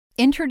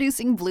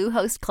Introducing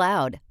Bluehost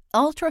Cloud,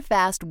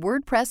 ultra-fast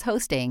WordPress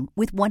hosting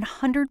with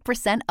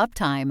 100%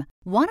 uptime.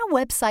 Want a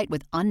website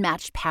with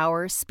unmatched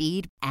power,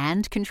 speed,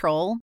 and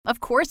control? Of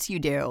course you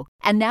do.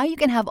 And now you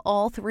can have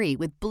all three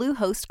with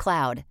Bluehost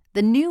Cloud,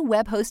 the new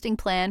web hosting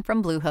plan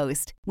from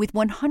Bluehost. With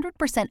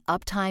 100%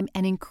 uptime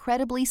and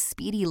incredibly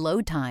speedy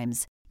load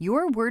times,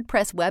 your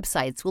WordPress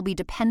websites will be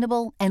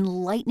dependable and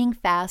lightning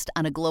fast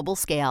on a global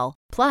scale.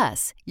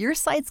 Plus, your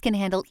sites can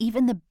handle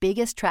even the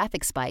biggest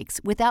traffic spikes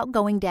without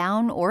going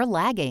down or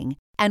lagging.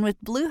 And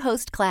with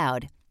Bluehost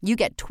Cloud, you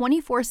get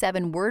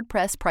 24/7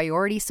 WordPress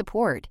priority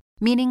support,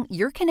 meaning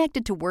you're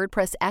connected to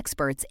WordPress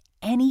experts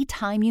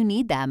anytime you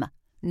need them.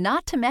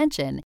 Not to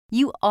mention,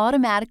 you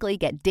automatically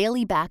get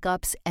daily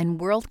backups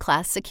and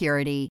world-class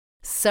security.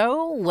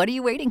 So, what are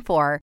you waiting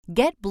for?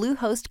 Get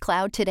Bluehost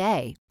Cloud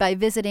today by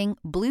visiting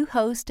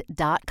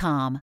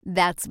Bluehost.com.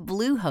 That's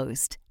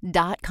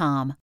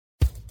Bluehost.com.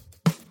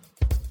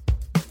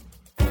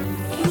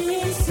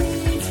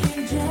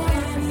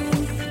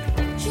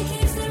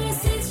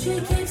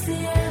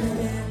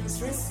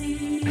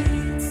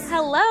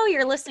 Hello,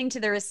 you're listening to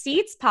the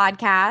Receipts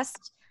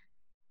Podcast.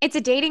 It's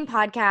a dating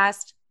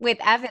podcast with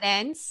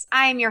evidence.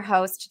 I'm your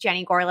host,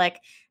 Jenny Gorlick,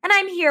 and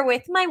I'm here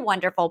with my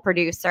wonderful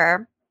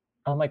producer.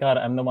 Oh my God,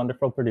 I'm the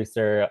wonderful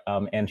producer,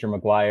 Andrew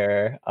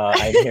McGuire.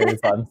 I'm here,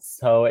 so I'm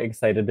so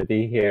excited to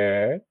be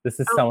here. This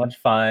is so much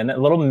fun. A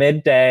little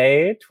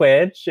midday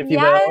Twitch, if you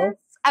will.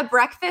 A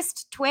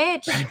breakfast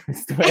Twitch.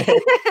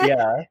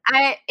 Yeah.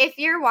 If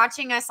you're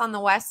watching us on the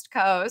West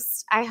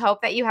Coast, I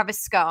hope that you have a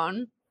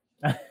scone.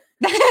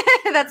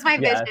 That's my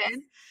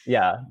vision.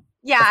 Yeah.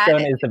 Yeah. A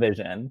scone is the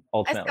vision,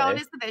 ultimately. A scone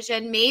is the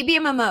vision. Maybe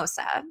a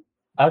mimosa.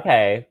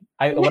 Okay.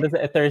 What is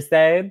it, a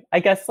Thursday?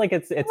 I guess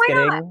it's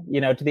getting,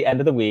 to the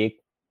end of the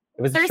week.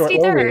 It was Thirsty a short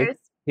little week.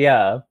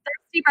 Yeah.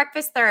 Thirsty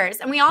breakfast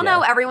Thursday. And we all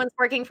know everyone's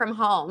working from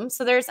home.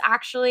 So there's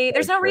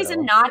no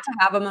reason not to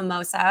have a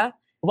mimosa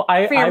for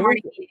your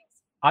morning meetings.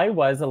 I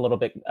was a little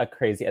bit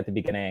crazy at the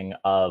beginning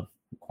of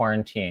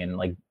quarantine.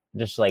 I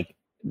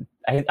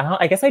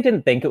guess I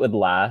didn't think it would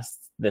last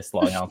this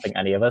long. I don't think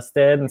any of us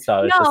did. And so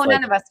I was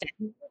none of us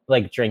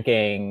did.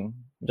 Drinking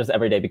just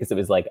every day because it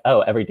was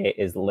every day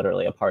is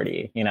literally a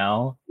party,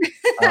 Yeah,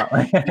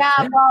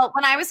 well,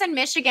 when I was in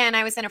Michigan,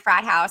 I was in a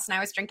frat house and I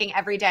was drinking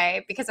every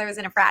day because I was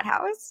in a frat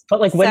house. But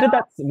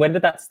when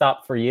did that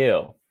stop for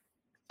you?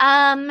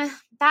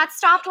 That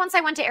stopped once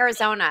I went to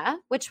Arizona,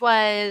 which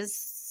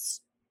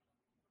was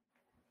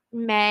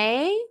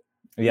May.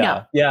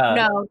 Yeah.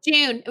 No,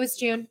 June. It was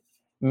June.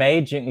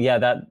 May, June. Yeah,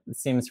 that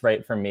seems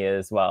right for me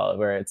as well,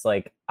 where it's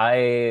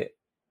I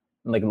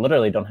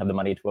literally don't have the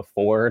money to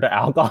afford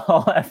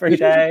alcohol every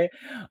day.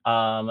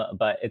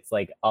 But it's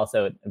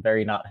also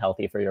very not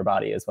healthy for your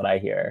body is what I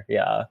hear.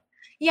 Yeah.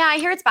 Yeah, I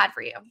hear it's bad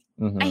for you.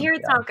 Mm-hmm, I hear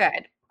it's not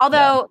good.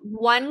 Although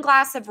one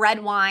glass of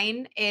red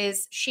wine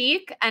is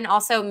chic and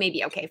also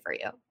maybe okay for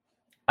you.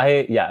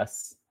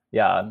 Yes.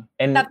 Yeah.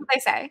 And that's what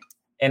they say.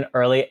 In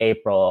early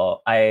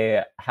April,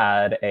 I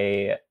had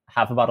a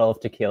half a bottle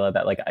of tequila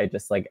that I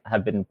just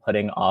have been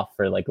putting off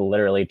for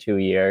literally 2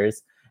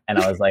 years. And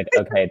I was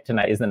okay,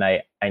 tonight is the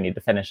night I need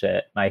to finish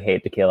it. And I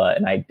hate tequila.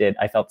 And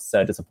I felt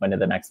so disappointed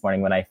the next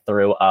morning when I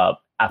threw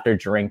up after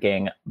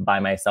drinking by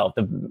myself,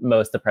 the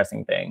most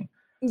depressing thing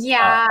in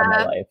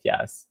my life.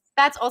 Yes.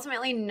 That's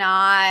ultimately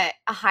not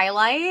a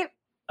highlight.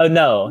 Oh,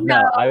 no.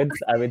 I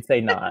would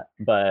say not,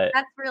 but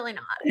that's really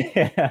not.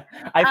 Yeah,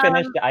 I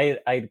finished,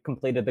 I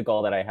completed the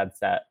goal that I had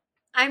set.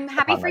 I'm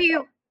happy for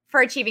you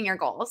for achieving your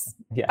goals,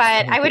 yes,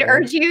 but I would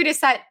urge you to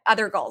set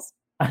other goals.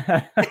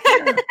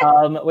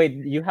 Wait,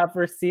 you have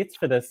receipts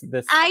for this?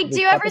 I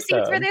do have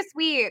receipts for this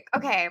week.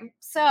 Okay,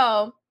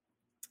 so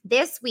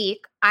this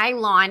week I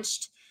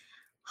launched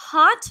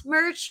Hot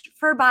Merch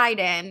for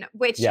Biden,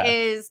 which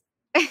is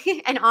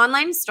an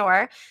online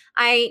store.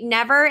 I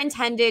never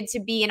intended to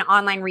be an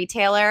online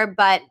retailer,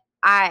 but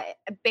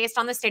based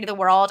on the state of the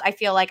world, I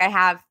feel like I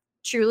have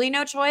truly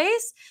no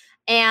choice.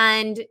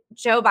 And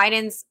Joe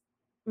Biden's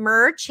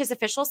merch, his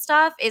official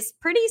stuff, is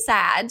pretty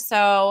sad.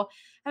 So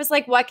I was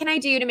like, what can I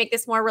do to make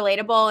this more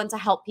relatable and to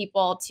help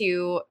people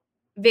to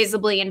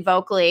visibly and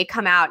vocally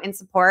come out in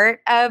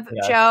support of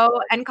Joe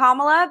and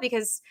Kamala?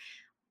 Because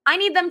I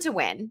need them to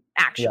win,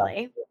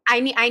 actually.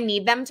 Yeah. I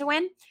need them to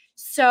win.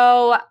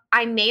 So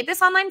I made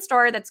this online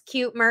store that's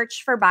cute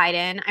merch for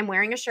Biden. I'm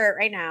wearing a shirt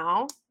right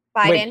now.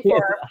 Biden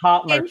for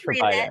hot merch for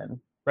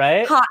Biden,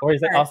 right? Hot or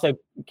is it merch. Also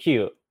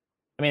cute?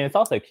 I mean, it's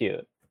also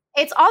cute.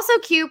 It's also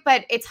cute,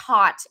 but it's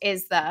hot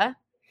is the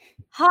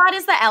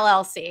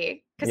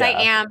LLC. Because I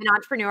am an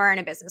entrepreneur and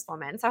a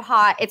businesswoman. So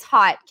it's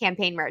hot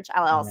campaign merch,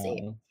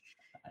 LLC.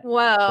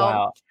 Whoa.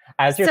 Wow.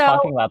 As you're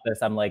talking about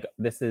this, I'm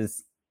this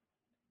is,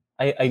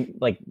 I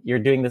you're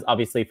doing this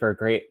obviously for a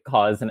great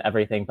cause and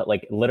everything, but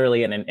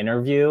literally in an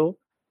interview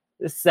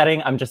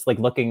setting, I'm just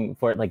looking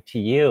for it to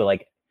you,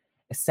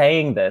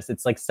 saying this.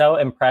 It's so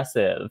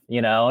impressive,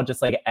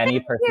 just any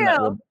person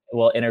that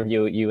will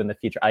interview you in the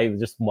future. I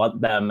just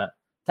want them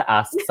to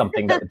ask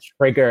something that would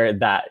trigger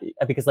that,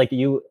 because like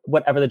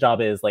whatever the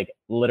job is, like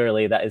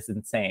literally that is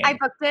insane. I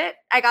booked it.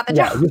 I got the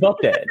job. Yeah, you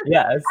booked it.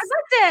 Yes. I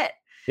booked it.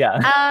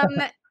 Yeah.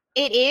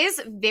 It is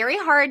very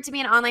hard to be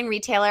an online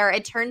retailer.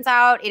 It turns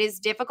out it is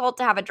difficult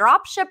to have a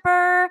drop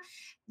shipper.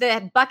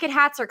 The bucket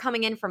hats are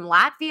coming in from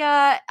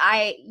Latvia.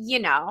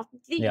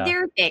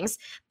 There are things.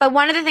 But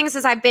one of the things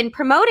is I've been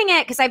promoting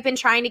it because I've been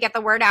trying to get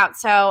the word out.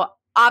 So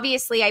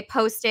obviously I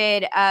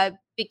posted a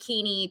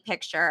bikini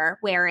picture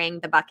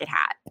wearing the bucket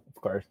hat. Of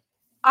course.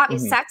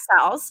 Sex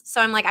sells.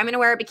 So I'm like, I'm going to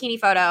wear a bikini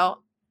photo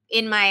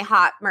in my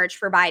hot merch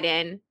for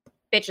Biden,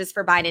 bitches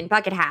for Biden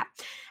bucket hat.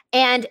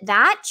 And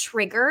that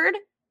triggered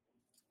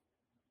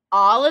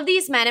all of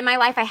these men in my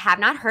life I have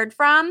not heard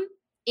from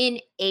in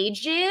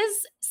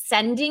ages,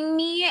 sending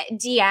me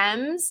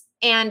DMs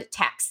and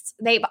texts.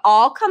 They've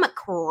all come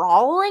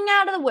crawling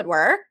out of the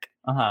woodwork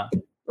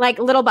like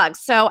little bugs.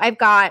 So I've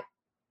got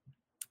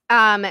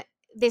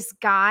this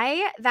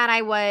guy that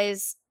I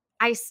was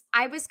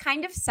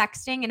kind of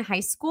sexting in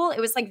high school. It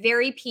was like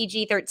very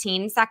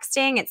PG-13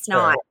 sexting. It's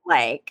not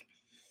like,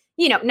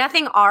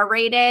 nothing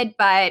R-rated,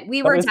 but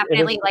we were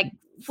definitely like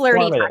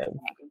flirty texting.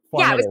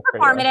 Yeah, it was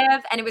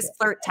performative and it was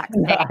flirt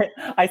texting.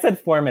 I said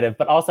formative,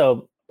 but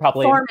also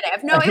probably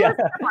formative. No, it was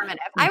performative.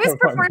 I was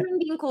performing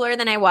being cooler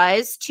than I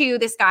was to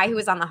this guy who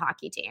was on the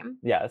hockey team.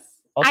 Yes.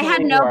 Ultimately, I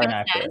had no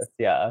business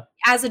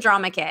as a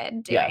drama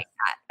kid doing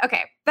that.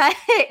 Okay. But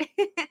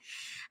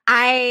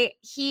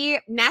he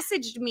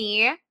messaged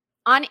me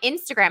on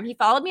Instagram. He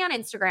followed me on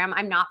Instagram.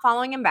 I'm not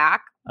following him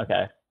back.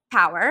 Okay.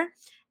 Power.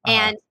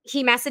 And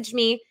he messaged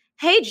me,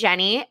 "Hey,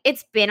 Jenny,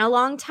 it's been a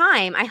long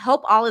time. I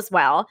hope all is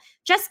well.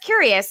 Just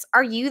curious,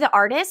 are you the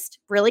artist?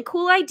 Really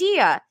cool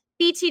idea.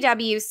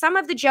 BTW, some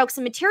of the jokes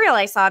and material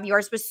I saw of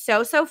yours was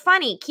so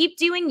funny. Keep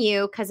doing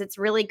you because it's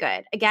really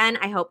good. Again,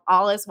 I hope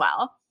all is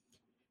well."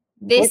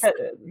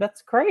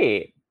 That's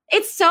great.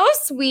 It's so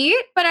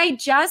sweet, but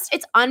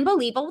it's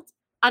unbelievable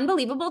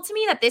to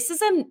me that this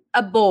is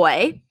a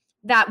boy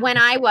that when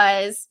I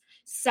was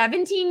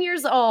 17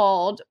 years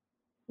old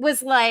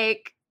was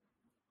like,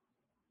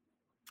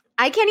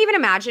 I can't even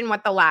imagine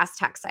what the last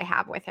texts I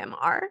have with him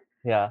are.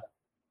 Yeah.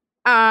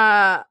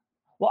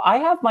 Well, I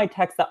have my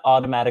texts that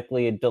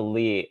automatically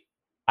delete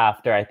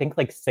after I think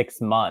like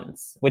 6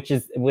 months, which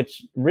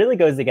really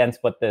goes against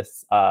what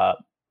this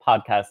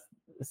podcast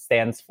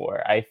stands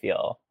for, I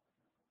feel.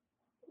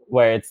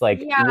 Where it's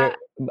like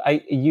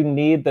you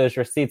need those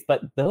receipts,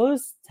 but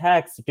those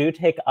texts do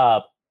take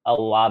up a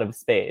lot of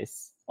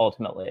space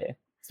ultimately.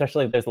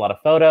 Especially if there's a lot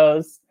of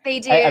photos. They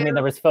do. I mean,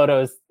 there was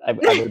photos, I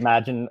would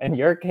imagine, in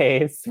your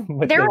case.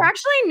 There were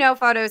actually no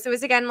photos. It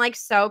was, again, like,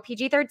 so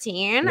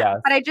PG-13. Yes.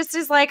 But I just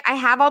is like, I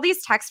have all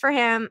these texts from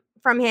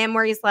him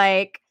where he's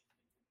like,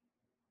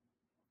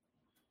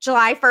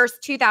 July 1st,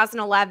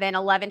 2011,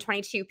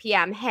 11:22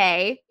 p.m.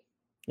 Hey.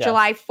 Yes.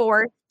 July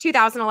 4th,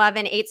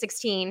 2011,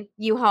 8:16.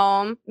 You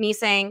home? Me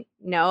saying,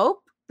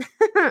 nope.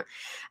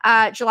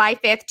 July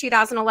 5th,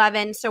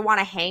 2011. So want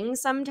to hang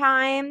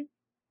sometime?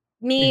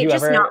 Me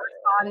just not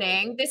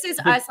responding. This is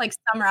us like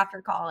summer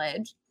after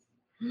college.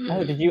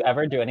 Oh, did you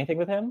ever do anything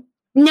with him?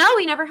 No,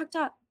 we never hooked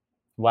up.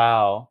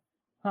 Wow.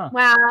 Huh.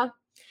 Wow.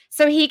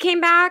 So he came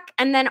back,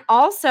 and then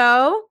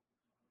also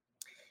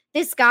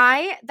this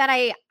guy that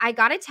I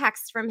got a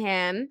text from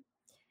him.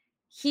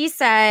 He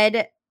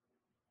said,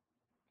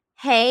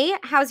 "Hey,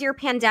 how's your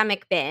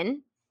pandemic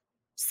been?"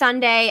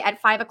 Sunday at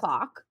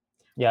 5:00.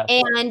 Yeah.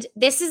 And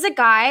this is a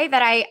guy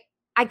that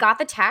I got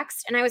the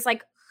text, and I was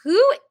like, who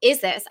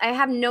is this? I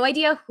have no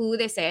idea who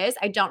this is.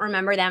 I don't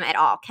remember them at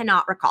all.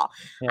 Cannot recall.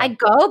 Yeah. I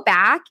go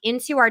back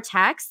into our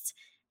texts,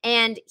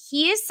 and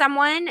he is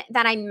someone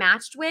that I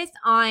matched with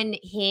on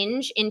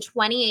Hinge in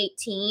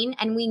 2018,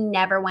 and we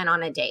never went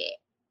on a date.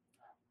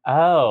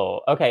 Oh,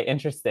 okay.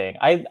 Interesting.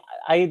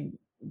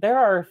 There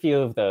are a few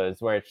of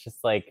those where it's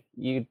just like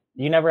you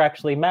never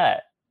actually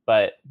met,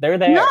 but they're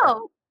there.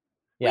 No.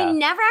 Yeah. We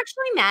never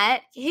actually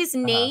met. His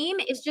name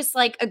is just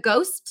like a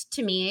ghost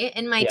to me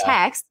in my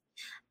text.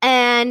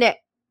 And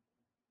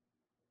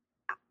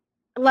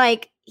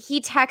like he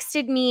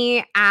texted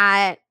me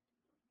I'm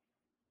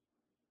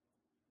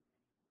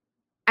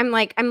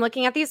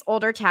looking at these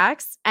older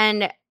texts,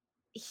 and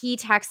he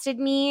texted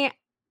me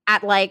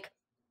at like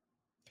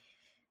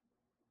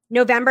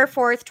November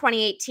 4th,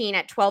 2018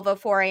 at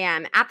 12:04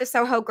 a.m. at the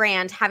Soho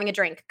Grand having a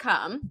drink.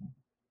 Come.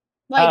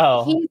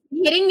 Like he's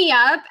hitting me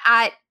up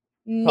at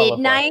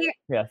midnight.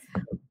 Yes.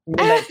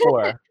 Midnight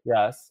 4.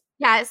 Yes.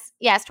 Yes.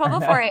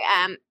 12:04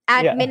 a.m.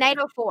 at midnight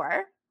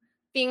 04,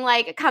 being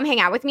like, come hang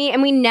out with me.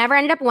 And we never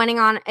ended up winning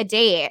on a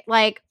date.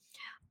 Like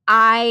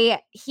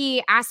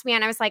he asked me,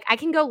 and I was like, I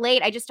can go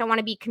late. I just don't want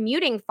to be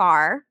commuting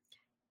far.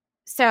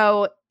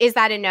 So is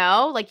that a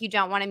no? Like, you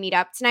don't want to meet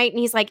up tonight? And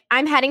he's like,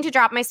 I'm heading to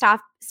drop my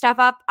stuff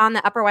up on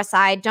the Upper West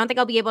Side. Don't think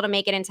I'll be able to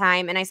make it in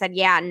time. And I said,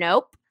 yeah,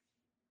 nope.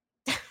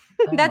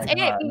 That's it.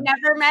 God. We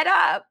never met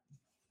up.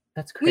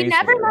 That's crazy. We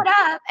never met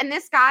up. And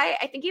this guy,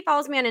 I think he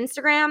follows me on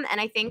Instagram.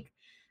 And I think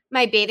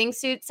my bathing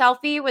suit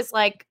selfie was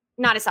like,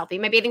 not a selfie.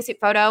 My bathing suit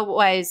photo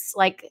was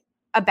like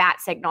a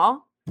bat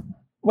signal.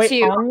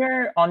 Wait,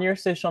 on your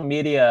social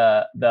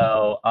media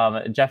though,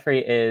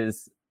 Jeffree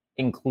is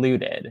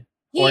included.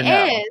 He or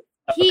no? is.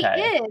 He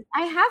is.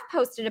 I have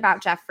posted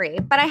about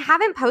Jeffree, but I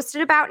haven't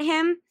posted about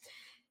him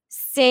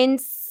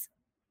since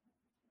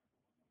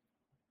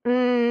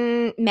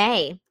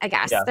May, I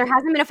guess. Yeah. There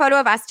hasn't been a photo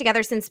of us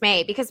together since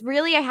May because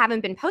really I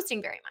haven't been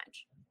posting very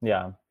much.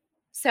 Yeah.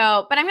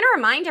 So, but I'm going to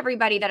remind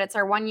everybody that it's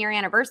our 1-year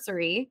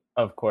anniversary.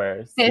 Of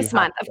course. This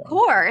month. Of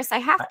course, I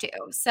have to.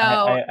 So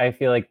I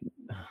feel like,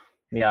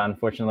 yeah,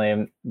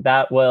 unfortunately,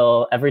 that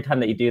will, every time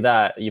that you do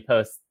that, you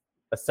post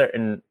a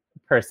certain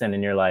person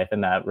in your life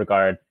in that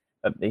regard,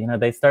 you know,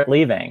 they start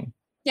leaving.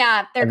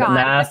 Yeah, they're gone.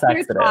 Mass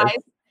exodus.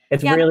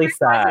 It's really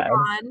sad.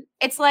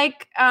 It's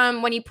like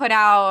when you put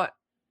out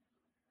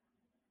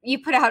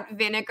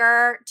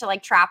vinegar to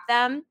like trap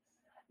them.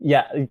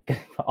 Yeah,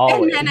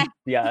 always.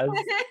 Yes.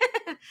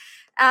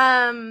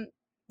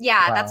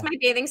 Yeah, wow. That's my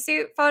bathing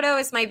suit photo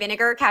is my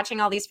vinegar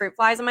catching all these fruit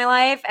flies in my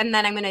life. And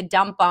then I'm going to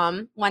dump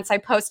them once I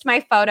post my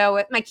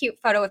cute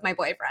photo with my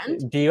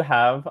boyfriend. Do you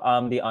have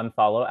the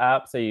unfollow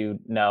app so you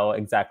know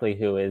exactly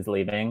who is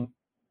leaving?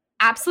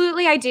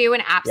 Absolutely, I do.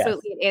 And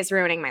absolutely, It is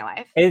ruining my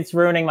life. It's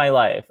ruining my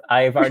life.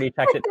 I've already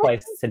checked it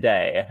twice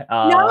today.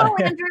 No,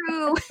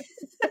 Andrew.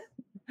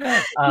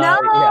 No.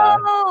 Yeah.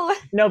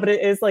 No, but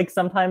it is like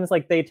sometimes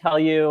like they tell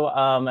you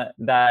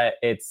that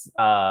it's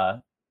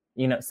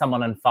you know,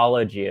 someone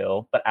unfollowed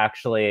you, but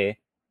actually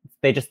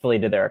they just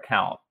deleted their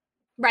account.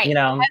 Right. You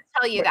know,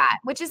 I'll tell you that,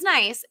 which is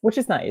nice. Which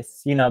is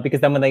nice, you know, because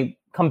then when they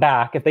come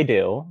back, if they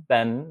do,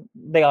 then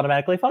they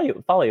automatically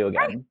follow you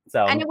again. Right.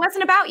 So, and it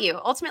wasn't about you.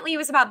 Ultimately, it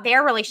was about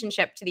their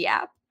relationship to the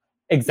app.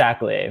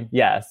 Exactly.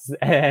 Yes.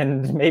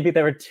 And maybe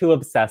they were too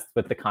obsessed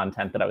with the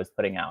content that I was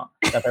putting out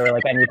that they were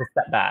like, I need to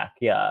step back.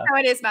 Yeah. So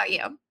it is about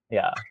you.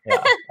 Yeah.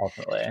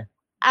 Ultimately.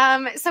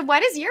 So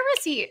what is your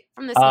receipt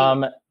from this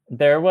week?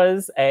 There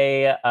was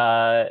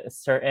a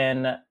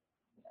certain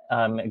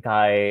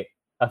guy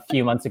a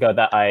few months ago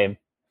that I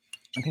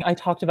think I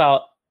talked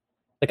about.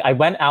 Like I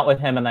went out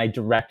with him and I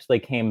directly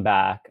came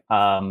back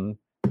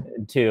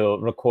to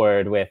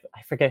record with,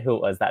 I forget who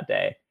it was that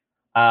day.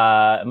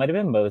 It might have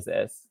been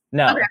Moses.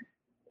 No. Okay.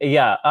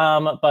 Yeah.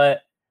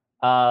 But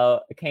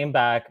came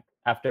back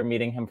after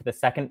meeting him for the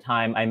second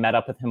time. I met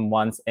up with him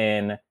once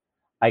in,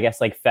 I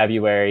guess, like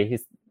February.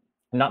 He's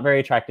not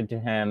very attracted to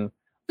him.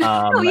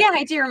 Oh yeah,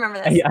 I do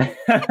remember this.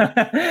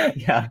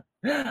 Yeah.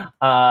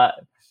 Yeah.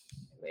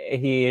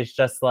 He's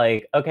just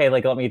like, okay,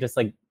 like let me just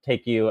like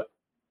take you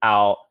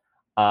out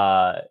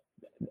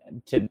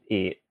to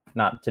eat,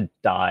 not to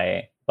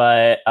die.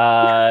 But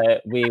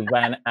we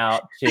went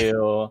out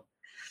to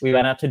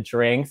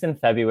drinks in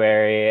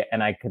February,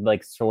 and I could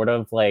like sort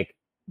of like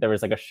there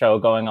was like a show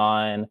going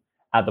on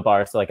at the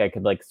bar, so like I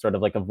could like sort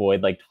of like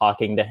avoid like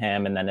talking to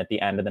him. And then at the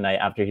end of the night,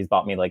 after he's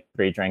bought me like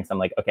 3 drinks, I'm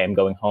like, okay, I'm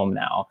going home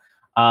now.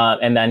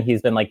 And then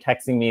he's been like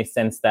texting me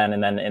since then.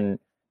 And then in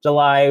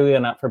July, we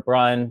went out for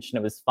brunch and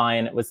it was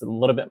fine. It was a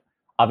little bit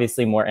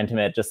obviously more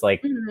intimate, just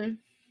like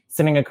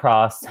sitting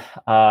across.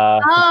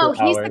 Oh,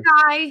 he's the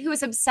guy who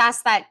was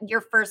obsessed that your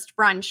first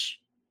brunch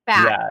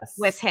back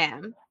with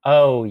him.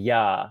 Oh,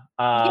 yeah.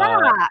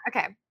 Yeah.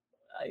 Okay.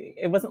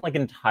 It wasn't like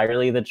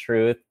entirely the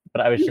truth,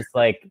 but I was just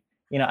like,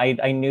 you know,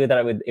 I knew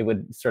that it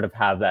would sort of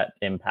have that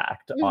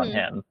impact on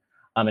him.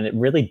 And it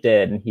really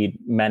did. And he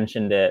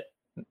mentioned it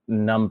a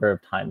number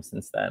of times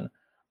since then.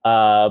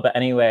 But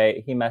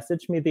anyway, he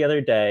messaged me the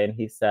other day and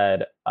he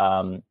said,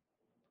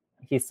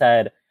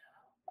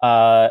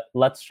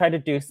 let's try to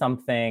do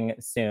something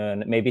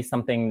soon, maybe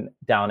something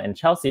down in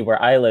Chelsea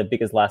where I live,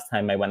 because last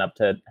time I went up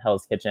to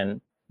Hell's Kitchen,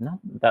 not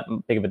that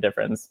big of a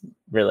difference,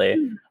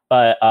 really.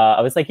 But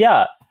I was like,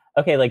 yeah,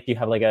 okay, like, do you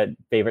have like a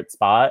favorite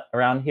spot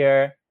around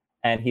here?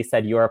 And he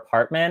said, your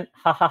apartment.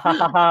 Ha ha ha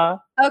ha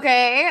ha.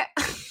 Okay.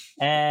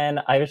 And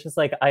I was just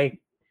like, I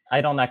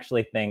don't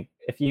actually think,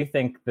 if you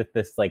think that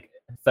this like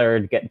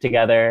third get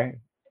together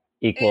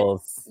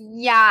equals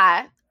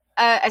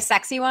a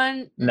sexy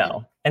one.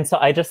 No. And so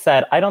I just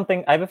said, I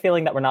have a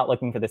feeling that we're not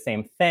looking for the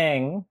same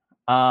thing.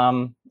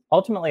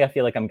 Ultimately, I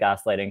feel like I'm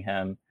gaslighting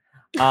him.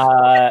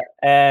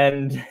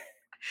 And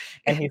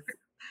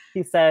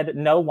he said,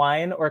 no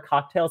wine or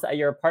cocktails at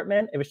your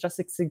apartment. It was just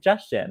a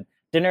suggestion.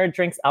 Dinner,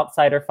 drinks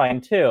outside are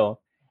fine too.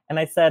 And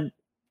I said,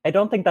 I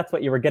don't think that's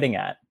what you were getting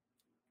at.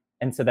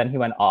 And so then he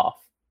went off.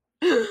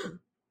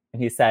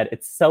 And he said,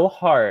 it's so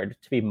hard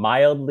to be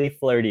mildly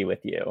flirty with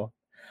you.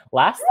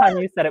 Last time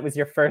you said it was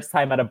your first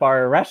time at a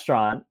bar or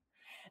restaurant,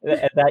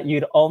 that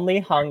you'd only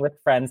hung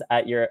with friends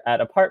at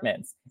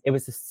apartments. It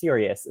was a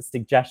serious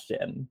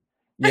suggestion.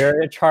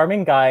 You're a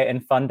charming guy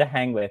and fun to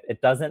hang with.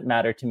 It doesn't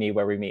matter to me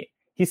where we meet.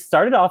 He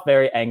started off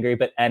very angry,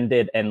 but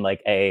ended in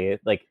like a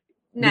nice.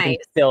 You can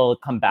still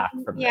come back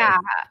from yeah.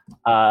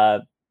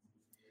 This.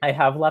 I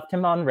have left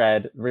him on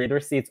red. Read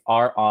receipts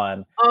are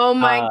on. Oh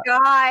my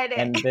God.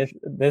 And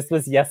this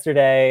was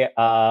yesterday.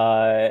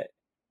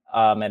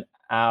 An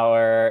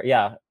hour.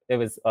 Yeah, it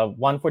was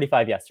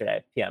 1:45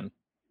 yesterday p.m.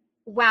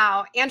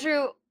 Wow,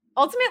 Andrew.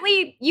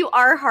 Ultimately, you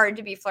are hard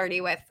to be flirty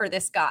with for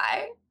this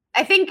guy.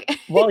 I think.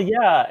 Well,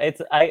 yeah,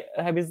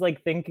 I was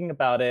like thinking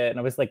about it, and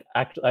I was like,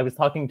 actually, I was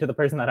talking to the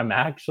person that I'm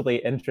actually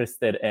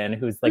interested in,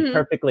 who's like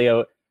perfectly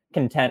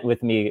content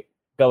with me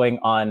going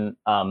on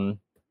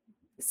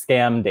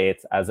scam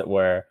dates, as it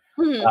were.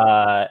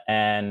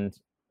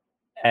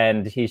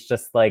 And he's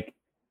just like,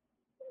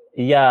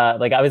 yeah,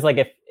 like I was like,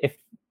 if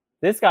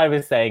this guy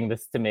was saying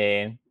this to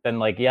me, then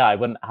like, yeah, I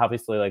wouldn't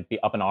obviously like be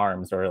up in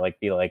arms or like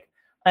be like,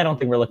 I don't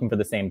think we're looking for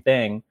the same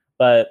thing.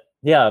 But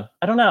yeah,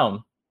 I don't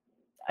know.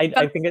 I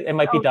think it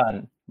might be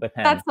done with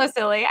him. That's so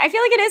silly. I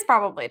feel like it is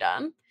probably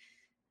done.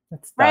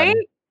 It's done. Right?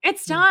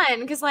 It's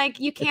done because like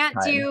you can't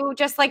do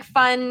just like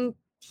fun.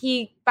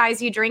 He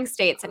buys you drinks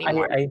dates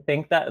anymore. I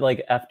think that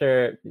like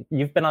after have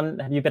you been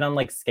on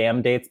like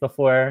scam dates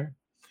before?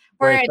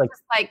 Where it's like,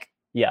 just like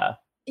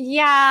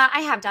yeah,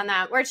 I have done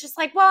that. Where it's just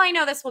like, well, I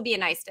know this will be a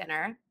nice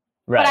dinner,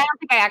 right? But I don't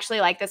think I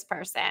actually like this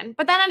person.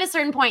 But then at a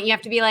certain point, you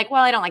have to be like,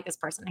 well, I don't like this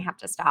person. I have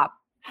to stop.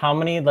 How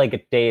many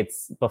like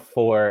dates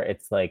before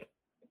it's like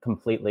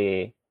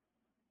completely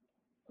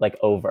like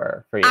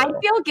over for you? I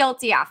feel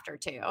guilty after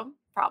 2,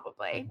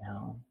 probably.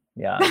 No.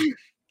 Yeah.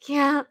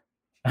 Yeah.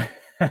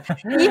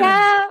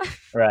 Yeah.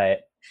 Right.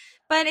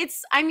 But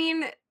I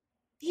mean,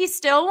 he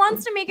still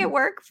wants to make it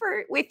work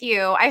with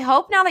you. I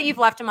hope now that you've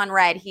left him on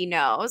red, he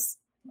knows.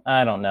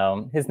 I don't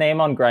know. His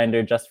name on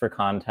Grindr, just for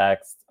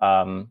context,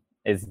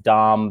 is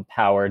Dom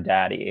Power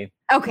Daddy.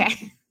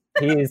 Okay.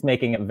 He's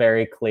making it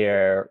very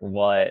clear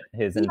what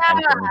his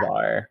intentions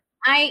are.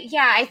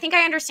 I think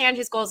I understand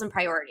his goals and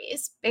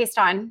priorities based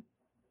on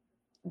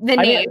the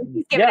name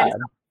he's given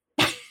himself.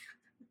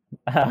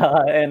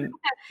 And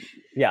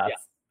yeah,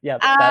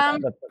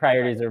 the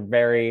priorities are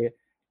very,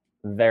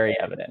 very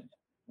evident.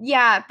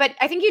 Yeah, but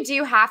I think you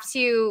do have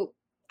to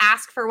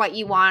ask for what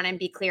you want and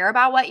be clear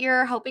about what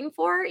you're hoping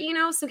for,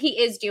 so he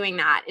is doing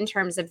that in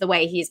terms of the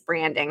way he's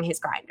branding his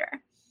Grindr.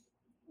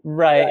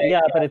 Right.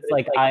 Yeah, but it's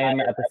like I am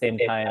at the same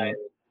time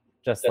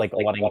just like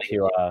wanting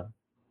to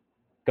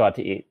go out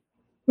to eat.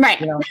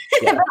 Right. Yeah.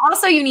 But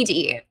also you need to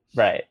eat.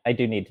 Right. I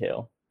do need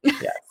to.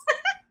 Yes.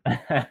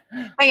 But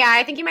yeah,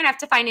 I think you might have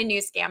to find a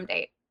new scam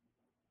date.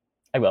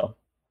 I will.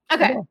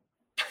 Okay. I will.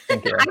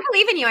 Thank you. I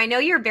believe in you. I know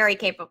you're very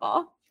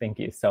capable. Thank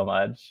you so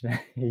much.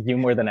 You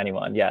more than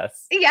anyone.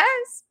 Yes.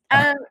 Yes.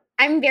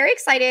 I'm very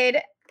excited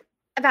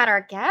about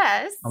our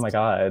guest. Oh my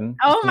God.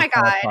 Oh my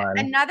God.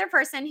 Another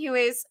person who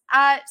is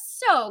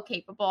so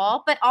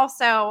capable, but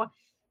also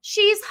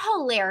she's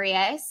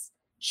hilarious.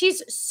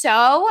 She's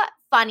so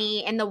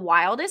funny in the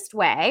wildest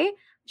way.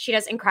 She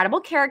does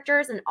incredible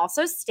characters and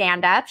also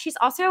stand-up. She's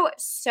also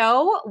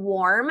so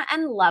warm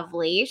and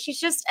lovely. She's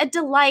just a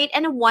delight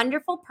and a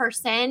wonderful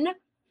person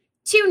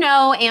to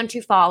know and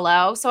to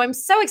follow. So I'm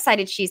so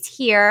excited she's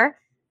here.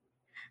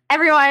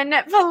 Everyone,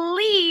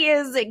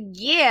 please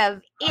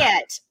give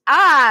it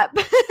up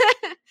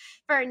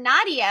for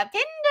Nadia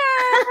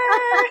Pinder.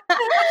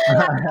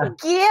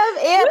 Give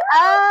it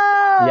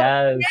up.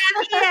 Yes.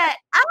 Give it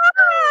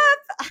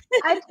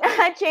up.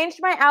 I changed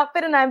my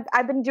outfit and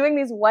I've been doing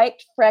these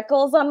white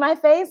freckles on my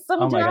face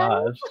sometimes. Oh my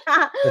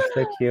gosh. That's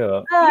so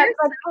cute. You're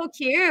so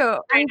cute.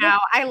 I know.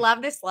 I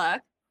love this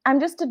look. I'm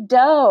just a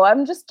doe.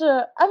 I'm just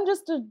a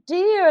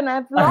deer and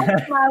I've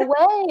lost my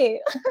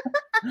way.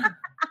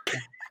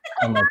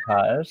 Oh my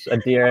gosh. A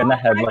deer in the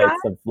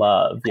headlights of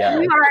love. Yeah.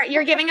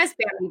 You're giving us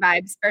Bambi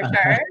vibes for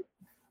sure.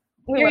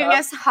 You're giving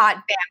us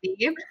hot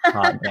Bambi.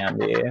 Hot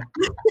Bambi.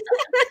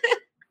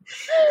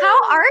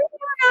 How are you,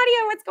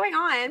 Nadia? What's going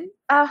on?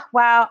 Oh,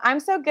 wow. I'm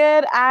so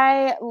good.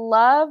 I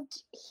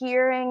loved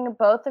hearing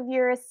both of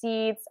your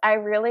receipts. I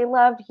really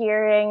loved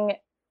hearing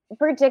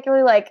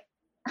particularly like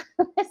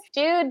this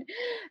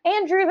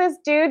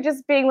dude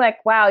just being like,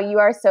 wow, you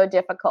are so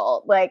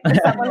difficult. Like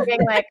someone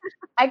being like,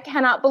 I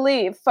cannot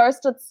believe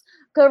first it's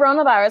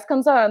coronavirus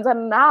concerns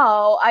and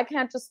now I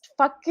can't just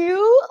fuck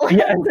you.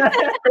 Yeah.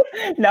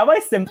 Now I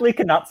simply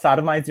cannot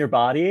sodomize your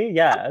body.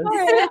 Yes.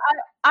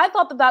 I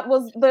thought that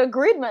was the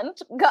agreement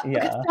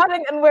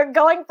starting, and we're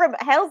going from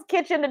Hell's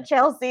Kitchen to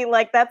Chelsea.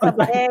 Like that's a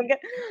big.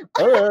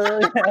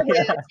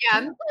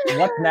 Yeah.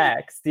 What's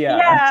next?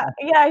 Yeah.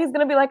 Yeah. He's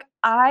gonna be like,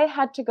 I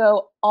had to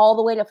go all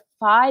the way to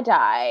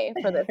FiDi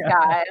for this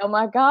guy. Oh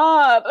my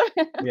God.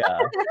 Yeah.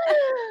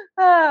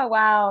 Oh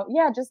wow.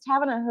 Yeah. Just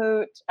having a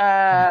hoot.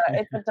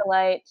 It's a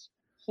delight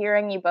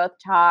hearing you both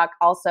talk.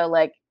 Also,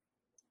 like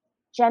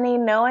Jenny,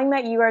 knowing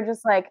that you are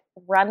just like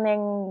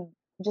running.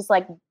 Just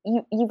like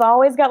you've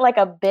always got like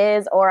a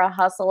biz or a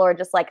hustle or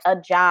just like a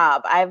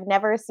job. I've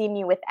never seen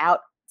you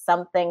without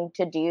something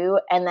to do,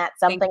 and that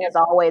something is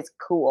always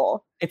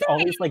cool. It's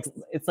always like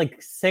it's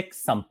like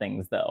 6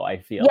 somethings though, I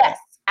feel. Yes,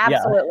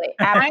 absolutely.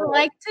 Yeah. I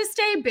like to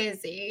stay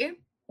busy.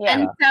 Yeah.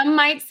 And some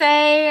might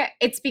say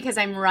it's because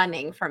I'm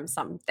running from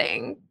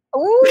something.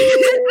 Ooh.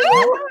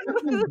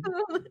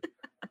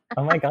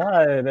 Oh my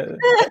God.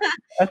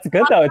 That's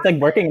good though. It's like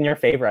working in your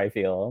favor, I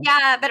feel.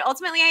 Yeah, but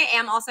ultimately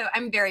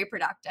I'm very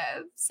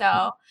productive.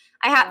 So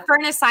I have, for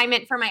an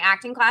assignment for my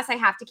acting class, I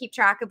have to keep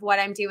track of what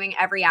I'm doing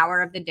every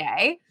hour of the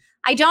day.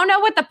 I don't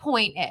know what the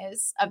point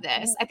is of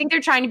this. I think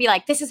they're trying to be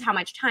like, this is how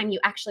much time you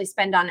actually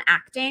spend on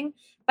acting.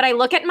 But but I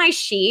look at my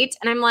sheet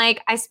and I'm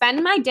like, I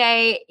spend my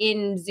day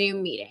in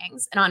Zoom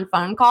meetings and on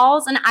phone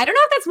calls. And I don't know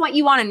if that's what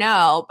you want to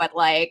know, but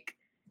like,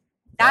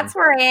 that's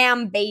where I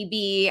am,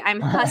 baby. I'm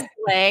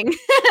hustling.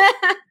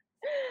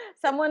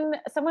 Someone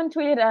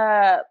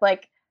tweeted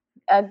like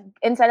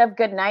instead of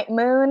good night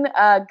moon,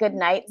 good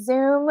night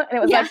Zoom, and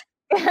it was like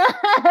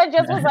it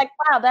just was like,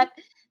 wow, that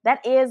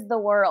is the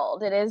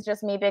world. It is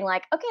just me being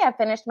like, okay, I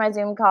finished my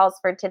Zoom calls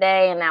for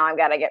today, and now I've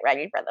got to get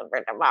ready for them for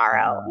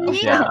tomorrow.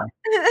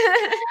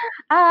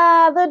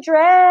 The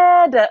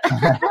dread.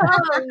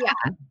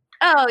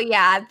 Oh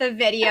yeah, the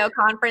video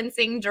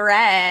conferencing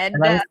dread.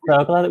 And I'm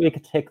so glad that we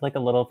could take like a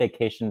little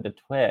vacation to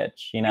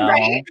Twitch, you know,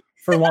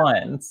 for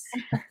once.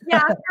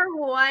 Yeah, for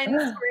once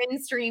we're in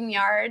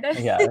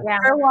StreamYard. Yeah,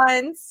 for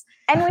once.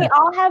 And we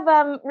all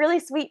have really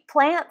sweet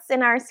plants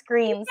in our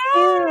screens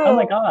too. Oh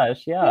my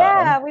gosh, yeah.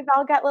 Yeah, we've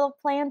all got little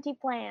planty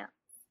plants.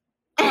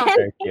 Oh,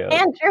 very cute.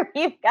 Andrew,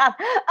 you've got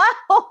a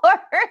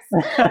horse.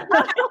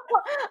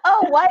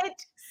 A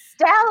white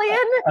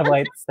stallion. A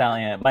white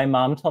stallion. My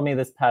mom told me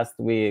this past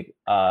week,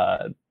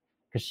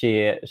 because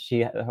she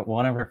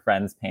one of her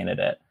friends painted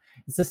it.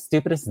 It's the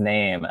stupidest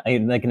name. I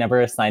like never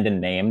assigned a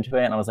name to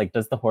it, and I was like,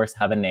 "Does the horse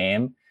have a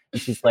name?"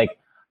 And she's like,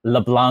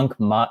 "LeBlanc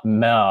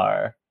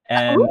Mare,"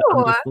 and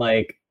I'm just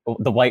like,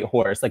 the white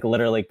horse. Like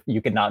literally,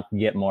 you could not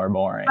get more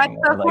boring. But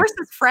the horse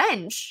is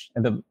French.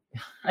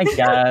 I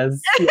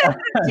guess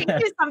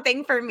changes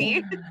something for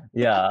me.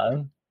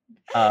 Yeah.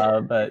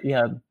 But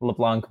yeah,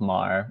 LeBlanc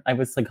Mare. I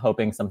was like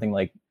hoping something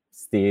like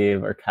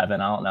Steve or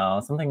Kevin. I don't know.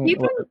 Something. You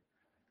can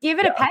give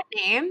it a pet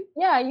name.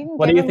 Yeah, you can.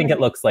 What do you think it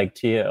looks like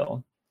to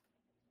you?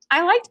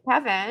 I liked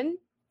Kevin.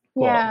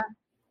 Cool. Yeah,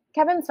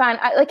 Kevin's fine.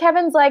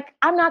 Kevin's like,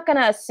 I'm not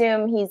gonna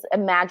assume he's a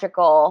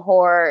magical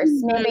horse.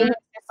 Maybe he's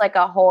just like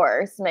a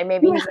horse.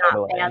 Maybe he's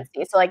not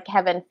fancy. So like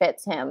Kevin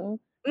fits him.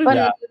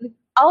 But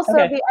also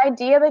the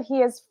idea that he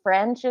is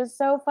French is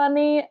so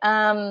funny.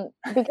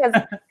 Because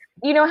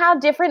you know how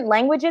different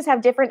languages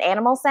have different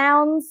animal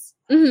sounds?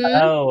 Mm-hmm.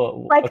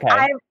 Oh, like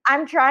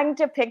I'm trying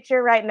to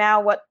picture right now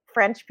what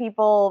French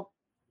people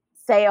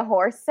say a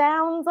horse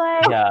sounds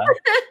like. Yeah.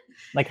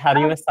 Like how do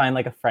you assign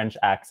like a French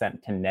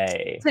accent to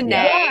neigh? To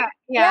neigh.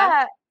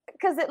 Yeah.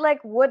 Because it like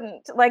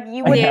wouldn't like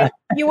you wouldn't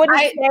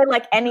say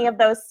like any of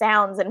those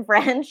sounds in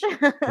French.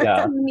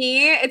 Yeah. To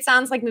me, it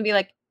sounds like maybe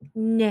like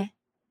ne.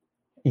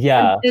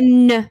 Yeah.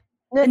 Ne.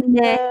 And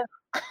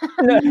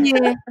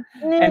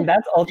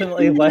that's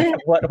ultimately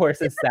what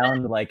horses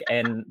sound like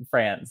in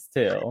France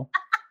too.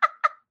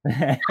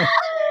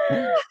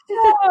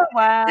 Oh,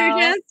 wow. They're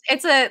just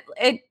it's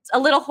a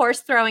little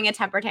horse throwing a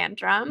temper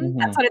tantrum. Mm-hmm.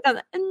 That's what it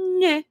sounds like.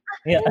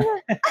 Yeah.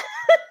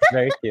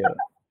 Very cute.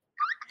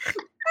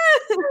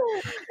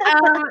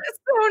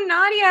 So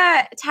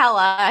Nadia, tell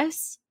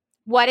us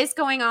what is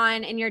going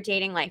on in your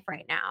dating life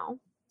right now.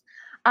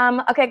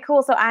 Okay,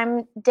 cool. So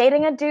I'm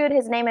dating a dude.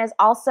 His name is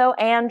also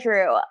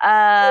Andrew.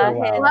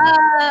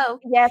 Whoa.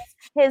 Yes,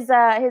 his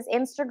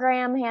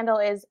Instagram handle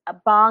is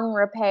Bong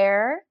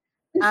Repair.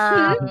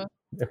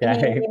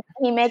 Okay.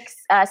 He makes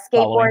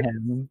skateboards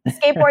and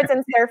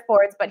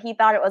surfboards, but he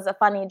thought it was a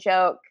funny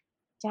joke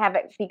to have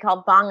it be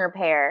called Bong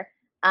Repair.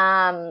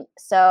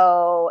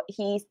 So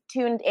he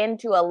tuned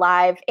into a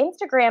live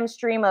Instagram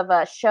stream of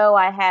a show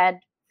I had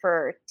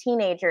for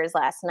teenagers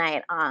last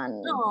night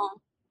on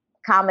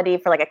comedy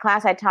for like a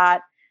class I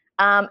taught.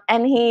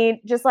 And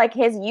he just like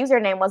his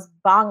username was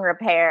Bong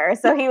Repair.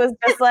 So he was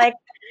just like,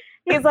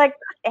 he's like,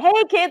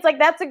 hey kids, like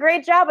that's a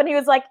great job. And he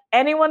was like,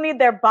 anyone need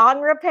their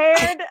bong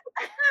repaired?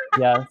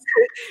 Yes.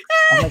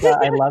 Oh my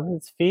God, I love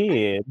his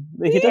feed.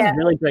 He does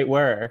really great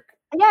work.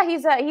 Yeah,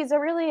 he's a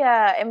really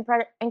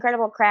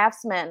incredible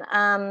craftsman.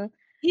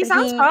 He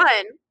sounds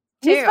fun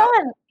too.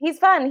 He's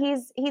fun.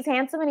 He's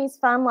handsome and he's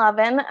fun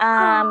loving.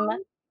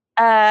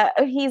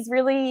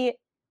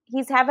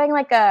 He's having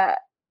like a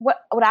what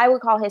I would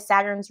call his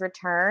Saturn's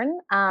return.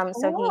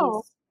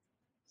 So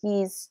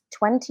he's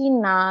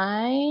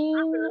 29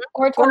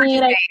 or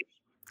 28.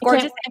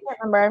 Gorgeous. I can't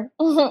remember.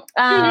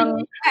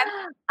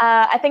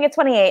 I think it's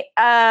 28.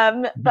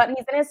 But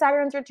he's in his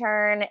Saturn's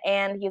return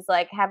and he's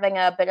like having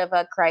a bit of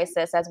a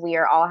crisis, as we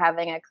are all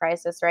having a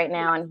crisis right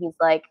now. And he's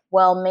like,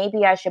 well,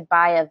 maybe I should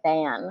buy a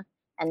van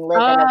and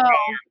live in a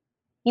van.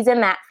 He's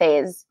in that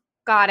phase.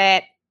 Got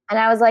it. And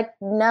I was like,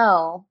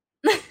 no,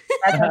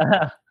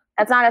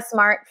 that's not a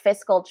smart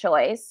fiscal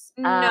choice.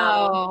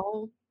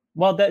 No.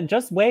 Well,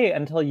 just wait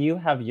until you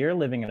have your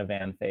living in a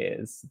van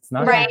phase. It's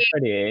not right.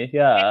 pretty.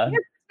 Yeah.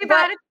 Too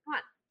bad it's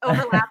not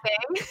overlapping.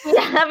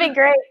 Yeah, that'd be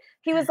great.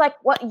 He was like,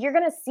 what you're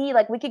going to see,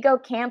 like we could go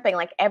camping.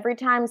 Like every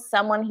time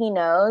someone he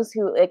knows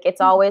who like,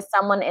 it's always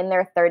someone in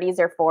their 30s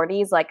or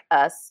 40s, like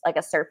us, like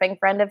a surfing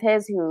friend of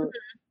his who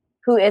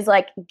is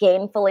like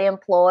gainfully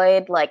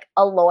employed, like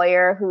a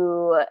lawyer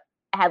who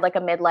had like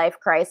a midlife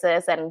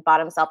crisis and bought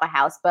himself a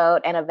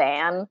houseboat and a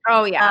van.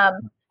 Oh yeah.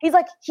 He's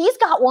like, he's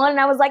got one. And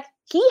I was like,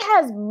 he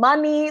has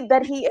money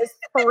that he is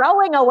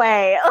throwing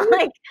away.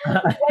 Like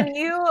when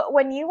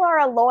you are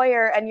a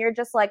lawyer and you're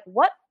just like,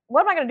 what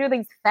am I going to do with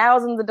these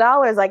thousands of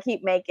dollars I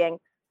keep making?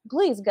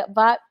 please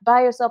buy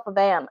yourself a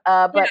van.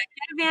 But get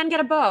a van, get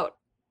a boat.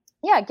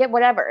 Yeah, get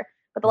whatever.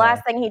 But the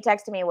last thing he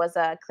texted me was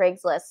a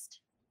Craigslist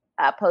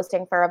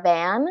posting for a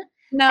van.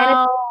 No.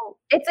 And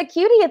it's a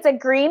cutie. It's a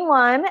green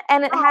one,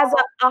 and it has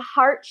a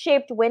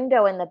heart-shaped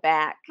window in the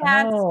back.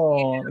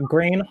 Oh,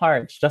 green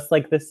hearts, just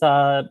like this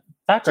background.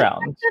 Just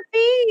like the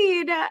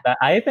feed.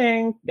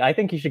 I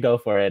think you should go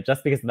for it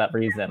just because of that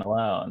reason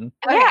alone.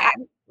 Okay. Yeah.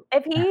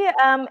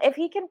 If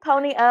he can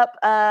pony up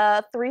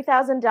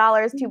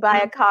 $3,000 to buy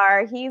a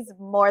car, he's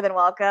more than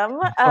welcome.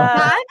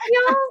 That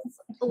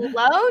feels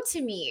low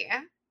to me.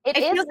 It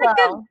feels is like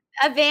low.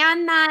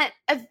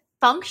 a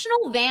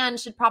functional van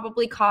should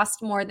probably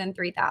cost more than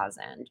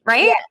 $3,000,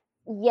 right? Yeah.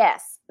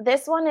 Yes.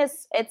 This one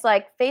it's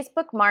like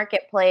Facebook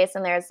Marketplace,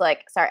 and there's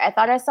like, sorry, I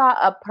thought I saw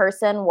a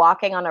person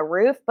walking on a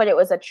roof, but it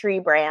was a tree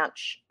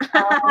branch.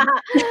 I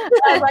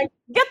was like,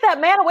 get that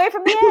man away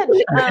from the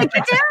edge.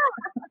 Get down.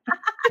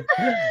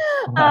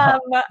 Wow.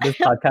 This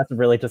podcast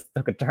really just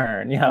took a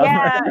turn.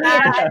 Yeah.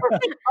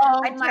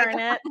 Oh, I my turn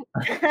God.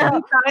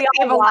 it. I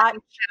have a lot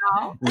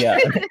now. Yeah.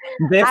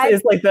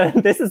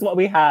 This is what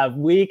we have.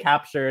 We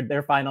captured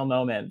their final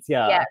moments.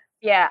 Yeah.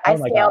 Yeah, Oh I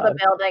my scaled God. the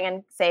building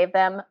and saved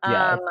them.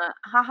 Yes.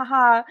 Ha ha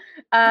ha.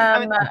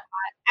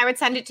 I would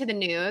send it to the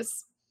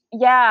news.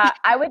 Yeah,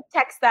 I would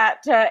text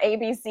that to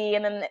ABC,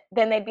 and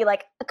then they'd be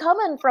like,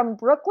 coming from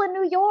Brooklyn,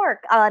 New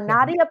York,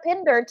 Nadia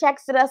Pinder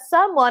texted us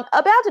someone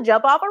about to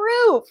jump off a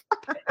roof.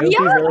 It would be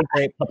really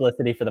great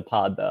publicity for the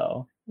pod,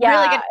 though.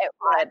 Yeah, Really good. it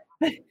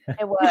would.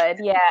 It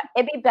would, yeah.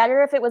 It'd be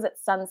better if it was at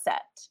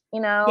sunset,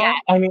 you know? Yeah.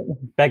 I mean,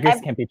 beggars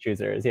can't be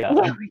choosers. Yeah.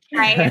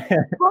 Right.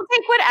 We'll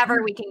take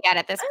whatever we can get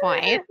at this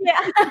point.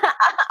 Yeah.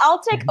 I'll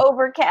take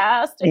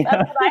Overcast if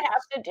that's what I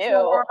have to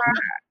do.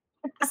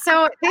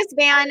 So this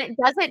van,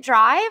 does it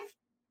drive?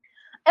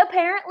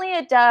 Apparently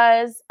it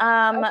does.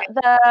 Okay.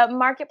 The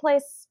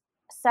marketplace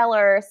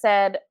seller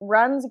said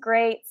runs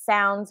great,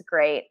 sounds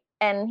great,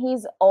 and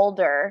he's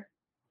older.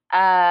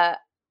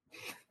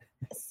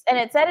 And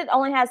it said it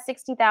only has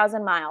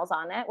 60,000 miles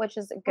on it, which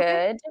is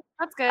good.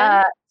 That's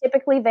good.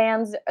 Typically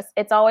vans,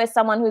 it's always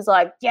someone who's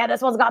like, yeah,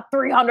 this one's got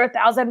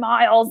 300,000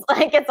 miles.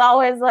 Like, it's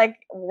always like,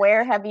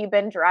 where have you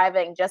been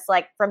driving? Just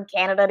like from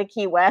Canada to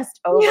Key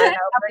West over and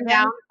over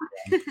again.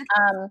 But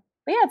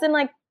yeah, it's in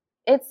like,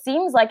 it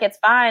seems like it's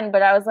fine,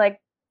 but I was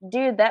like,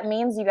 dude, that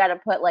means you got to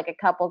put like a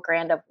couple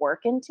grand of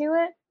work into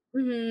it.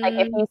 Mm-hmm. Like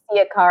if you see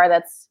a car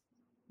that's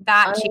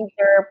that cheap.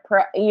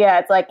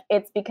 it's like,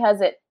 it's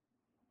because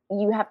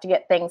you have to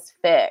get things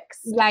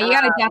fixed. Yeah, you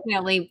got to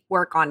definitely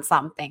work on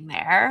something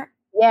there.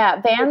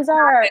 Yeah, vans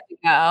are.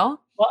 Go.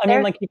 Well, I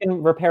mean, like you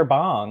can repair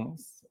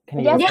bongs. Can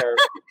you Yes. repair?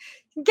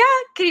 Yeah,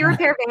 can you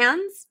repair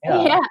vans?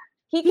 Yeah.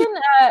 He can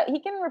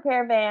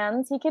repair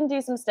vans. He can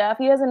do some stuff.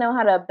 He doesn't know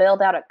how to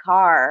build out a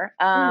car.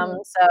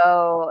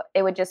 So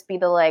it would just be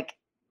the like,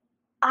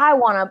 I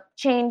want to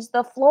change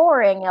the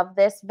flooring of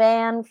this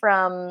van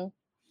from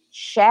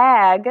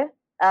shag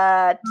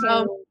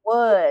to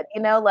wood.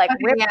 You know, like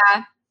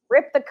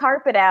rip the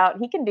carpet out.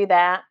 He can do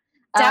that.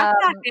 That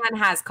van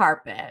has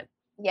carpet.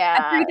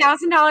 Yeah. A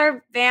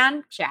 $3,000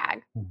 van,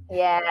 shag.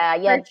 Yeah,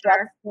 For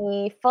sure.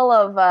 Dusty, full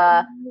of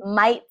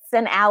mites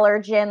and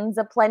allergens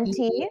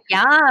aplenty.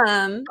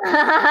 Yum.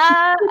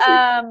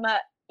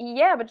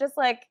 Yeah, but just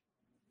like,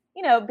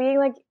 you know, being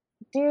like,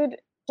 dude,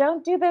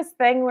 don't do this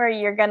thing where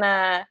you're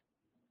gonna,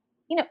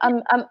 you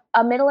know,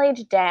 a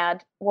middle-aged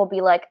dad will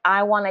be like,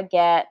 I want to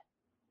get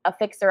a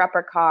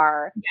fixer-upper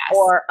car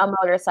or a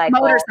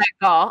motorcycle.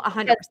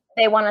 100%.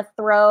 They want to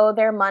throw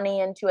their money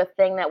into a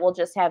thing that will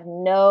just have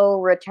no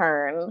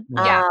return.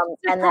 Yeah,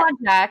 it's a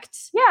project.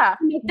 Yeah,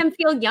 make them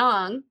feel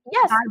young.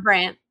 Yes,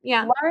 vibrant.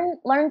 Yeah,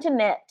 learn to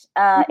knit.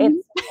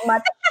 It's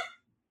much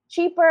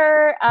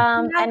cheaper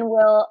and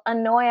will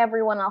annoy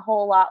everyone a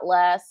whole lot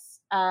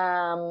less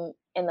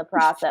in the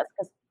process,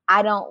 because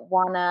I don't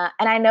want to,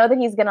 and I know that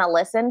he's going to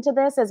listen to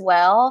this as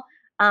well.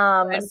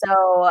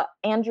 So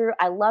Andrew,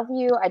 I love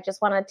you. I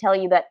just want to tell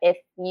you that if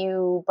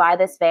you buy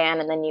this van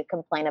and then you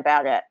complain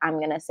about it, I'm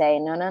going to say,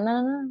 no.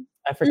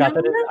 I forgot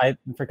I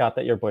forgot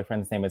that your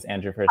boyfriend's name was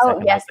Andrew for a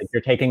second. Yes. Like,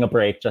 you're taking a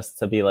break just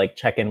to be like,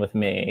 check in with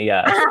me.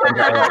 Yeah.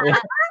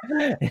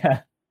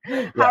 Yeah.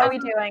 How are we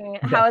doing?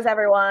 How is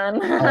everyone?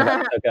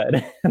 That's so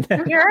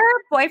good. Your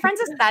boyfriend's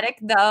aesthetic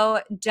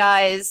though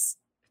does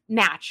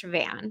match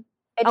van.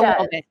 It a does.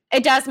 little bit.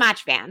 It does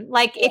match van.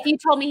 Like if you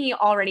told me he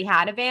already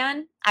had a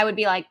van, I would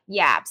be like,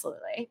 yeah,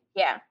 absolutely.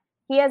 Yeah.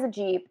 He has a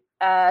Jeep,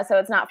 so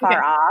it's not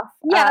far off.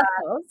 Yeah,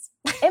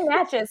 it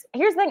matches.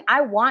 Here's the thing. I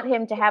want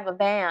him to have a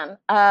van,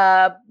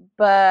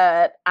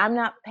 but I'm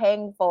not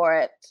paying for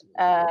it.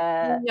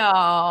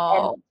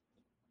 No.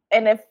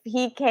 And if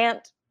he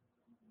can't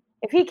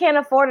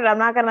afford it, I'm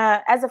not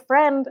gonna, as a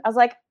friend, I was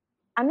like,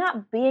 I'm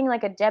not being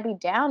like a Debbie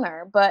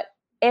Downer, but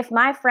if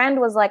my friend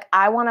was like,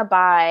 I want to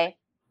buy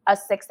a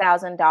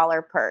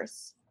 $6,000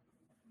 purse,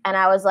 and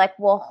I was like,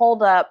 well,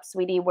 hold up,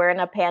 sweetie, we're in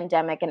a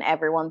pandemic and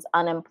everyone's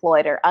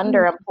unemployed or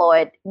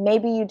underemployed.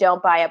 Maybe you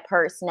don't buy a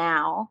purse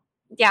now.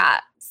 Yeah,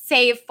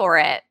 save for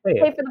it.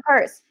 Save for the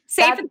purse.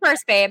 Save for the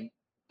purse, babe.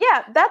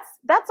 Yeah,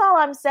 that's all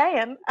I'm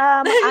saying.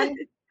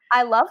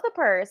 I love the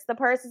purse. The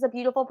purse is a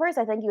beautiful purse.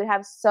 I think you would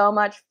have so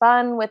much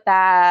fun with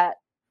that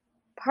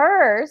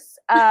purse.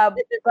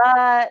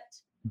 But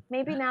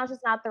maybe now's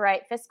just not the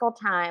right fiscal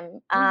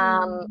time.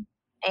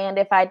 And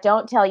if I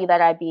don't tell you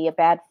that, I'd be a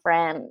bad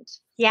friend.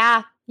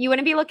 Yeah, you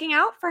wouldn't be looking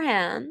out for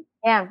him.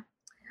 Yeah.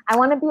 I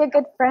want to be a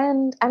good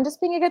friend. I'm just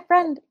being a good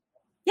friend.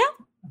 Yeah.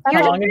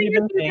 How long have you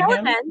been seeing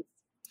him?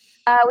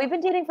 We've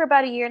been dating for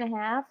about 1.5 years.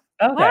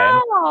 Okay.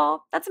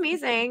 Wow, that's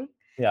amazing.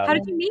 Yeah. How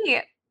did you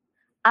meet?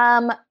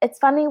 It's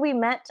funny, we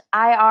met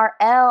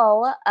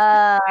IRL.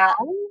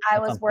 I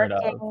was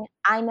working.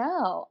 I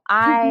know.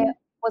 I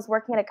was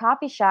working at a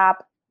coffee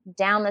shop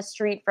down the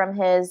street from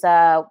his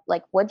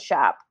like wood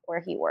shop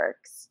where he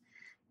works.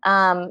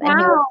 And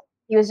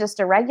he was just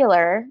a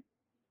regular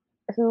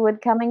who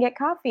would come and get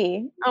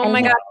coffee. Oh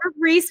my God,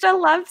 barista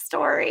love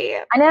story.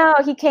 I know.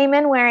 He came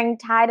in wearing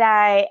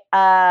tie-dye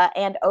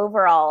and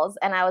overalls.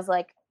 And I was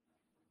like,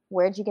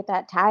 where'd you get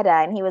that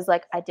tie-dye? And he was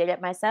like, I did it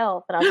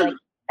myself. And I was like,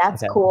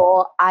 that's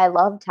cool. I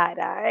love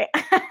tie-dye.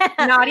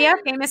 Nadia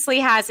famously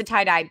has a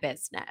tie-dye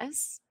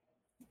business.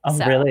 Oh,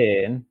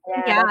 really?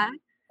 Yeah.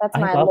 That's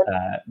my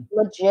that.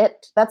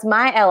 Legit. That's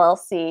my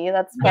LLC.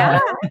 That's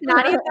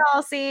Nadia's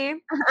LLC. You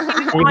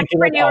can do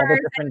like all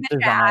the different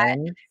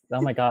designs. Oh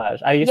my gosh.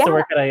 I used to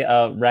work at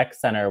a rec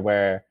center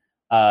where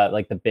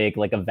like the big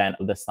like event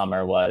of the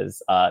summer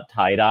was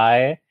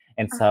tie-dye.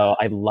 And so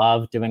I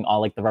love doing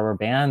all like the rubber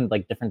band,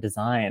 like different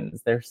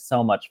designs. They're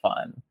so much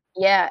fun.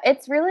 Yeah,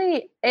 it's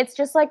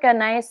just like a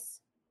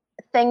nice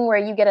thing where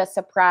you get a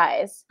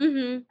surprise.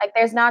 Mm-hmm. Like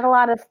there's not a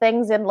lot of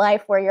things in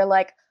life where you're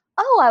like,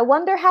 oh, I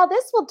wonder how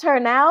this will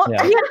turn out.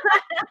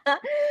 Yeah.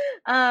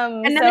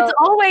 And then it's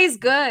always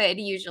good,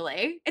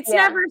 usually. It's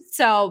never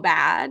so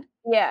bad.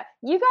 Yeah.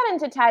 You got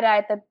into tie-dye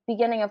at the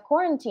beginning of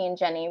quarantine,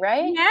 Jenny,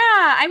 right?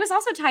 Yeah, I was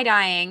also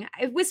tie-dyeing.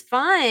 It was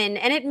fun.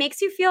 And it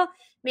makes you feel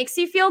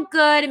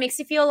good. It makes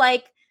you feel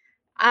like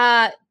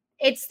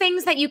it's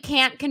things that you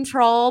can't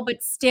control,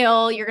 but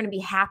still you're going to be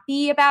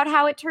happy about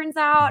how it turns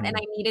out. Mm-hmm. And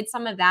I needed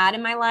some of that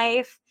in my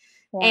life.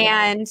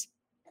 Yeah. And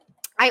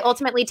I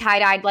ultimately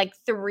tie-dyed like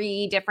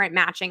 3 different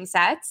matching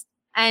sets.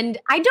 And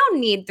I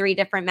don't need 3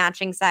 different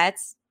matching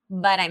sets,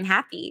 but I'm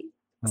happy.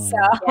 So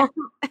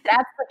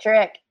that's the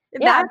trick.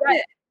 Yeah,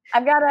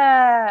 I've got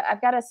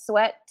a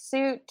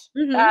sweatsuit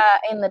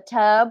in the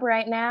tub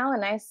right now, a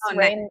nice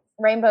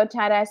rainbow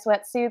tie-dye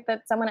sweatsuit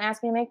that someone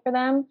asked me to make for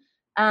them.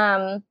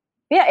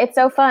 Yeah, it's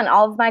so fun.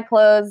 All of my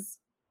clothes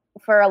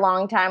for a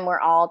long time were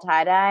all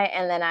tie-dye,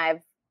 and then I've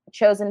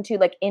chosen to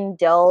like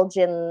indulge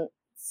in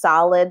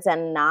solids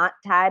and not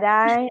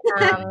tie-dye.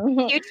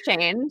 Huge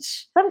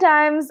change.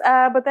 Sometimes,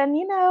 but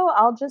then,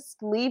 I'll just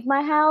leave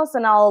my house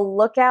and I'll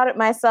look out at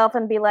myself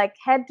and be like,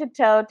 head to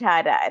toe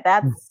tie-dye.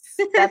 That's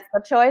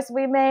the choice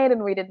we made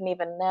and we didn't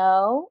even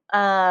know.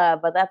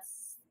 But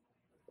that's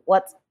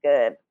what's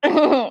good.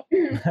 But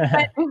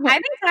I think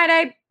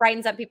tie-dye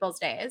brightens up people's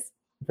days.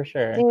 For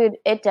sure. Dude,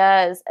 it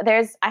does.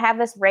 I have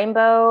this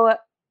rainbow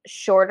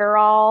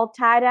shorterall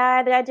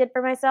tie-dye that I did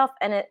for myself,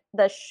 and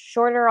the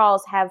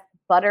shorteralls have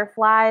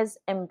butterflies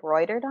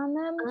embroidered on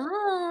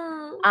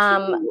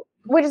them,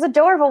 which is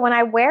adorable. When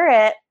I wear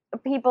it,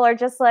 people are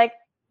just like,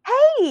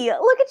 hey,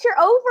 look at your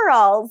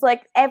overalls.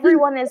 Like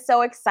everyone is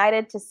so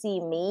excited to see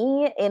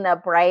me in a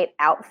bright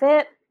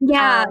outfit.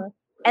 Yeah.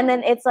 And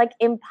then it's like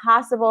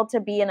impossible to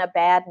be in a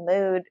bad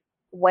mood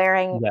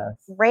wearing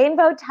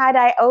rainbow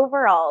tie-dye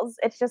overalls.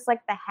 It's just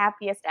like the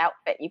happiest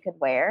outfit you could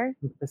wear.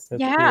 So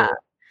yeah. cute.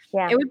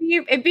 Yeah.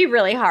 It'd be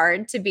really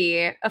hard to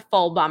be a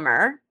full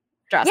bummer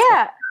dressed.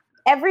 Yeah.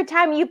 Every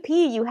time you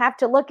pee, you have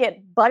to look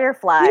at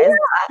butterflies.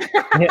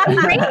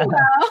 Yeah.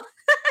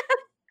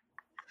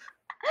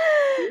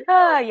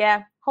 Oh,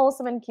 yeah.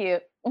 Wholesome and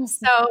cute.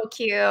 So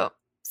cute.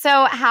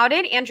 So how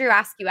did Andrew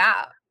ask you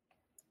out?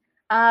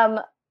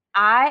 I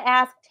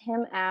asked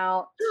him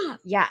out.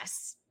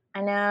 Yes.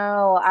 I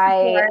know.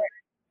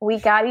 We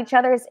got each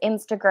other's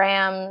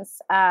Instagrams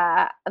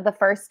the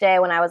first day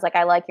when I was like,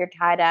 I like your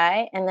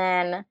tie-dye. And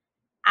then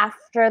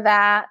after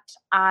that,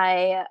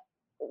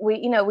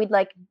 we'd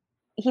like,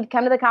 he'd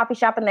come to the coffee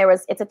shop and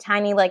it's a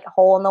tiny like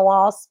hole in the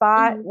wall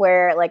spot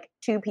where like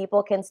 2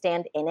 people can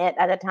stand in it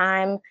at a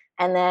time.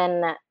 And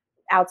then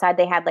outside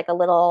they had like a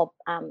little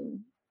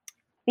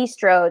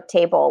bistro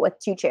table with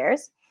 2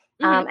 chairs.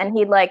 And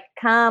he'd like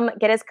come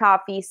get his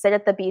coffee, sit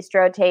at the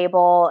bistro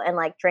table and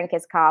like drink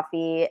his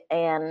coffee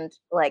and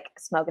like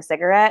smoke a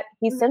cigarette.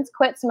 He's since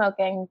quit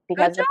smoking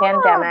because of the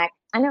pandemic.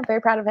 I know, very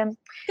proud of him.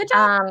 Good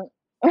job.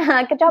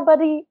 Good job,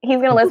 buddy. He's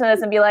going to listen to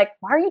this and be like,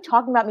 why are you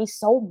talking about me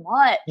so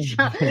much?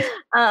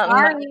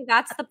 Sorry,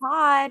 that's the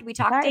pod. We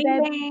talk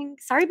ding.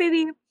 Sorry,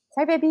 baby.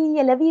 Sorry, baby.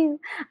 I love you.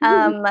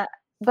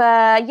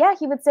 But yeah,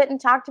 he would sit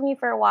and talk to me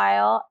for a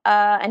while.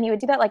 And he would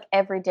do that like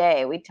every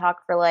day. We'd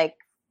talk for like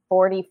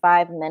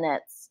 45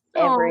 minutes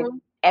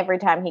every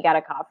time he got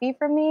a coffee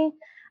from me.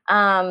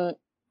 And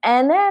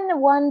then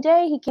one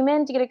day he came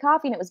in to get a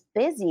coffee and it was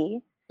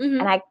busy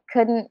and I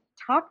couldn't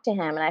talk to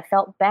him and I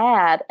felt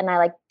bad. And I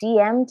like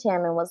DM'd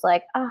him and was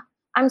like, oh,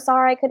 I'm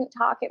sorry I couldn't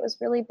talk. It was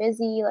really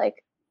busy. Like,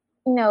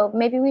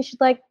 maybe we should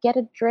like get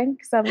a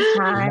drink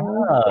sometime.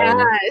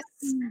 Yes.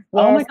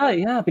 Oh my God,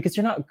 yeah, because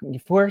you're not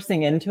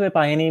forcing into it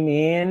by any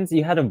means.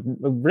 You had a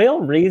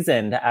real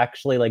reason to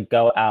actually like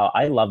go out.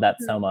 I love that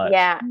so much.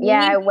 Yeah,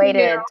 I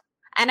waited.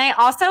 And I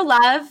also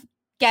love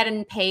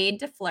getting paid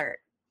to flirt.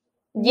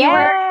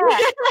 Yeah.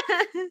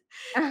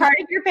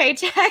 Part of your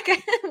paycheck.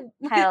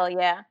 Hell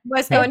yeah.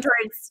 Was going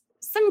towards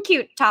some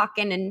cute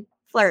talking and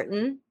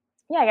flirting.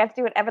 Yeah, I got to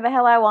do whatever the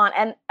hell I want.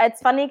 And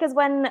it's funny because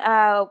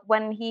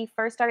when he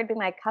first started being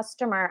my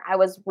customer, I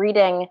was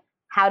reading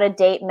How to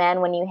Date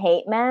Men When You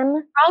Hate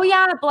Men. Oh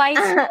yeah, Blythe.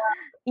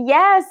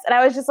 Yes. And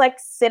I was just like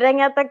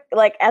sitting at the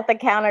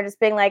counter just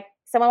being like,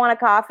 someone want a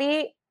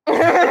coffee?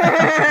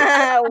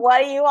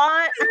 What do you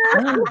want?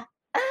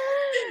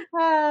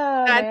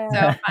 Oh, that's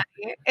so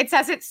funny. It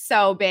says it's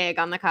so big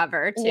on the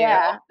cover too.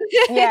 Yeah.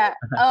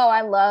 Oh,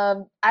 I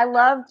loved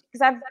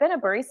because I've been a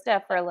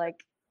barista for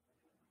like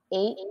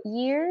 8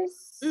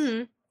 years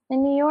in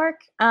New York.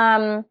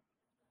 So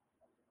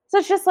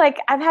it's just like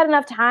I've had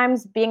enough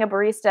times being a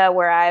barista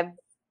where I've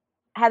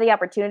had the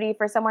opportunity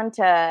for someone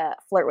to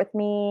flirt with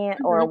me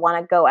or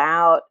want to go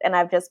out, and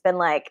I've just been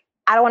like,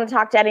 I don't want to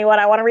talk to anyone.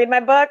 I want to read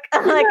my book.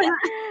 Like,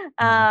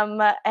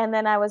 and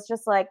then I was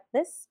just like,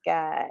 this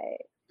guy.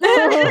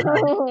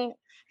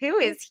 Who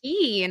is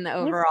he in the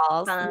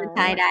overalls and the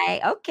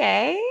tie-dye?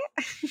 Okay.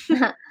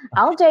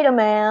 I'll date a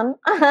man.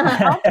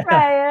 I'll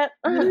try it.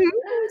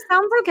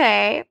 Sounds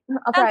okay.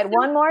 I'll try it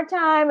one more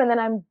time and then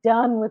I'm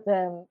done with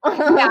him.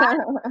 Yeah.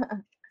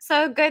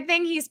 So good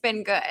thing he's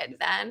been good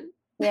then.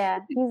 Yeah,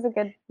 he's a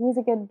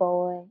good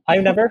boy.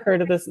 I've never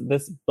heard of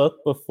this book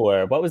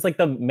before. What was like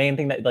the main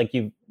thing that like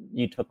you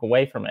took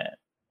away from it?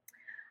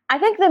 I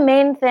think the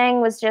main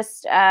thing was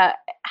just and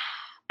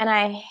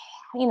I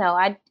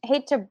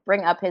hate to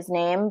bring up his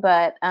name,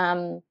 but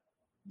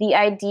the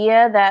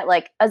idea that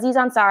like Aziz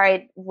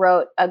Ansari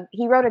wrote a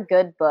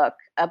good book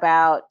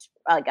about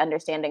like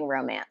understanding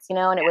romance,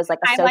 and it was like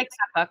I like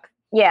that book.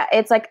 Yeah,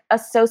 it's like a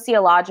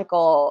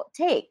sociological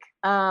take.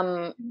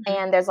 And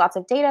there's lots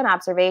of data and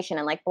observation,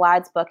 and like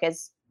Blythe's book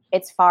it's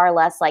far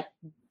less like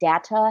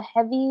data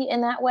heavy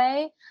in that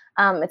way.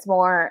 It's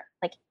more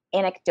like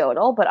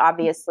anecdotal, but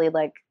obviously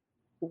like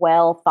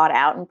well thought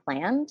out and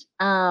planned.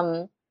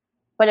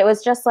 But it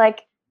was just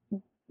like,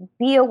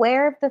 be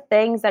aware of the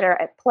things that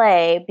are at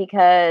play,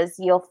 because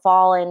you'll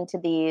fall into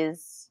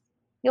these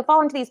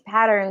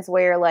patterns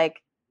where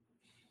like,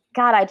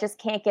 God, I just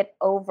can't get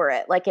over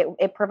it. Like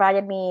it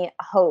provided me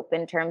hope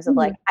in terms of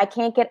like, I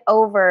can't get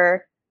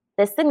over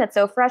this thing that's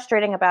so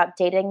frustrating about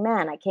dating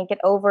men. I can't get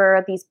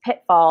over these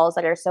pitfalls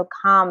that are so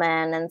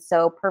common and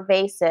so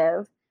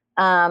pervasive.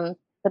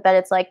 But that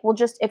it's like, well,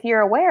 just if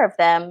you're aware of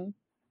them,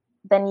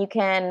 then you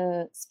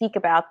can speak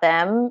about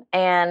them.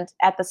 And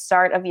at the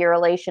start of your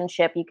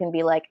relationship, you can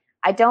be like,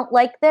 I don't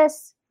like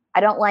this.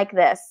 I don't like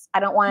this. I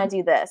don't want to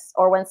do this.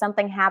 Or when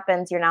something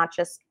happens, you're not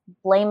just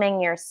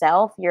blaming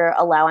yourself. You're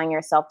allowing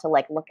yourself to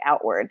like look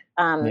outward.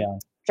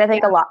 Which I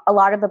think a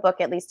lot of the book,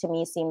 at least to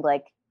me, seemed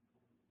like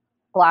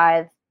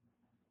Blythe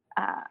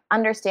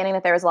understanding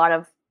that there was a lot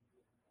of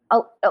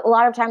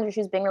times where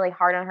she was being really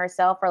hard on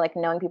herself, or like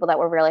knowing people that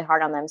were really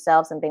hard on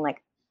themselves and being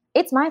like,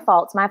 it's my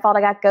fault. It's my fault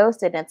I got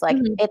ghosted. And it's like,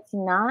 it's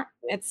not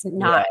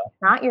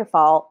your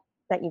fault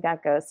that you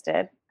got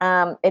ghosted.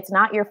 It's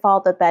not your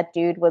fault that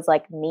dude was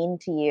like mean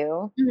to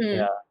you.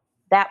 Yeah.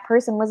 That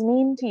person was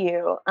mean to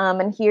you.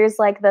 And here's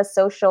like the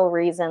social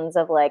reasons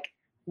of like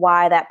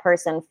why that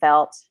person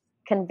felt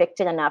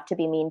convicted enough to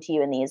be mean to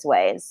you in these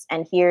ways.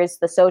 And here's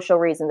the social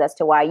reasons as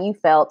to why you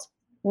felt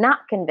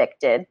not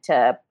convicted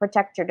to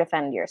protect or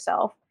defend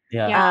yourself.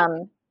 Yeah.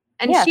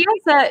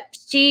 It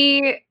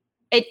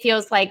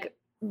feels like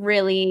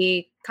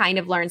really kind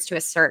of learns to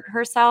assert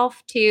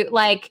herself to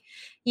like,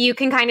 you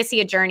can kind of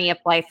see a journey of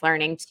life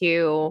learning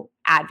to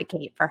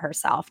advocate for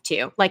herself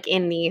too, like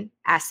in the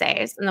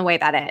essays and the way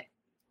that it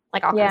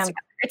like all comes together.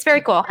 It's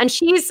very cool. And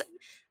she's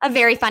a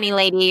very funny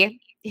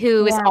lady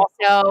who is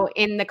also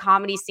in the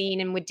comedy scene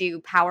and would do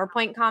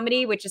PowerPoint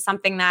comedy, which is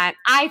something that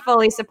I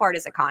fully support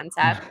as a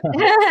concept.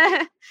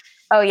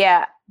 Oh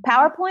yeah.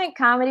 PowerPoint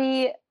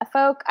comedy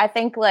folk, I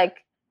think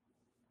like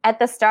at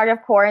the start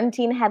of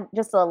quarantine had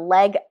just a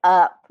leg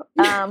up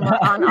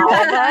on all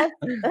of us.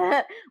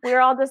 We were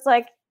all just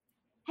like,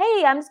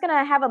 hey, I'm just going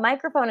to have a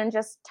microphone and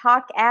just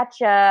talk at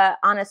you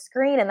on a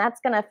screen, and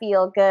that's going to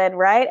feel good,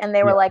 right? And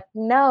they were like,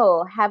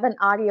 no, have an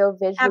audio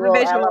visual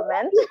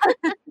element.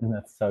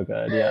 That's so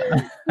good.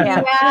 Yeah.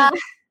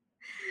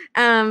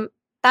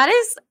 That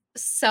is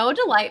so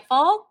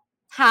delightful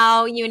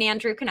how you and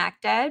Andrew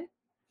connected.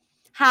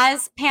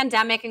 Has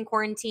pandemic and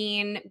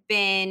quarantine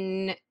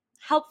been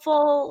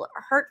helpful,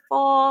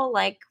 hurtful,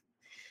 like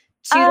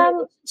to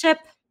the relationship?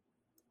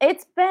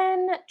 It's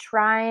been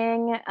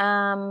trying.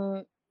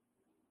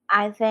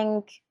 I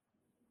think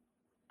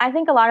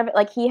a lot of it,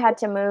 like he had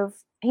to move.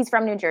 He's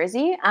from New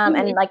Jersey,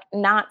 and like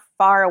not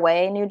far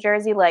away, New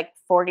Jersey, like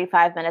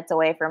 45 minutes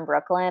away from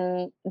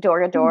Brooklyn, door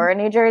to door in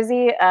New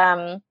Jersey.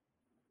 So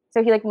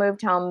he like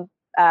moved home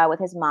with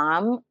his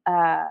mom.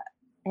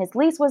 his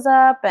lease was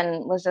up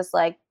and was just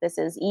like, this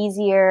is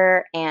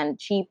easier and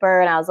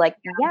cheaper. And I was like,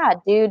 yeah,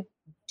 dude,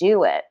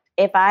 do it.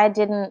 If I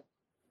didn't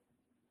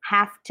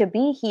have to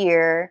be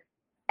here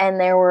and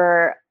there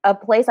were a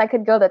place I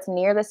could go that's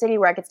near the city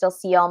where I could still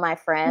see all my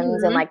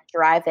friends and like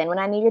drive in when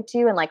I needed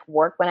to and like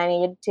work when I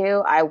needed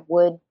to, I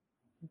would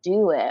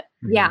do it.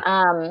 Yeah.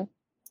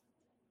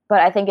 But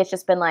I think it's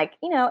just been like,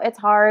 you know, it's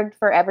hard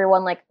for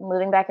everyone, like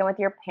moving back in with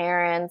your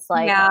parents,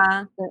 like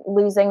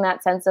losing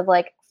that sense of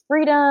like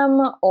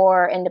freedom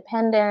or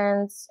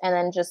independence. And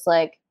then just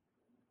like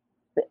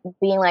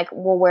being like,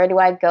 well, where do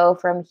I go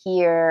from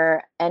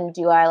here? And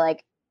do I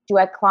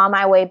claw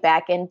my way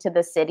back into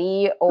the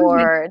city,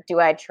 or do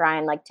I try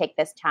and like take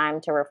this time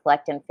to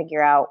reflect and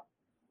figure out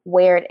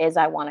where it is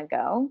I want to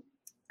go?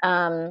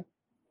 And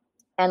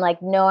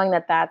like knowing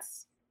that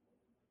that's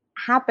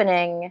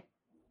happening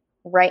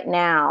right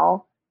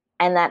now,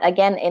 and that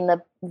again in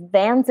the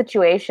van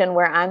situation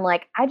where I'm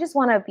like, I just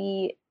want to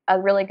be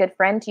a really good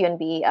friend to you and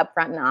be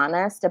upfront and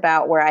honest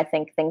about where I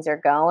think things are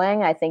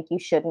going. I think you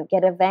shouldn't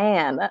get a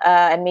van.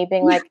 And me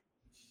being like,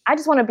 I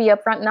just want to be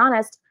upfront and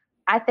honest.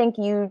 I think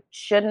you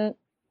shouldn't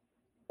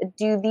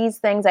do these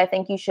things. I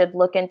think you should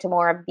look into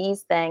more of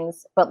these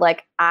things. But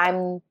like,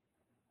 I'm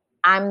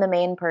the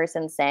main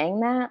person saying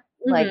that.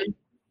 Like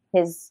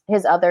his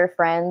other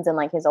friends and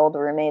like his old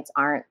roommates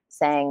aren't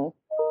saying,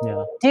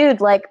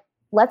 dude, like,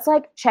 let's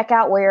like check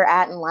out where you're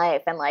at in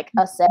life and like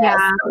assess.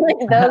 Like,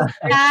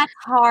 that's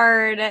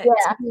hard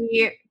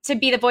to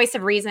be the voice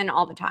of reason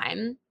all the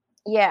time.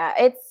 Yeah,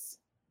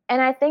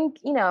 and I think,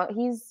 you know,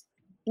 he's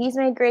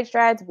made great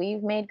strides.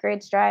 We've made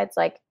great strides.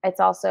 Like it's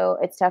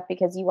tough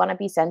because you want to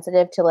be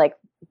sensitive to like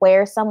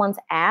where someone's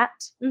at.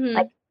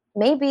 Like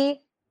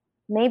maybe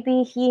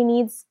he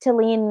needs to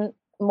lean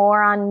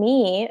more on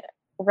me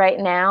right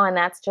now, and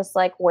that's just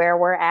like where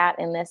we're at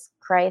in this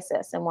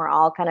crisis, and we're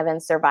all kind of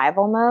in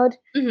survival mode.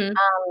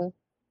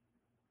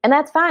 And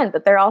that's fine,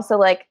 but they're also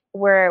like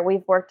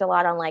we've worked a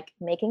lot on like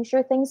making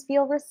sure things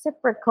feel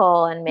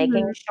reciprocal and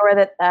making sure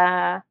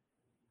that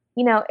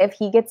you know, if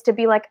he gets to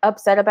be like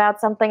upset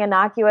about something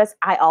innocuous,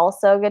 I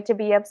also get to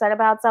be upset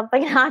about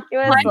something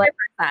innocuous. 100%. Like,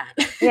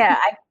 yeah,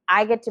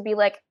 I get to be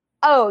like,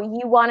 oh,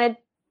 you wanted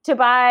to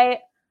buy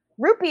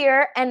root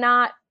beer and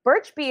not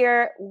birch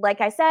beer,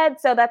 like I said,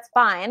 so that's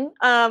fine.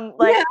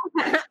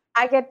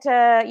 I get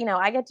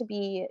to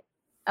be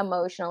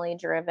emotionally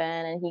driven,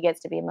 and he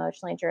gets to be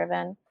emotionally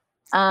driven.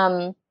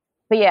 But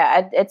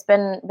yeah, it's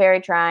been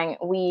very trying.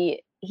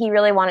 He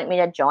really wanted me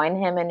to join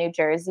him in New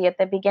Jersey at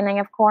the beginning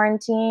of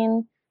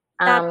quarantine.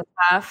 That's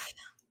tough.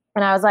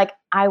 And I was like,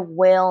 I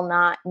will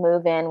not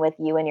move in with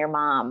you and your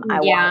mom.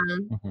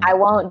 I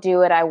won't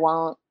do it. I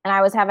won't. And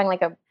I was having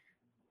like a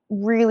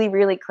really,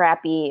 really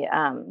crappy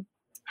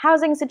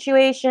housing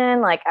situation.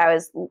 Like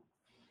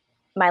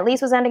my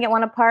lease was ending at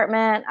one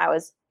apartment. I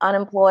was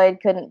unemployed,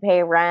 couldn't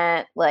pay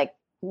rent. Like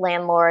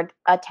landlord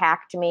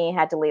attacked me,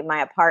 had to leave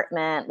my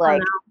apartment.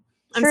 Like,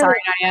 I'm sorry,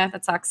 Nadia.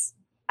 That sucks.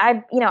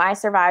 I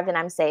survived and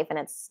I'm safe and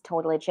it's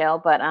totally chill.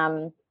 But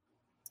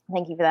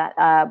thank you for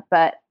that.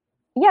 But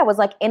yeah, it was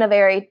like in a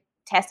very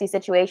testy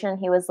situation.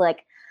 He was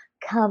like,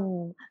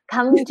 come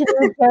to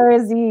New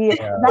Jersey.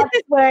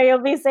 That's where you'll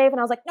be safe. And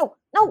I was like, no,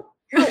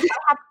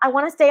 I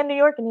want to stay in New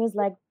York. And he's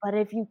like, but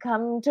if you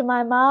come to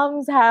my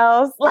mom's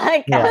house,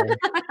 like, and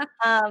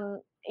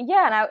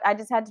I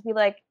just had to be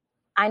like,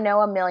 I know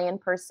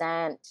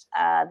 1,000,000%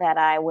 that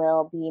I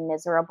will be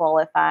miserable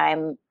if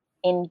I'm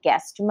in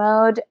guest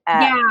mode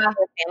at your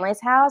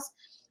family's house,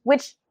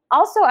 which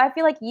also I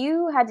feel like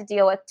you had to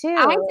deal with too.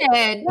 I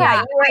did.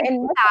 Yeah, you were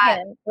in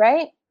Michigan,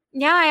 right?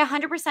 Yeah, I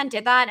 100%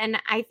 did that. And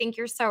I think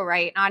you're so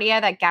right, Nadia,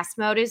 that guest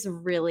mode is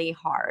really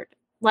hard.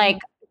 Like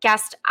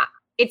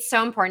it's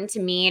so important to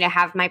me to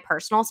have my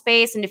personal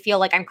space and to feel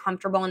like I'm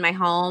comfortable in my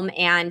home.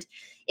 And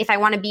if I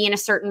want to be in a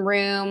certain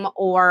room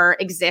or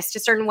exist a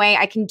certain way,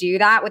 I can do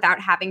that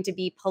without having to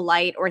be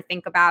polite or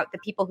think about the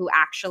people who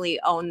actually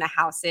own the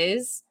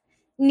house's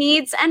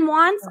needs and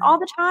wants all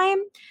the time.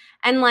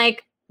 And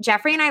like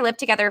Jeffrey and I lived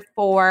together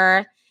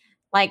for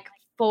like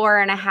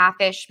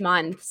 4.5-ish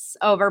months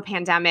over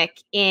pandemic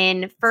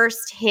in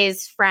first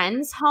his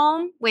friend's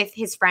home with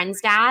his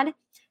friend's dad.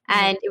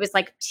 And it was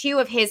like two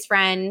of his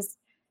friends,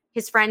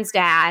 his friend's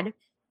dad,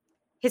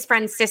 his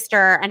friend's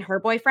sister and her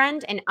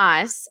boyfriend, and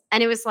us.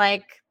 And it was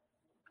like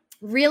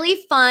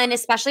really fun,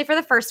 especially for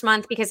the first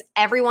month, because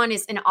everyone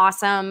is an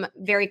awesome,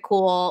 very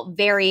cool,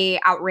 very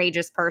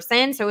outrageous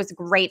person. So it was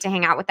great to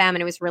hang out with them.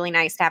 And it was really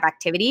nice to have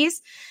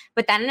activities.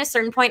 But then at a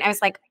certain point, I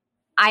was like,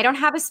 I don't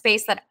have a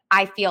space that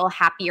I feel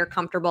happy or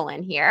comfortable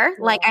in here.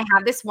 Yeah. Like I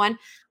have this one,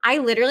 I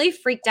literally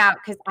freaked out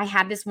because I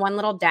had this one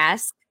little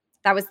desk.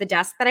 That was the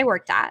desk that I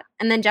worked at.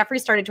 And then Jeffrey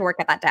started to work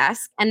at that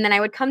desk. And then I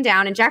would come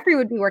down and Jeffrey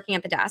would be working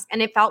at the desk.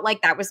 And it felt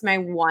like that was my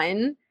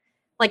one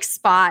like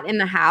spot in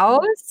the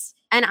house.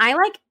 And I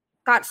like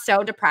got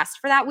so depressed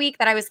for that week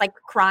that I was like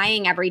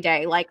crying every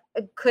day. Like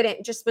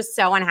was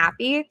so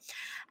unhappy.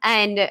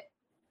 And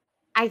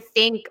I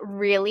think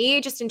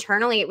really just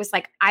internally, it was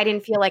like, I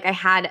didn't feel like I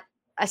had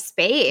a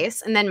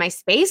space, and then my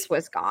space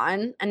was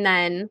gone. And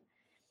then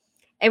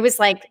it was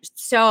like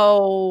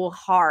so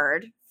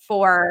hard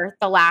for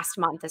the last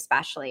month,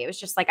 especially. It was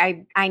just like,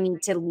 I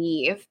need to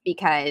leave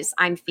because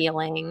I'm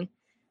feeling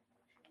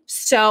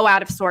so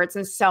out of sorts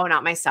and so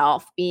not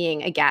myself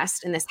being a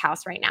guest in this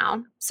house right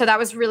now. So that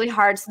was really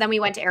hard. So then we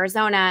went to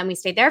Arizona and we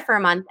stayed there for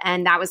a month,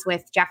 and that was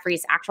with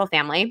Jeffrey's actual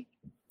family.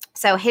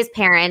 So his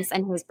parents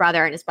and his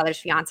brother and his brother's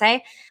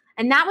fiance.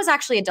 And that was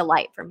actually a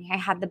delight for me. I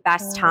had the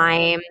best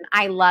time.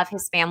 I love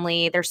his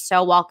family. They're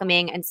so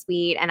welcoming and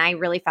sweet. And I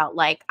really felt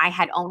like I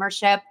had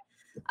ownership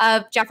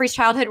of Jeffrey's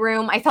childhood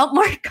room. I felt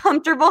more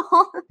comfortable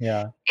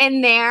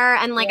in there.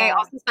 And like, I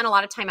also spent a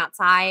lot of time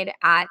outside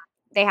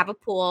they have a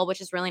pool, which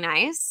is really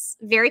nice.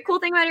 Very cool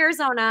thing about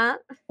Arizona.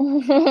 So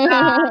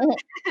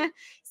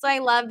I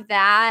loved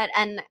that.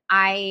 And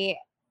I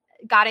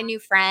got a new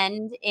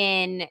friend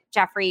in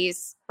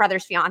Jeffrey's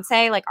brother's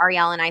fiance. Like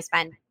Ariel and I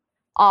spent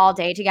all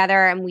day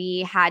together, and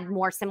we had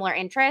more similar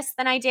interests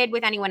than I did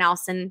with anyone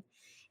else. And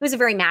it was a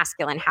very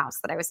masculine house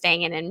that I was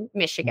staying in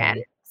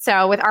Michigan.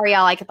 So with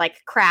Ariel, I could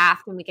like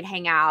craft and we could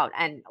hang out,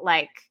 and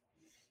like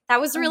that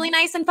was really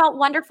nice and felt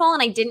wonderful.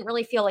 And I didn't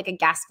really feel like a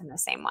guest in the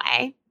same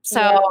way.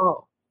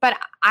 So, but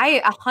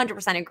I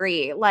 100%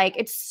 agree. Like,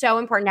 it's so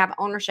important to have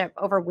ownership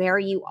over where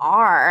you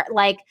are.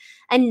 Like,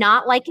 and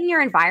not liking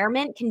your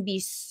environment can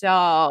be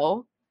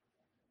so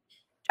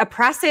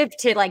oppressive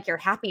to like your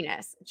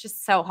happiness. It's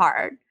just so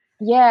hard.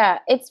 Yeah,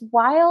 it's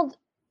wild.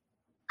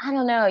 I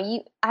don't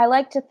know. I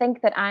like to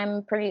think that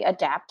I'm pretty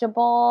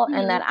adaptable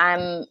and that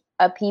I'm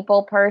a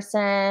people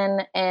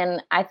person.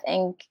 And I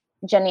think,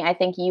 Jenny, I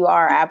think you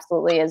are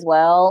absolutely as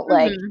well.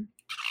 Like,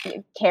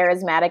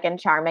 charismatic and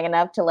charming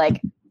enough to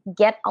like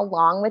get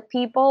along with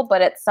people,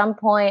 but at some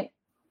point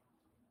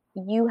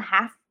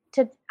I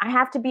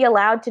have to be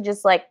allowed to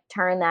just like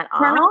turn that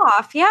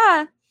off.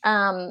 Yeah.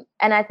 And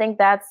I think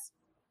that's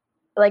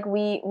like,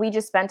 we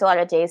just spent a lot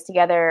of days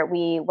together.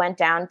 We went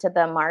down to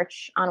the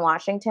March on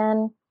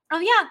Washington. Oh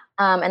yeah.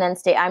 And then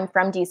I'm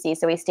from DC.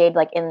 So we stayed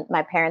like in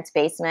my parents'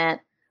 basement,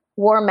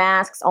 wore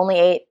masks, only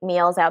ate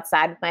meals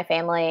outside with my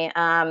family.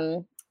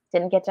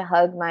 Didn't get to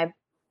hug my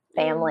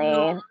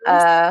family.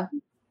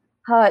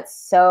 It's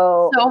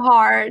so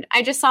hard.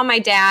 I just saw my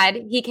dad.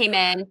 He came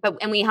in,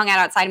 and we hung out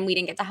outside, and we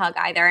didn't get to hug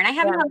either. And I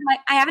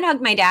haven't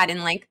hugged my dad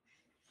in like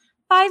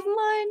 5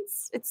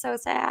 months. It's so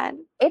sad.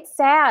 It's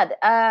sad.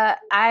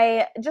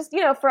 I just,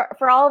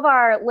 for all of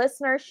our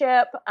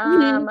listenership,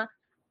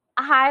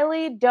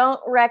 highly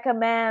don't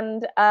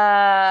recommend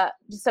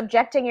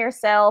subjecting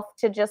yourself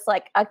to just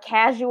like a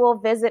casual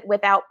visit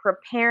without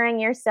preparing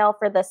yourself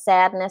for the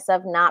sadness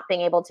of not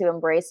being able to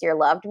embrace your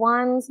loved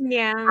ones.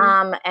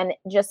 Yeah. And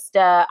just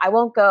I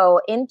won't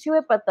go into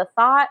it, but the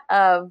thought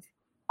of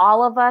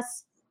all of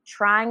us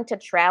trying to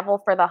travel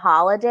for the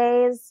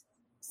holidays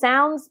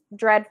sounds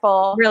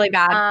dreadful. Really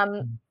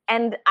bad.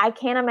 And I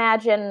can't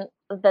imagine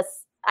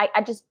this. I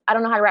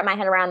don't know how to wrap my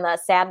head around the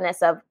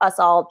sadness of us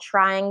all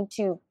trying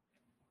to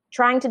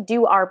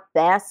do our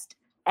best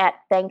at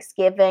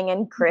Thanksgiving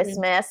and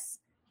Christmas,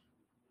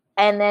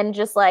 and then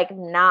just like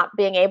not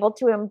being able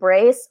to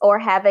embrace, or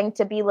having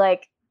to be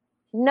like,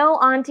 no,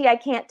 auntie, I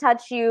can't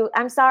touch you.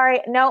 I'm sorry.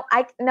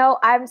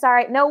 I'm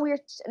sorry. No, we're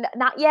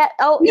not yet.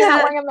 Oh, you're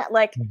not wearing them.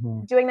 Like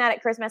doing that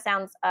at Christmas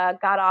sounds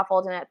god awful.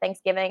 And at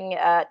Thanksgiving,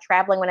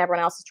 traveling when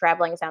everyone else is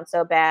traveling sounds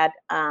so bad.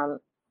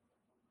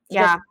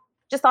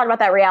 Just thought about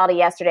that reality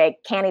yesterday.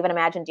 Can't even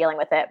imagine dealing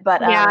with it.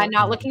 But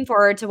not looking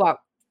forward to what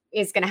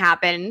is going to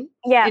happen.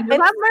 Yeah, in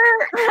November.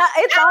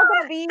 It's all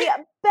going to be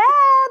bad.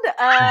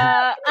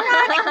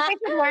 I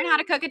could learn how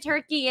to cook a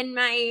turkey in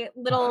my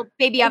little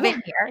baby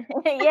oven here.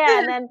 Yeah,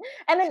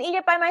 and then eat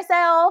it by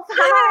myself. And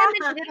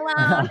then eat it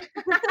alone.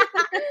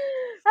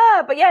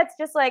 But yeah, it's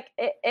just like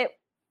it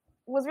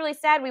was really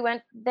sad. We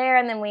went there,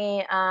 and then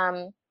we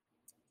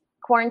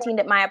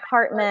quarantined at my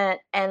apartment,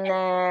 and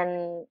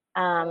then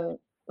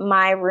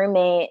my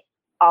roommate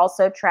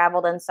also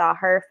traveled and saw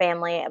her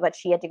family, but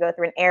she had to go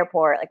through an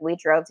airport. Like, we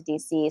drove to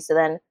DC. So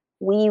then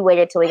we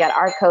waited till we got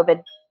our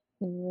COVID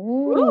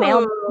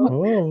mail,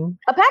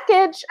 a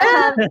package,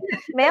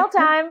 mail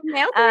time,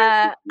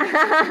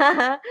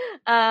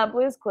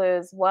 Blue's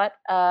Clues. What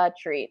a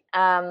treat.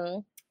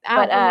 But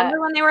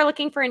remember when they were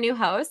looking for a new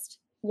host?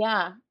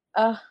 Yeah.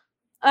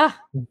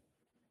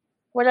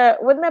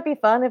 Wouldn't that be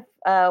fun if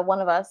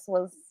one of us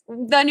was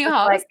the new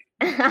host? Like,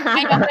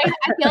 I know.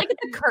 I feel like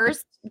it's a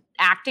cursed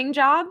acting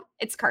job.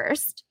 It's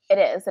cursed. It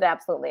is. It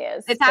absolutely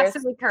is. It's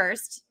absolutely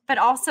cursed. But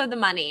also the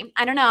money.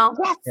 I don't know.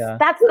 Yes,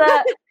 that's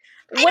the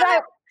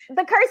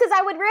the curses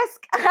I would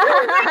risk.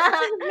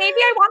 Maybe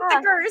I want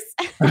the curse.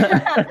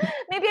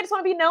 Maybe I just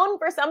want to be known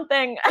for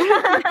something.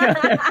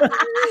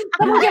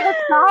 Someone give us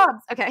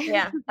jobs. Okay.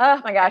 Yeah.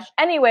 Oh my gosh.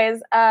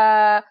 Anyways,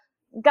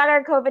 got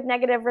our COVID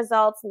negative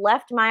results,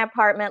 left my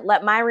apartment,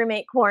 let my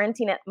roommate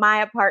quarantine at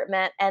my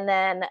apartment, and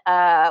then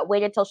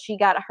waited till she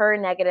got her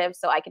negative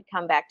so I could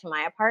come back to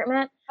my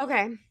apartment.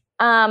 Okay.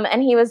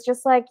 And he was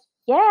just like,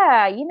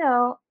 yeah,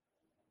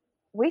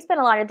 we spent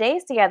a lot of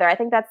days together. I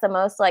think that's the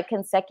most like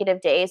consecutive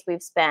days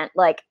we've spent,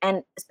 like,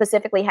 and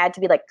specifically had to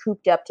be like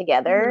cooped up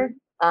together.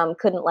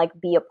 couldn't like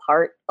be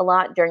apart a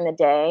lot during the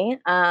day.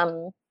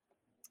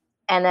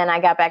 And then I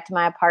got back to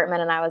my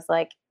apartment and I was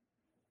like,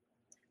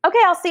 okay,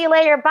 I'll see you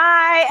later.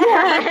 Bye.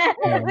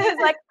 It was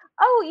like,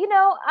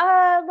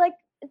 oh, like,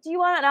 do you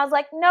want it? And I was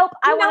like, nope,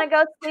 I want to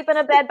go sleep in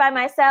a bed by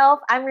myself.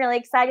 I'm really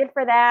excited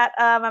for that.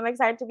 I'm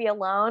excited to be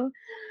alone.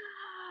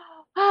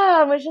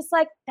 It was just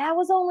like, that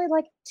was only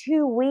like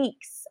 2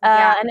 weeks.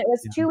 And it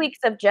was 2 weeks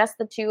of just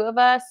the two of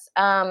us.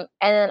 And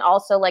then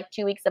also like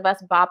 2 weeks of us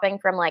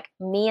bopping from like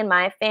me and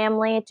my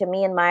family to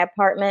me and my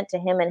apartment to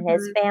him and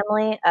his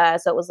family.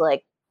 So it was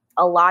like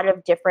a lot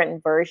of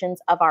different versions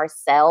of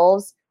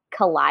ourselves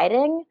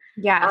colliding.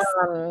 Yes.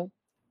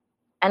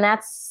 And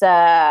that's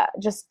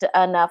just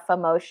enough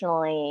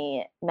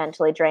emotionally,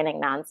 mentally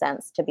draining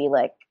nonsense to be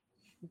like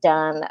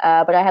done.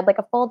 But I had like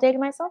a full day to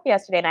myself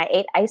yesterday and I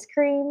ate ice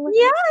cream.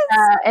 Yes.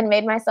 And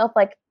made myself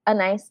like a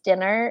nice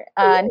dinner.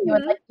 And he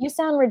was like, you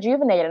sound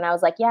rejuvenated. And I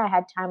was like, yeah, I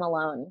had time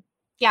alone.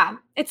 Yeah.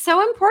 It's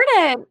so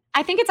important.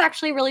 I think it's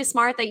actually really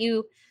smart that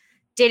you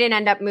didn't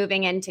end up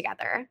moving in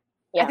together.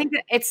 Yeah. I think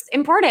that it's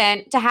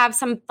important to have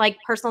some like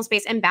personal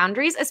space and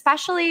boundaries,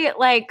 especially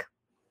right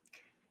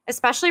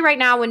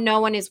now when no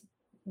one is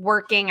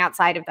working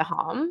outside of the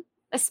home,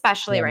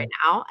 especially right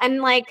now.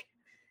 And like,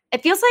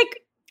 it feels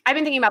like I've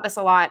been thinking about this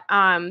a lot.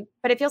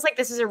 But it feels like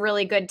this is a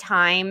really good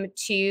time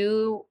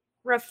to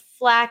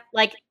reflect,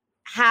 like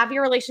have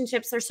your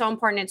relationships. They're so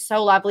important. It's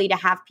so lovely to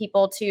have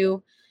people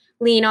to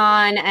lean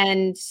on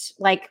and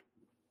like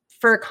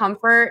for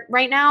comfort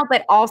right now,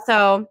 but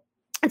also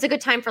it's a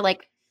good time for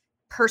like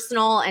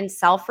personal and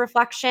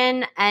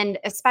self-reflection. And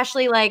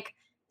especially like,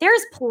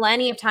 there's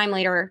plenty of time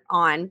later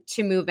on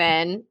to move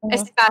in,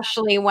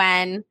 especially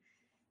when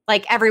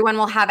like everyone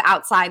will have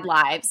outside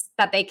lives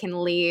that they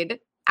can lead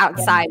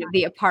outside of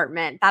the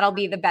apartment. That'll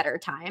be the better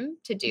time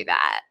to do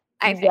that,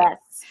 I think. Yes.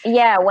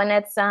 Yeah. When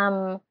it's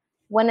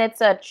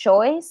a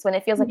choice, when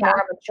it feels like more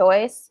of a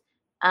choice.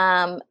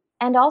 And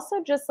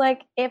also just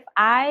like if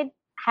I'm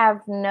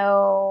having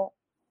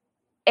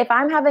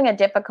a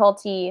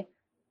difficulty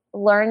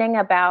learning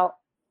about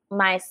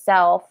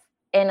myself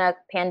in a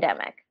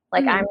pandemic,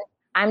 like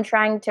I'm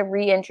trying to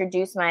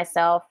reintroduce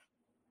myself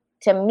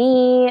to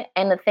me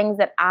and the things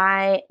that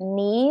I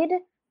need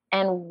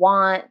and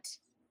want,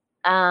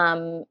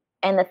 and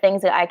the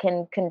things that I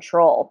can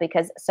control,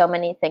 because so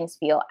many things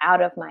feel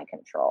out of my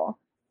control.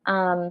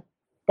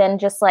 Then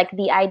just like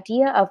the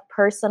idea of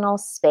personal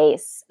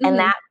space and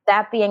that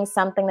being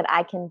something that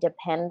I can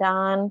depend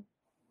on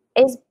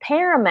is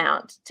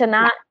paramount to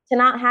not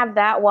have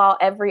that while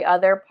every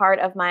other part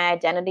of my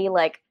identity,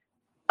 like,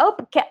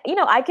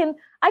 I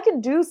can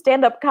do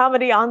stand-up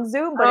comedy on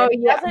Zoom, but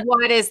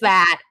what is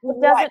that?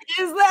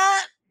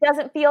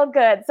 Doesn't feel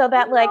good. So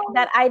that like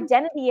that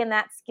identity and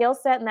that skill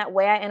set and that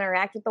way I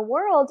interact with the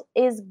world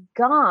is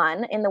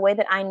gone in the way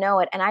that I know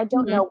it. And I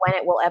don't know when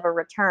it will ever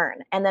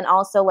return. And then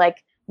also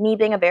like me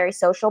being a very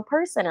social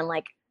person and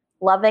like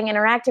loving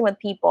interacting with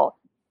people.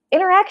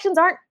 Interactions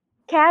aren't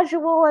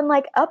casual and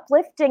like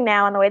uplifting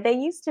now in the way they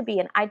used to be.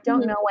 And I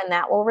don't know when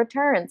that will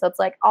return. So it's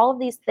like all of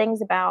these things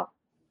about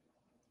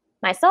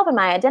myself and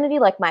my identity,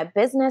 like my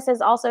business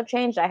has also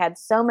changed. I had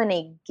so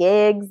many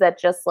gigs that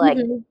just like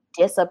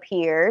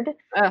disappeared.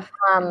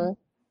 And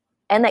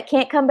that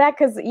can't come back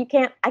because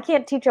I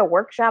can't teach a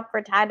workshop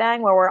for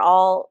tie-dyeing where we're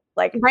all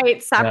like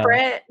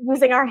separate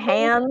using our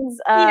hands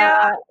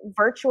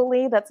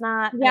virtually. That's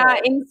not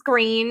in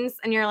screens,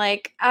 and you're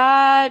like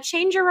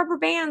change your rubber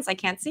bands. I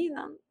can't see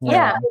them.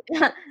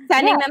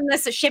 Sending them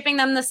shipping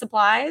them the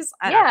supplies.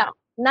 I don't know.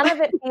 None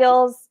of it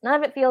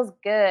feels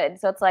good.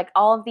 So it's like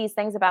all of these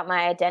things about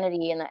my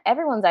identity and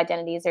everyone's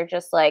identities are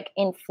just like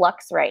in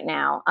flux right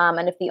now.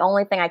 And if the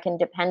only thing I can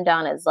depend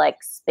on is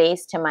like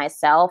space to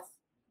myself,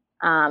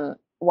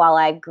 while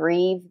I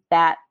grieve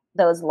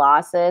those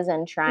losses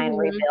and try and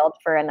rebuild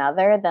for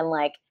another, then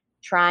like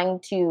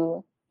trying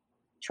to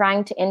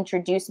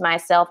introduce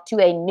myself to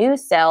a new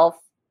self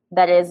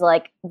that is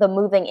like the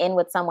moving in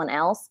with someone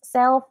else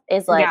self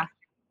is like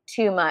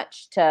too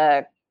much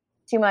does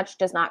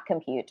not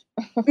compute.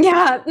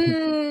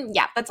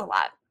 That's a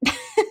lot.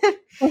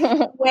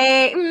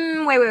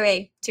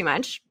 way too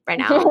much right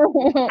now.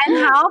 And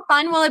how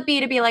fun will it be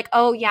to be like,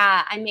 oh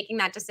yeah, I'm making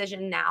that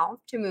decision now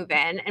to move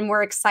in, and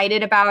we're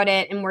excited about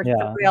it, and we're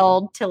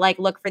thrilled to like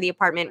look for the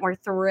apartment. We're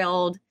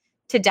thrilled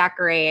to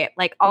decorate.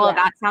 Like all of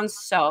that sounds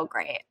so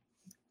great.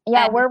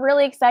 Yeah, and we're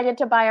really excited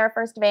to buy our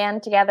first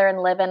van together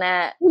and live in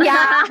it.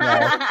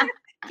 Yeah.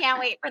 Can't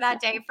wait for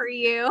that day for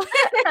you.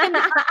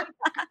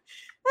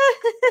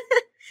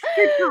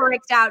 Your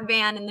tricked out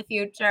van in the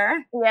future.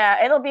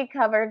 Yeah, it'll be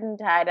covered in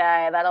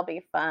tie-dye. That'll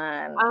be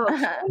fun.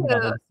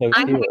 So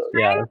I'm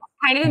picturing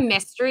kind of a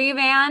mystery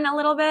van a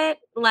little bit,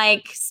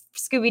 like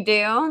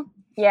Scooby-Doo.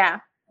 Yeah.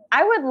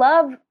 I would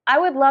love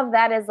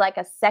that as like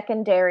a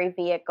secondary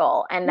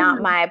vehicle and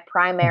not my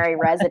primary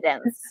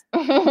residence.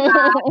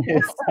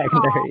 Secondary,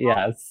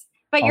 yes.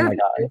 But your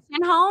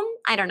vacation home?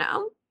 I don't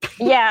know.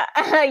 Yeah.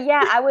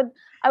 I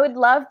would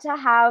love to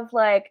have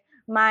like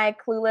my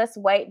clueless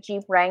white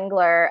Jeep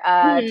Wrangler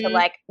to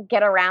like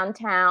get around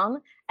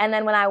town. And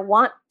then when I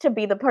want to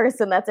be the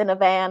person that's in a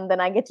van,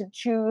 then I get to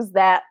choose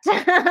that.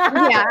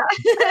 Yeah.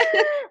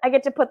 I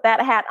get to put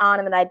that hat on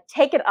and then I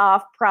take it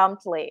off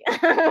promptly.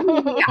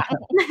 Yeah.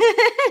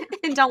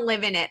 And don't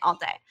live in it all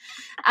day.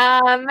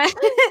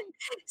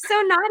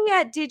 So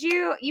Nadia,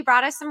 you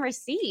brought us some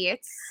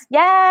receipts?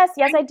 Yes,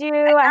 I do.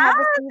 I have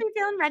Are you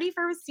feeling ready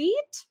for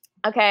receipt?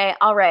 Okay,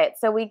 all right.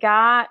 So we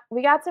got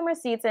some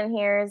receipts in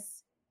here.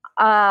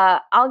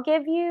 I'll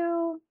give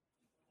you,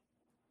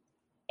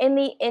 in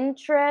the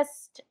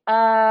interest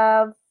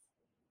of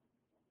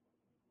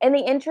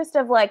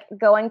like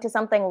going to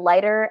something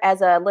lighter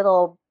as a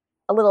little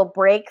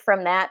break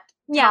from that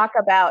talk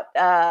about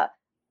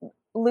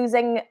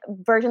losing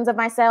versions of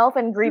myself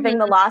and grieving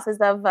the losses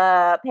of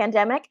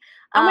pandemic.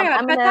 Oh my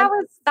God,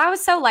 that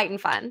was so light and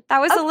fun.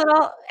 That was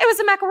it was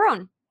a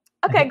macaron.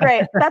 Okay,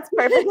 great. That's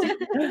perfect.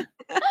 A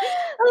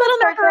little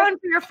macaron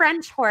for your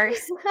French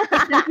horse.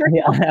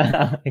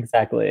 Yeah,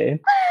 exactly.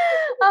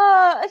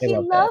 He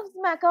loves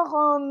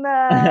macaron.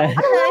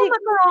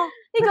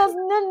 He goes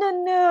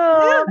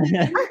no.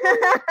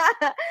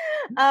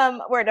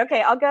 Word.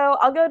 Okay, I'll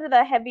go to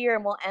the heavier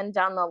and we'll end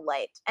on the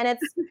light. And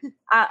it's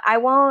I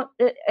won't,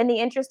 in the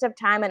interest of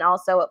time and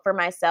also for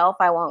myself,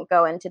 I won't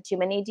go into too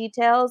many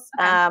details.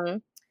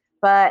 Okay.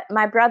 But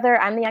my brother,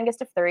 I'm the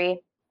youngest of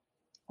 3.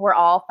 We're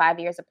all 5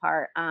 years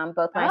apart.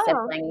 Both my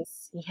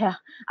siblings. Yeah,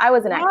 I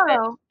was an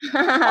accident.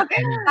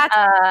 Okay.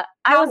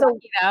 I was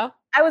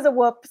a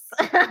whoops.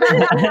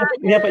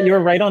 Yeah, but you were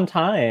right on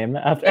time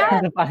after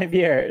the 5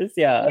 years.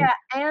 Yeah. Yeah,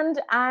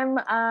 and I'm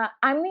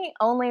the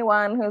only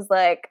one who's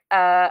like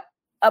a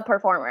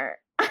performer.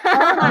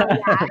 Yeah.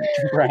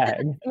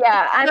 Brag.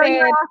 Yeah, I mean,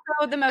 you're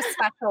also the most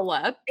special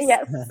looks.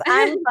 Yes,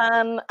 I'm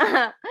fun.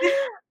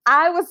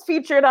 I was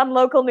featured on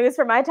local news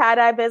for my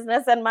tie-dye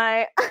business and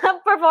my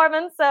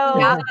performance,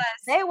 so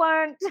they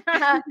weren't.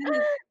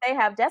 They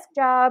have desk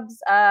jobs,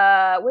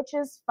 which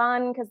is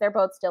fun because they're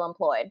both still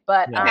employed.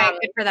 But okay,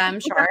 good for them.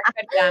 Sure,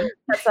 good for them.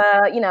 That's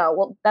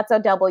that's a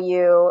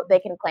W. They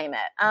can claim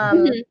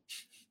it.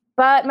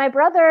 But my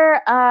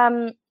brother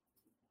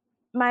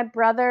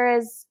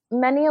is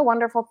many a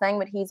wonderful thing,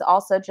 but he's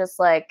also just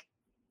like,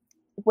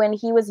 when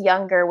he was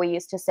younger, we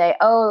used to say,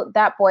 "Oh,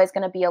 that boy's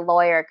going to be a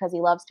lawyer because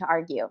he loves to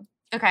argue."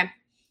 Okay.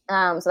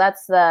 So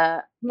that's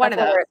where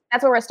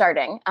we're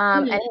starting.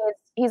 And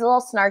he's a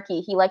little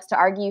snarky. He likes to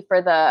argue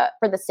for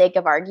the sake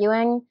of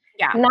arguing.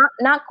 Yeah.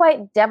 Not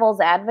quite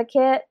devil's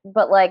advocate,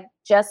 but like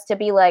just to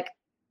be like,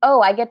 oh,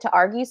 I get to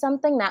argue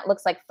something that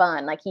looks like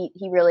fun. Like he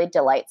really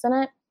delights in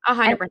it.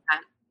 100%.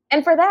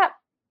 And for that,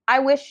 I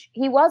wish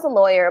he was a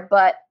lawyer,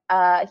 but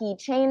he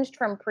changed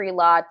from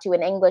pre-law to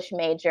an English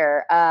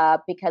major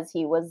because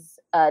he was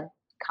a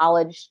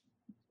college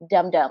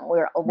dum-dum.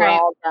 We're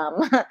all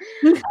dumb.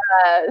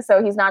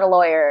 So he's not a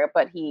lawyer,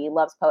 but he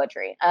loves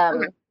poetry.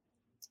 And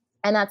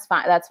that's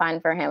fine. That's fine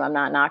for him. I'm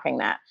not knocking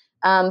that.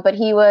 But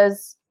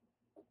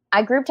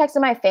I group texted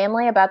my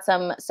family about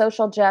some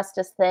social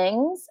justice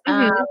things.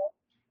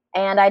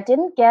 And I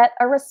didn't get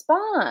a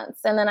response.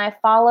 And then I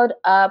followed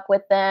up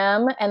with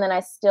them and then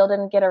I still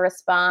didn't get a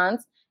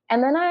response.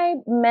 And then I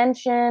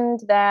mentioned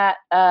that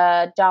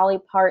Dolly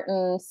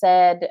Parton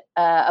said,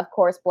 of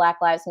course, Black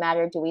Lives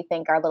Matter. Do we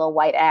think our little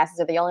white asses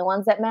are the only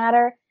ones that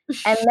matter?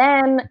 And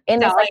then in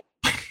this, like,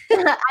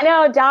 I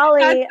know,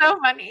 Dolly. That's so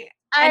funny.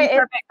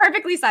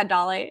 Perfectly said,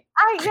 Dolly.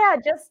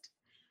 Just,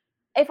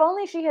 if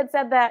only she had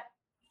said that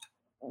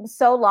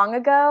so long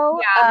ago,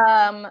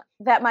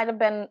 that might have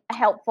been a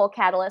helpful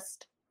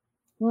catalyst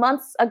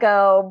months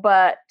ago.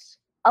 But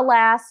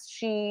alas,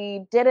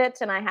 she did it,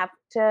 and I have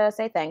to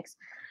say thanks.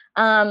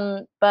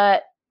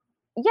 But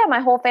yeah, my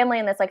whole family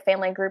in this like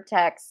family group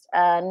text,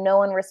 no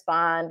one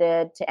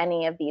responded to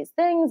any of these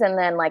things. And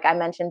then like I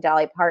mentioned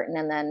Dolly Parton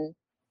and then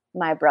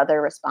my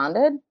brother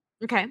responded.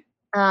 Okay.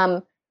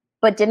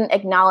 But didn't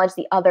acknowledge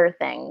the other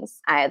things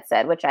I had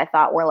said, which I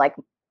thought were like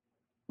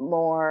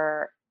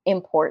more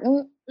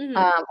important,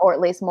 or at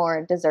least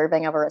more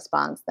deserving of a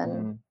response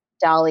than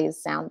Dolly's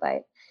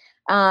soundbite.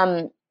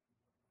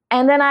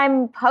 And then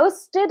I'm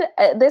posted,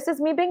 this is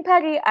me being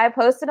Peggy, I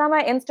posted on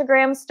my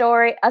Instagram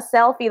story a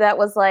selfie that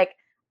was like,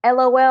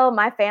 LOL,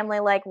 my family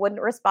like wouldn't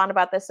respond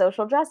about the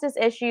social justice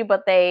issue,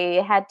 but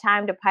they had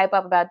time to pipe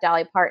up about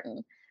Dolly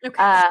Parton.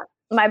 Okay.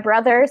 My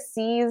brother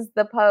sees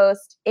the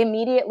post,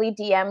 immediately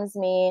DMs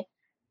me,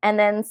 and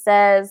then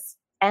says,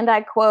 and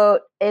I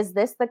quote, "Is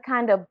this the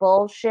kind of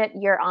bullshit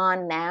you're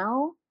on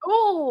now?"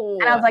 Oh.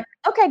 And I was like,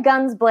 okay,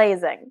 guns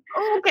blazing.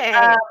 Okay.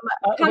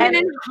 Coming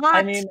in hot.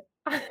 I mean,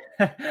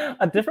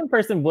 a different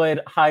person would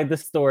hide the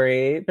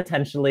story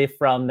potentially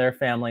from their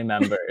family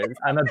members.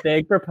 I'm a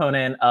big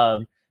proponent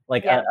of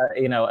like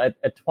a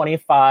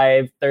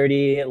 25,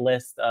 30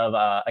 list of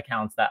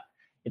accounts that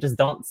you just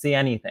don't see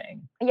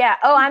anything. Yeah.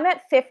 Oh, I'm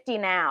at 50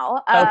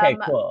 now. Okay,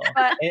 cool.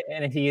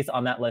 And he's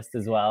on that list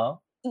as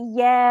well?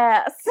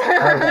 Yes.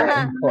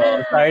 Okay,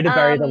 cool. Sorry to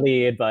bury the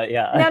lead, but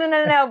yeah.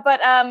 No.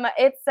 But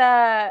it's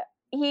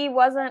he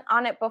wasn't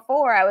on it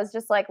before. I was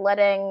just like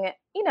letting,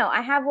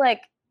 I have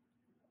like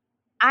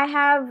I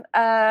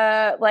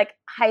have like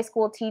high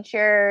school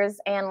teachers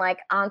and like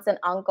aunts and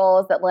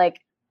uncles that like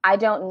I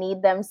don't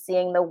need them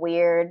seeing the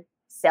weird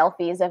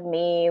selfies of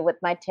me with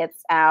my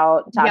tits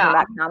out talking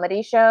about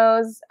comedy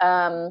shows.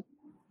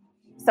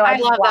 So I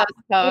love those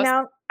posts. You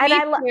know, and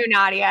Me too,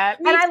 Nadia.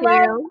 Me and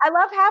too. I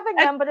love having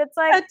them, but it's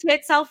like a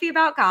tit selfie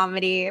about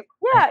comedy.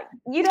 Yeah,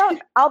 you don't.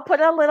 I'll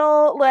put a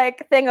little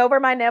like thing over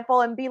my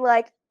nipple and be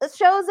like, "The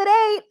show's at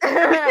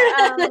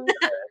 8."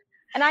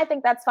 And I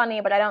think that's funny,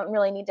 but I don't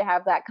really need to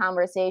have that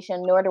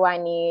conversation, nor do I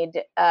need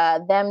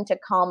them to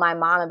call my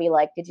mom and be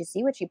like, "Did you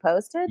see what you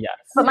posted?" Yes.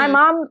 But my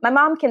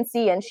mom can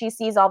see, and she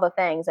sees all the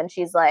things, and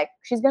she's like,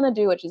 she's gonna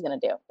do what she's gonna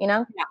do. You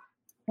know? Yeah.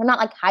 I'm not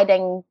like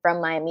hiding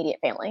from my immediate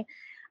family.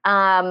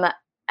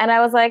 And I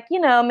was like, you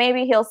know,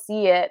 maybe he'll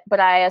see it, but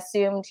I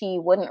assumed he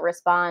wouldn't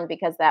respond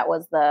because that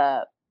was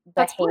the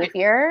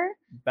behavior.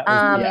 That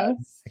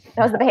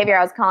was the behavior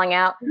I was calling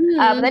out.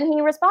 But then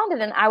he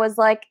responded, and I was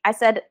like, I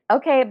said,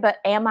 okay, but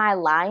am I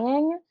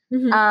lying?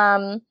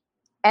 And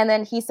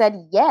then he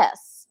said,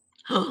 yes.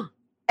 And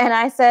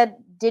I said,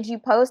 did you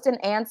post an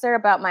answer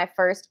about my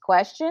first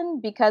question?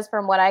 Because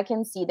from what I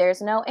can see,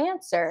 there's no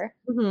answer.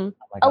 Oh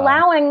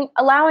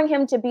allowing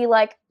him to be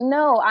like,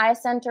 no, I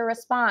sent a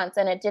response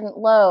and it didn't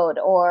load,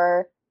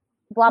 or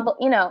blah, blah,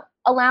 you know,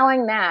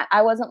 allowing that.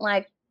 I wasn't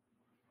like,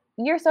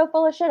 you're so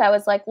full of shit. I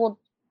was like, well,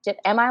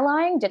 am I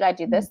lying? Did I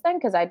do this thing?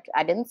 Because I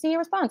didn't see a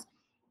response.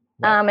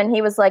 Right. And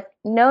he was like,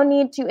 no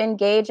need to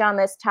engage on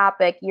this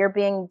topic. You're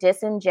being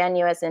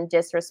disingenuous and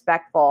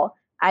disrespectful.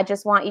 I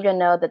just want you to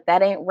know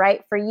that ain't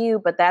right for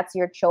you, but that's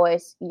your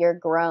choice. You're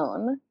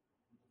grown.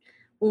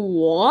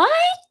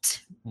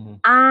 What?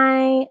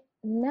 I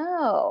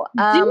know.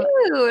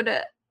 Dude.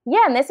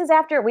 Yeah, and this is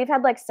after we've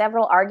had like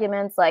several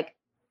arguments like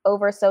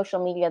over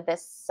social media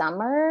this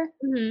summer.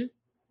 And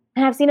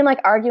I've seen him like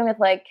arguing with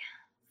like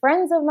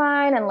friends of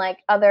mine and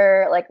like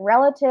other like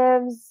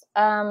relatives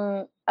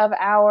of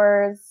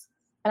ours.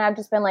 And I've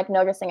just been like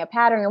noticing a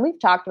pattern. And we've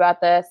talked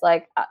about this.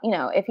 Like, you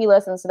know, if he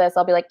listens to this,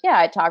 I'll be like, yeah,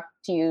 I talked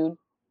to you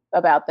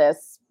about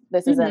this.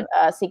 This isn't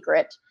a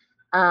secret.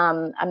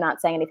 I'm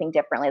not saying anything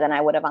differently than I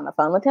would have on the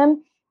phone with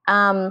him.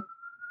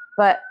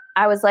 But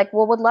I was like,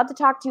 well, would love to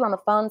talk to you on the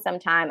phone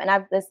sometime. And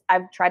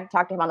I've tried to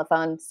talk to him on the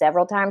phone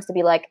several times to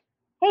be like,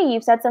 hey,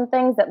 you've said some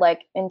things that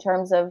like in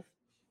terms of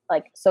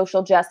like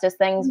social justice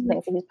things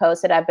that he's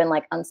posted, I've been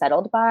like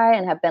unsettled by,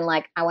 and have been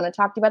like, I want to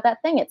talk to you about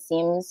that thing. It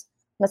seems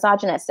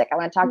misogynistic. I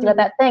want to talk to you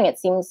about that thing. It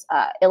seems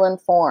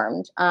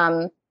ill-informed.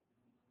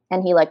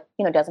 And he like,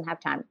 you know, doesn't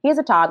have time. He's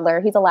a toddler.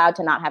 He's allowed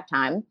to not have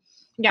time.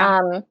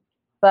 Yeah.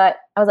 But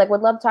I was like,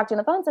 would love to talk to you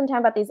on the phone sometime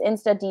about these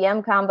Insta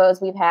DM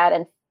combos we've had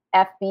and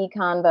FB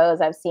convos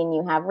I've seen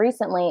you have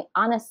recently.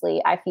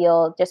 Honestly, I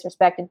feel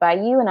disrespected by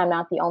you, and I'm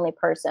not the only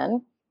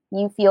person.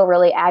 You feel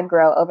really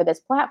aggro over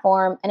this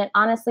platform, and it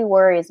honestly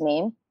worries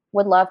me.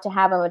 Would love to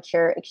have a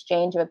mature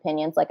exchange of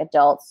opinions like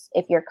adults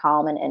if you're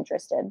calm and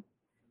interested.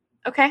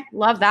 Okay.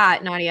 Love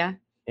that, Nadia.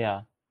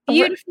 Yeah.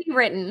 Beautifully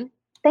written.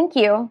 Thank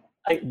you.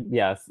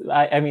 Yes.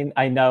 I mean,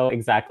 I know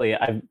exactly.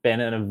 I've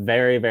been in a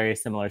very, very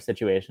similar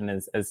situation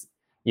as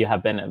you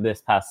have been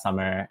this past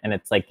summer. And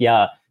it's like,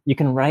 yeah, you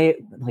can write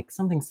like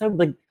something so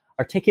like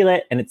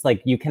articulate, and it's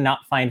like, you cannot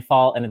find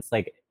fault. And it's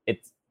like,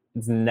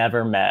 it's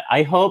never met.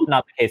 I hope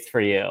not the case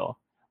for you.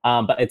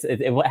 But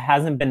it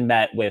hasn't been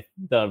met with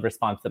the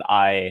response that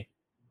I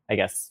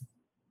guess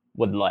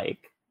would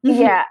like.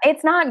 Yeah,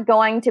 it's not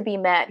going to be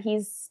met.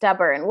 He's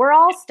stubborn. We're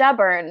all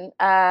stubborn.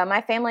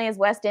 My family is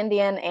West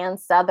Indian and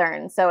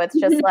Southern, so it's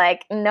just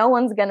like no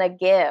one's gonna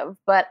give.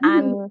 But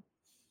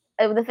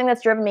the thing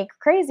that's driven me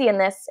crazy in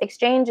this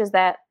exchange is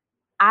that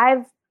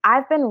I've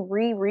been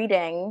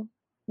rereading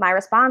my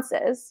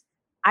responses.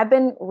 I've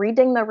been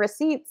reading the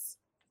receipts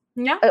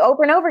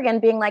over and over again,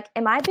 being like,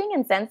 am I being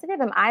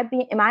insensitive? Am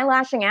I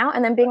lashing out?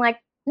 And then being like,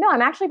 no,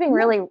 I'm actually being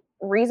really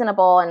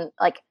reasonable and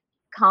like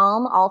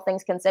calm, all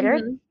things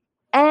considered.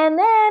 And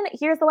then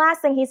here's the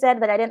last thing he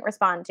said that I didn't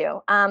respond to.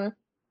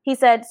 He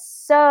said,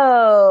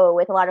 so,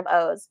 with a lot of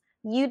O's,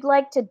 you'd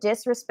like to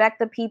disrespect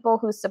the people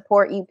who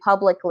support you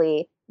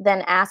publicly,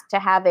 then ask to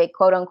have a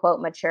quote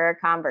unquote mature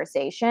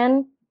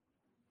conversation.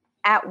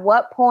 At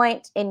what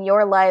point in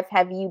your life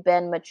have you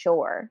been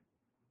mature?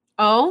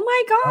 Oh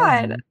my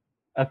God.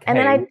 Okay. And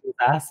then I was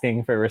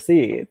asking for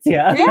receipts.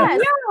 Yeah.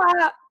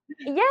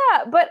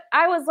 Yeah. But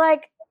I was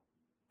like,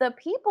 the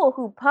people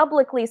who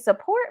publicly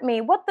support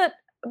me, what the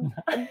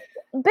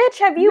bitch,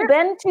 have you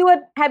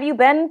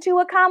been to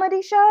a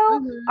comedy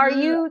show?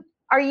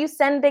 Are you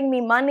sending me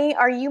money?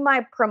 Are you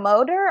my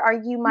promoter? Are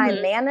you my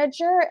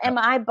manager? Am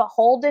I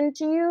beholden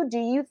to you? Do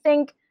you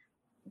think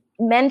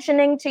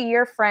mentioning to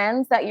your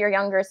friends that your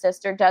younger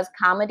sister does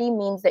comedy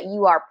means that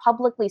you are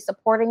publicly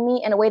supporting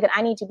me in a way that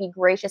I need to be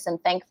gracious and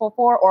thankful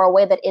for, or a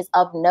way that is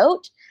of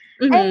note?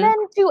 And then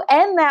to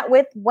end that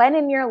with, when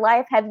in your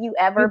life have you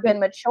ever been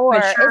mature?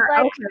 It's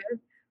like,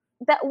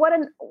 that what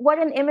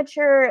an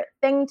immature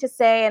thing to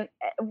say. And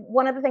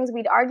one of the things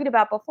we'd argued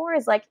about before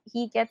is like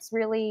he gets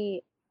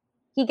really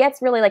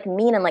like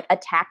mean and like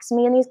attacks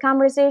me in these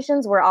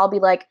conversations where I'll be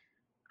like,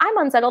 I'm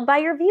unsettled by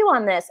your view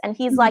on this. And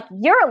he's like,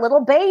 you're a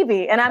little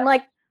baby. And I'm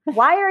like,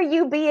 why are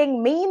you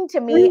being mean to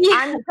me? Yeah.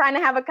 I'm trying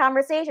to have a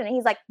conversation. And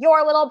he's like, you're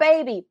a little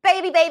baby.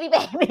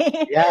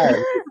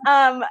 Yes.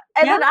 And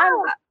then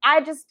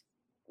I just,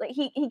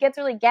 he gets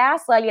really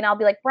gaslighty, and I'll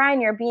be like, Brian,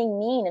 you're being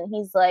mean. And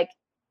he's like,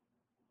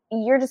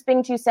 you're just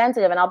being too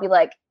sensitive. And I'll be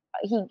like,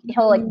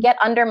 he'll like get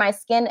under my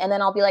skin, and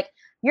then I'll be like,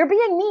 you're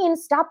being mean,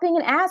 stop being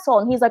an asshole.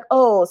 And he's like,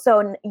 oh,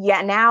 so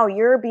yeah, now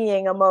you're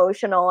being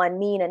emotional and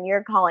mean and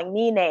you're calling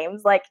me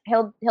names. Like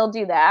he'll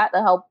do that.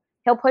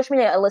 He'll push me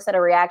to elicit a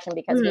reaction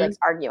because he likes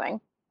arguing.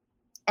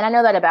 And I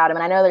know that about him.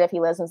 And I know that if he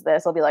listens to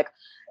this, he'll be like,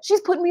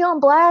 she's putting me on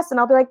blast. And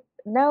I'll be like,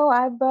 no,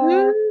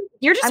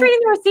 you're just reading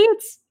the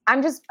receipts.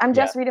 I'm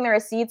just reading the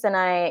receipts. And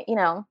I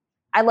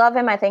love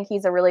him. I think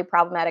he's a really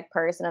problematic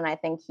person. And I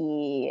think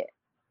he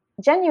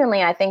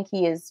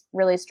is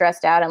really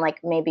stressed out and like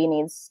maybe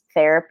needs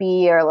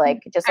therapy, or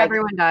like just like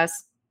everyone does.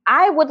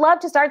 I would love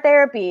to start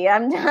therapy. I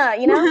think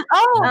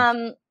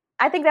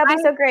that'd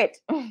be so great.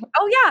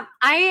 Oh yeah.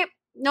 I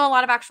know a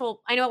lot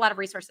of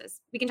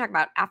resources we can talk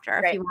about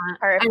after if you want.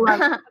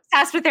 I'm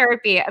obsessed with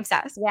therapy.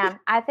 Obsessed. Yeah.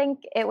 I think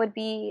it would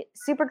be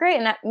super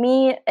great. And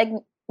me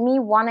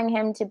wanting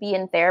him to be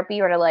in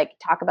therapy or to like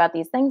talk about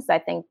these things, I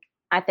think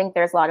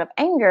there's a lot of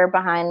anger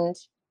behind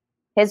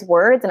his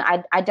words, and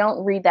I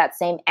don't read that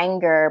same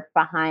anger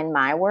behind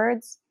my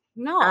words.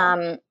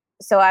 No.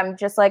 So I'm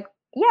just like,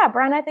 yeah,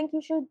 Brian, I think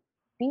you should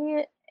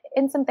be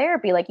in some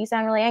therapy. Like, you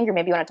sound really angry.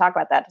 Maybe you want to talk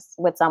about that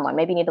with someone.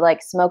 Maybe you need to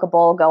like smoke a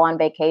bowl, go on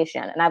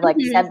vacation. And I've like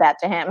said that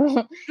to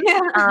him.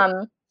 Yeah.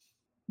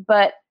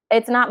 But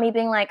it's not me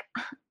being like,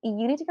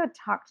 you need to go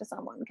talk to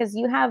someone because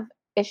you have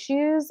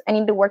issues. I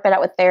need to work that out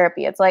with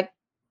therapy. It's like,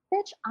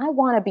 bitch, I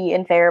want to be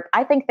in therapy.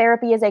 I think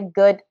therapy is a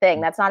good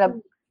thing.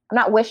 I'm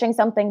not wishing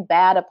something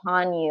bad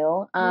upon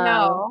you.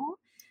 No.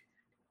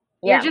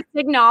 You're just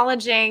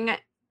acknowledging,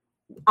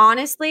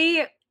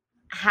 honestly,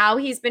 how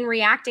he's been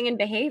reacting and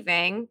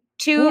behaving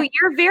to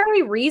your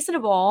very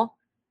reasonable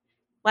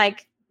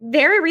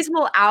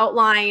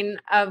outline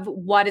of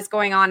what is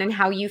going on and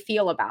how you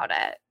feel about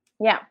it.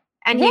 Yeah.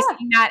 And he's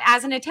seeing that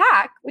as an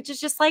attack, which is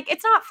just like,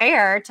 it's not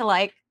fair to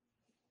like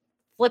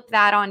flip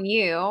that on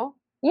you.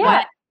 Yeah.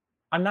 But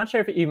I'm not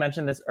sure if you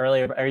mentioned this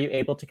earlier, but are you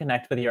able to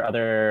connect with your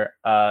other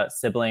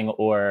sibling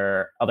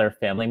or other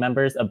family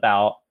members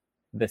about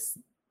this,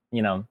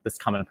 this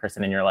common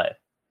person in your life?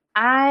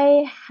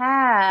 I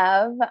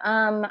have.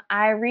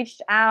 I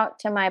reached out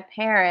to my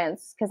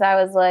parents because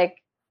I was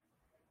like,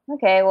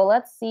 okay, well,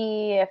 let's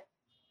see if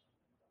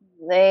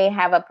they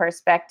have a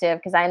perspective,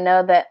 because I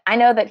know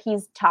that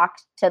he's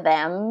talked to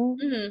them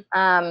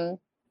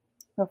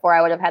before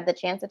I would have had the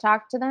chance to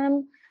talk to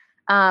them,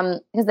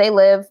 because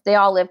they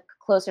all live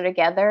closer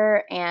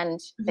together,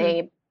 and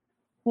they,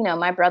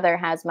 my brother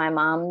has my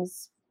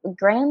mom's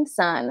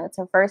grandson. It's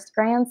her first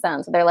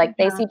grandson, so they're like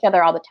they see each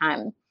other all the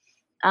time.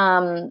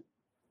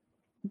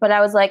 But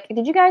I was like,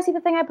 did you guys see the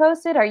thing I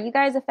posted? Are you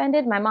guys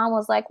offended? My mom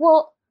was like,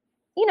 well,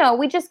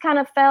 we just kind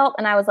of felt,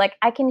 and I was like,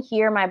 I can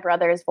hear my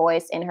brother's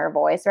voice in her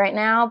voice right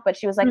now. But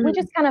she was like, we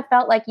just kind of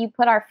felt like you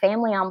put our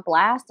family on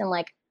blast and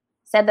like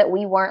said that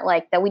we weren't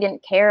like, that we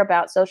didn't care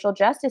about social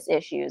justice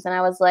issues. And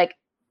I was like,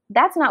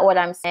 that's not what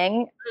I'm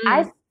saying.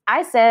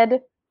 I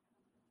said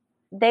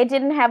they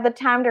didn't have the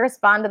time to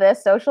respond to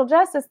this social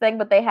justice thing,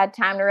 but they had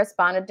time to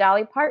respond to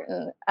Dolly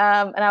Parton.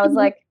 And I was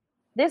like,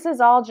 this is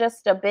all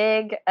just a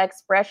big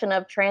expression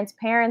of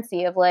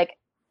transparency of like,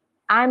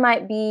 I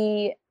might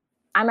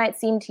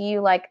seem to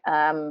you like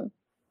an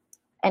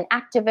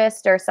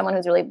activist or someone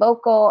who's really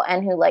vocal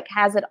and who like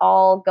has it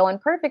all going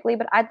perfectly,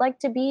 but I'd like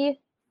to be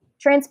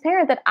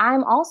transparent that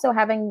I'm also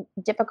having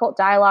difficult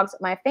dialogues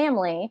with my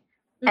family.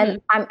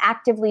 And I'm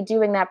actively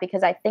doing that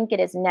because I think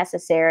it is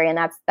necessary. And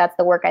that's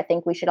the work I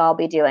think we should all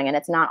be doing. And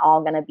it's not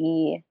all going to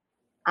be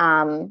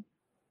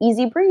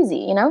easy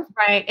breezy,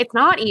 Right. It's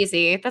not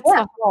easy. That's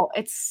the whole,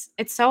 it's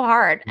so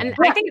hard. And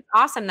I think it's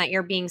awesome that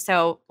you're being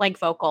so like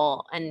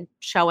vocal and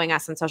showing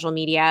us on social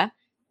media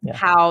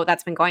how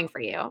that's been going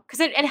for you. Cause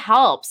it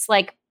helps,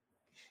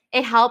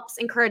 it helps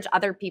encourage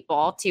other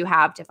people to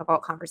have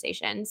difficult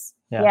conversations.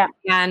 Yeah.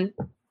 And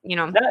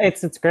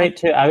it's great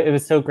too. It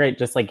was so great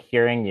just like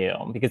hearing you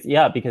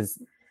because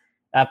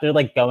after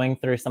like going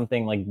through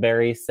something like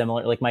very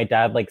similar, like my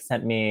dad like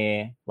sent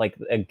me like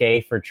a gay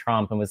for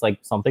Trump and was like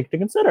something to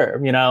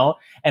consider,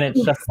 and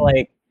it's just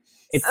like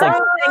it's like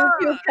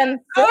something to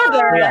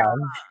consider.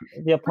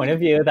 The point of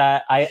view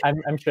that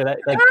I'm sure that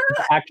like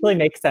actually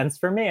makes sense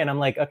for me, and I'm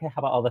like, okay, how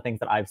about all the things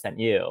that I've sent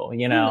you,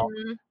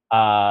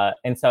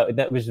 and so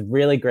that was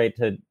really great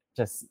to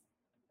just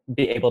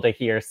be able to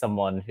hear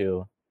someone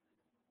who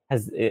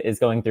is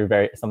going through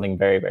something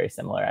very, very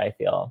similar, I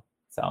feel.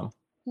 So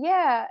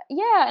yeah.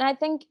 And I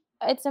think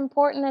it's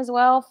important as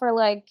well for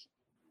like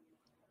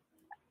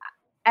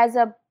as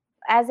a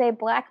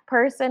Black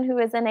person who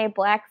is in a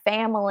Black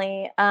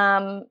family,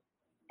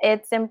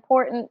 it's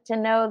important to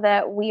know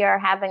that we are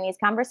having these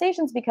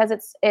conversations because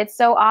it's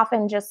so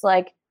often just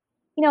like,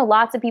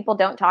 lots of people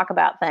don't talk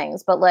about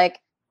things, but like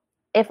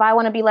if I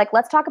want to be like,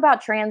 let's talk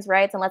about trans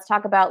rights and let's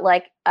talk about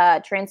like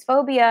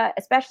transphobia,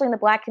 especially in the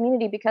Black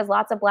community, because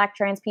lots of Black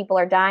trans people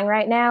are dying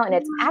right now. And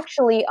it's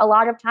actually a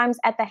lot of times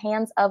at the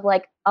hands of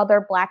like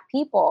other Black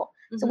people.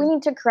 So we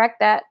need to correct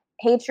that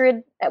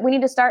hatred. We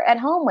need to start at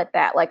home with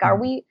that. Like, are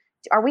we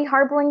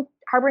harboring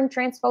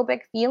transphobic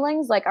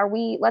feelings? Like,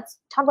 let's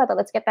talk about that.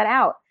 Let's get that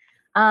out.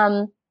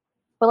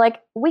 But like,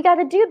 we got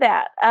to do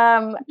that.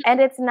 And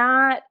it's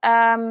not,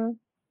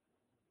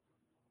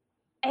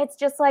 it's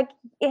just like,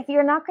 if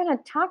you're not going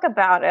to talk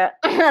about it,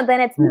 then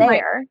it's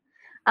there.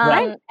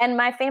 And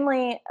my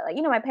family,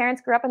 you know, my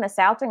parents grew up in the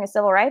South during the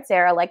civil rights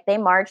era. Like, they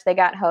marched, they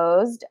got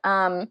hosed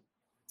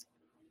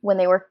when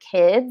they were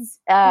kids.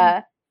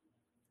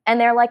 And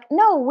they're like,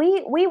 no,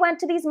 we went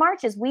to these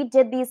marches. We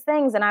did these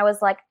things. And I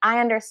was like, I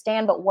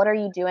understand, but what are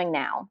you doing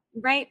now?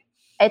 Right.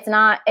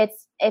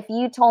 If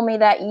you told me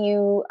that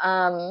you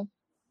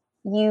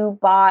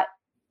bought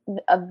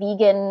a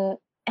vegan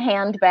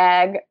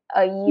handbag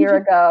a year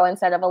ago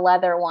instead of a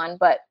leather one,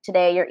 but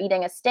today you're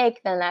eating a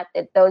steak, then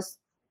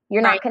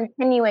you're not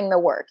continuing the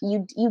work.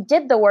 You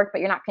did the work,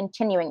 but you're not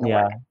continuing the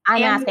work.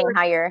 I'm asking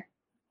how you're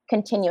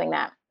continuing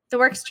that. The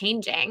work's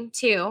changing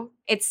too.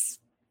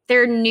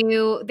 There are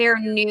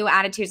new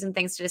attitudes and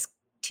things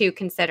to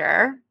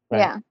consider.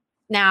 Yeah.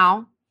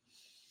 Now.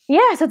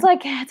 Yes, it's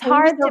like it's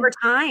hard over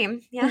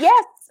time. Yeah.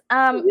 Yes.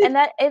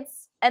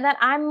 And that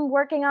I'm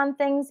working on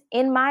things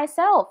in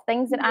myself,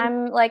 things that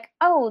I'm like,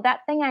 oh,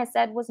 that thing I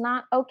said was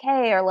not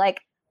okay, or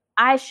like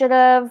I should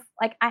have,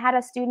 like, I had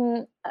a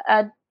student,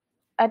 a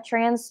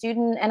trans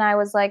student, and I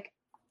was like,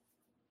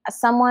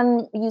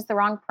 someone used the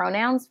wrong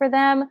pronouns for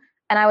them,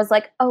 and I was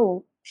like,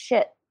 oh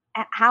shit,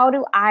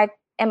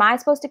 am I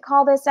supposed to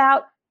call this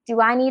out?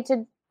 Do I need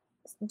to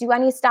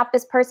stop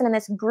this person in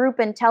this group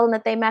and tell them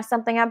that they messed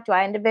something up? Do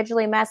I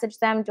individually message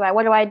them?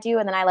 What do I do?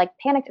 And then I like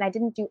panicked and I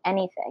didn't do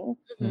anything.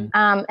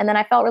 And then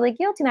I felt really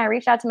guilty, and I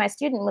reached out to my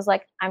student and was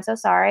like, I'm so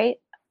sorry.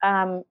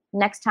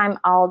 Next time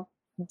I'll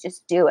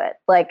just do it.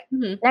 Like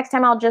next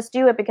time I'll just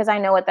do it, because I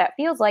know what that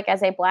feels like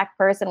as a Black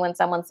person when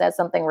someone says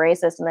something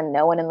racist and then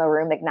no one in the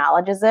room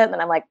acknowledges it.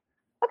 And I'm like,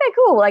 okay,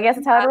 cool. Well, I guess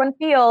it's how everyone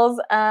feels.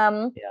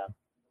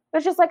 But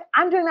it's just like,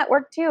 I'm doing that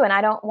work too. And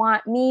I don't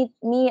want me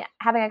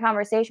having a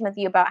conversation with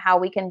you about how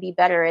we can be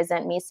better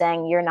isn't me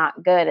saying you're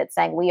not good. It's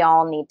saying we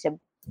all need to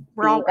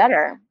be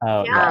better.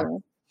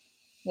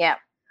 Yeah.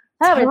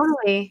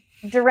 Totally.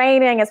 It's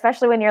draining,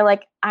 especially when you're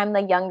like, I'm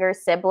the younger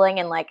sibling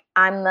and like,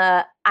 I'm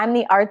the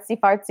artsy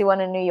fartsy one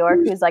in New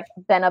York who's like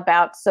been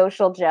about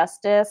social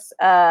justice.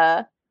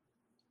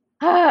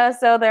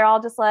 So they're all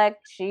just like,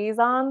 she's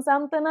on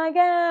something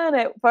again.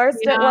 It was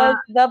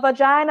the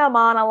vagina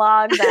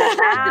monologue, then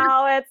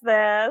now it's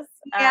this.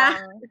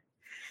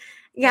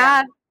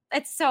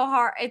 It's so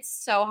hard. It's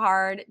so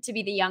hard to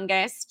be the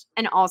youngest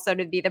and also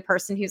to be the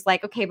person who's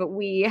like, okay, but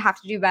we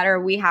have to do better.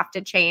 We have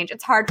to change.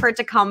 It's hard for it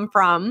to come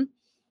from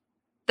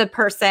the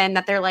person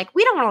that they're like,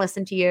 we don't want to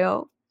listen to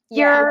you.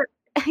 You're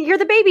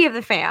the baby of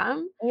the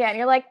fam. Yeah. And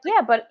you're like,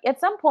 yeah, but at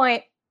some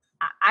point,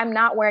 I'm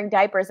not wearing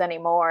diapers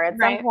anymore. At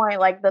some point,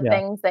 like the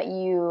things that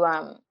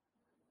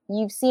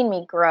you've seen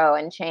me grow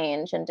and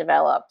change and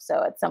develop.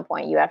 So at some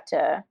point you have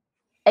to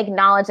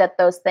acknowledge that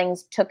those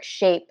things took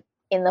shape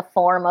in the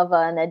form of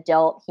an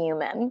adult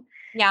human.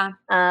 Yeah.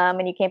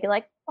 And you can't be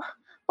like,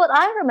 but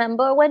I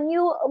remember when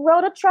you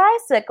rode a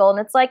tricycle. And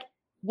it's like,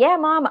 yeah,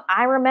 Mom,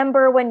 I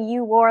remember when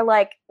you wore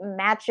like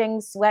matching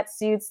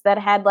sweatsuits that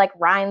had like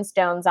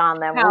rhinestones on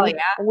them.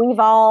 We've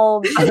all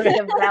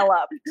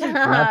developed. We're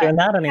not doing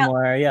that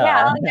anymore.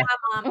 Yeah,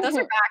 Mom. Those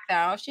are back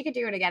though. She could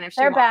do it again if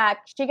she They're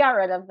back. She got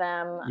rid of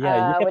them.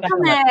 Yeah, you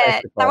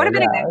that would have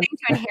been a good thing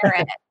to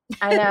inherit.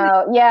 I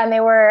know. Yeah, and they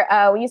were.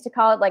 We used to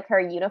call it like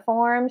her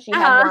uniform. She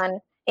had one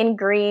in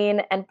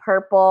green and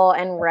purple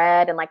and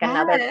red and like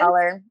another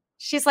color.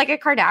 She's like a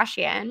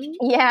Kardashian.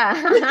 Yeah.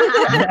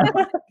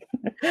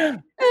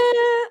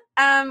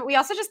 We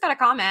also just got a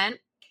comment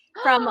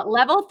from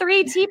Level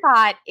 3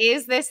 Teapot.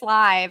 Is this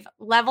live?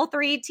 Level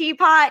 3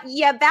 Teapot,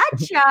 you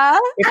betcha.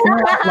 It's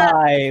not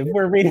live.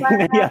 We're reading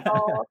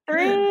Level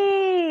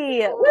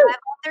 3. Level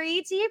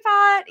 3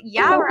 Teapot.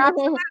 Yeah, we're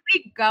absolutely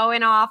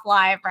going off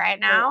live right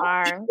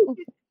now.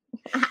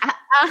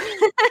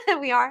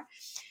 We are.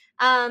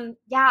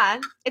 Yeah,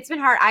 it's been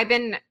hard.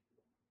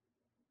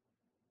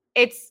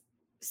 It's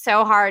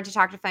so hard to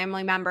talk to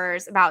family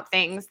members about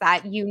things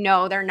that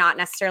they're not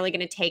necessarily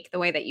going to take the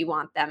way that you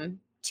want them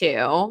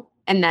to.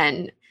 And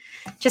then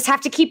just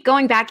have to keep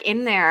going back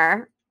in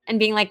there and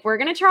being like, we're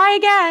going to try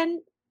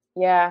again.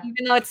 Yeah.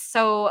 Even though it's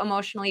so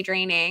emotionally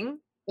draining.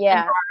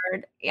 Yeah. And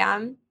hard.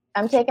 Yeah.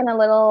 I'm taking a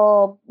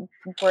little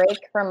break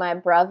from my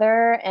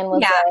brother and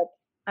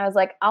I was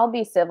like, I'll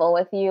be civil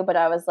with you. But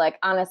I was like,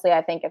 honestly,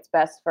 I think it's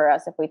best for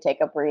us if we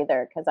take a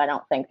breather because I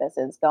don't think this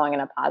is going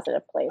in a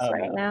positive place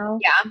now.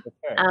 Yeah.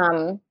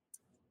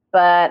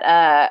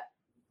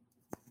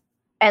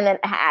 And then,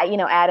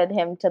 added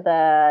him to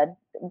the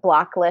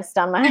block list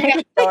on my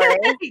story.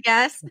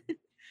 Yes.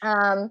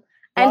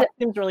 And it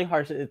seems really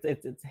harsh.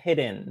 It's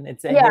hidden.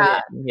 It's hidden.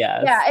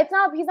 Yes. Yeah. It's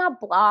not. He's not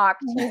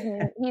blocked.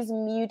 He's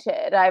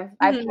muted. I've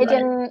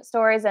hidden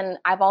stories, and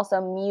I've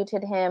also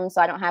muted him,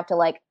 so I don't have to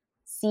like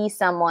see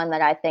someone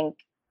that I think.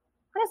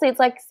 Honestly, it's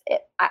like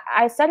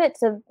I said it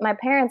to my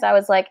parents. I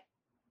was like,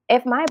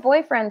 if my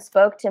boyfriend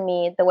spoke to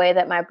me the way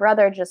that my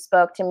brother just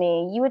spoke to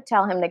me, you would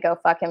tell him to go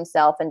fuck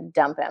himself and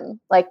dump him.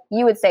 Like,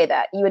 you would say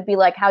that. You would be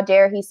like, how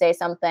dare he say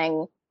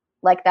something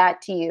like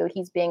that to you?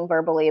 He's being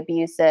verbally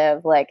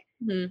abusive. Like,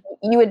 you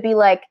would be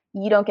like,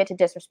 you don't get to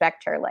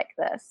disrespect her like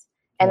this.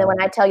 And then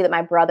when I tell you that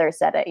my brother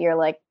said it, you're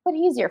like, but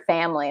he's your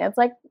family. It's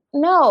like,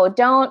 no,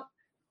 don't.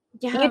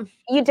 Yeah.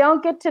 You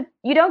don't get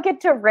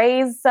to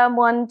raise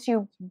someone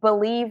to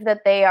believe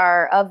that they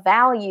are of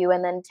value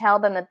and then tell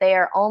them that they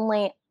are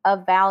only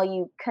of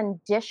value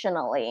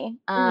conditionally.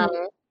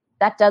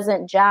 That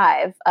doesn't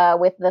jive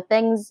with the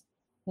things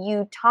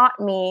you taught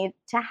me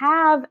to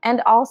have, and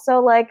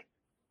also like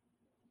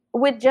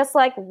with just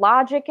like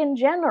logic in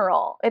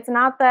general. It's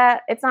not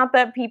that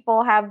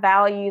people have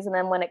values and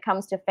then when it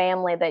comes to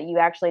family that you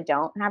actually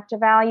don't have to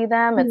value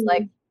them. It's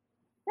like,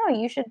 no,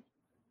 you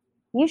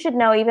should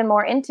know even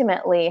more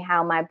intimately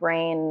how my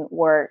brain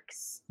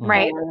works,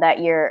 right? And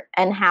that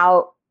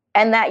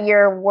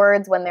your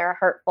words when they're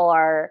hurtful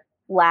are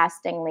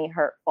lastingly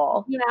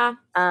hurtful. Yeah.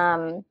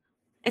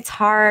 It's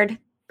hard.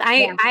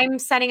 I'm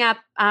setting up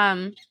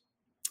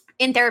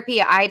in therapy.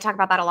 I talk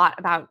about that a lot,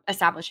 about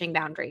establishing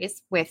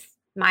boundaries with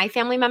my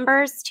family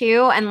members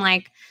too, and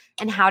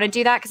how to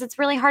do that, because it's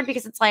really hard,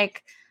 because it's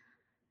like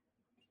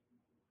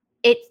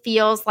it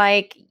feels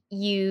like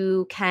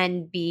you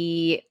can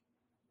be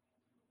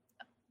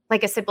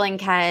like a sibling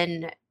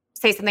can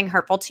say something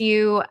hurtful to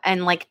you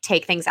and like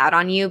take things out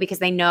on you because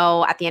they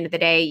know at the end of the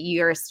day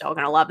you're still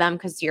going to love them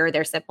because you're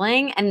their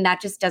sibling. And that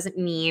just doesn't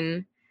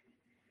mean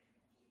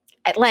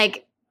that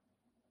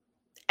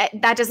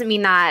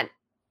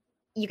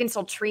you can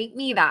still treat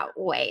me that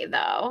way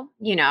though,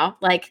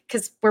 like,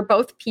 because we're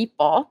both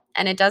people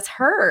and it does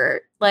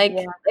hurt. Like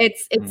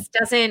it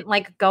doesn't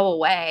like go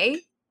away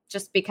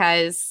just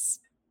because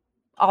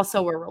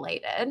also we're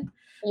related.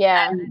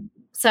 Yeah.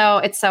 So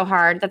it's so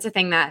hard. That's a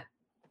thing that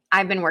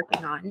I've been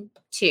working on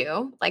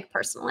too, like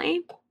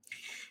personally.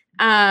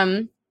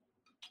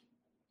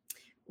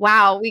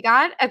 Wow, we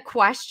got a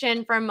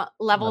question from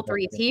Level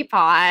 3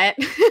 Teapot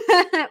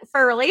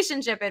for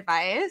relationship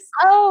advice.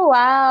 Oh,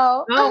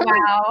 wow.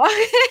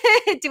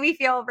 Do we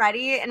feel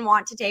ready and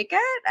want to take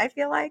it? I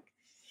feel like.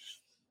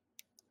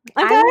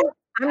 Okay.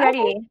 I'm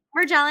ready.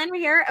 We're gelling. We're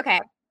here. Okay.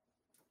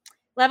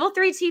 Level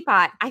 3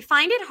 Teapot. I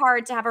find it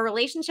hard to have a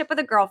relationship with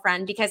a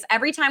girlfriend because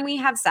every time we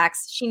have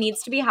sex, she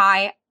needs to be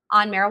high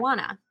on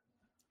marijuana.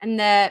 And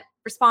the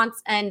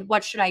response, and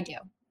what should I do?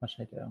 What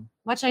should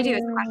I do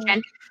is the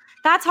question.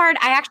 That's hard.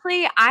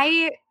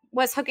 I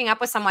was hooking up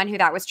with someone who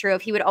that was true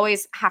of. He would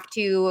always have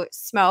to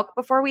smoke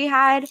before we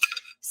had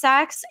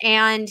sex.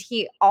 And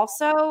he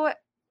also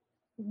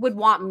would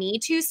want me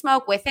to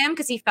smoke with him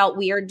because he felt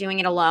weird doing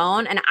it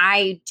alone. And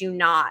I don't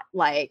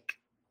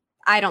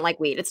like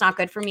weed. It's not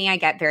good for me. I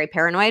get very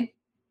paranoid.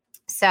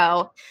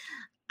 So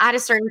at a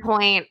certain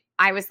point,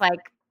 I was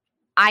like,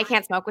 I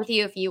can't smoke with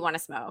you if you want to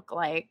smoke.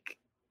 Like,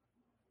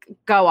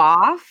 go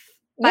off.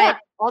 But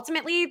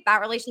ultimately, that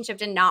relationship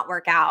did not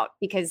work out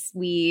because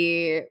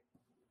we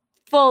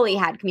fully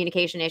had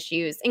communication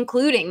issues,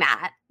 including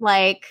that.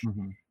 Like,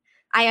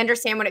 I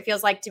understand what it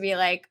feels like to be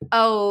like,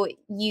 oh,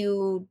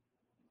 you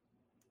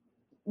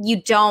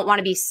don't want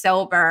to be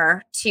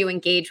sober to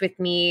engage with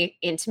me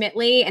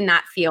intimately. And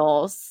that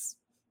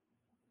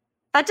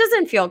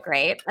doesn't feel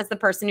great as the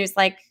person who's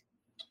like,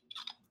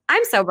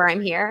 I'm sober,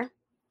 I'm here.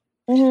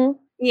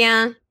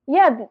 Yeah.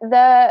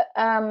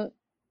 Yeah.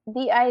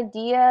 The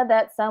idea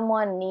that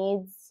someone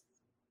needs,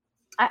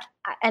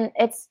 and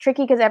it's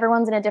tricky because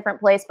everyone's in a different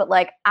place, but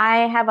like I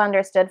have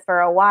understood for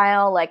a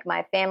while, like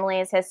my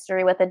family's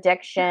history with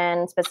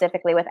addiction,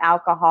 specifically with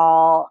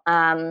alcohol,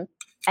 and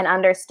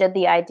understood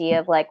the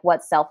idea of like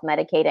what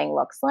self-medicating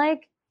looks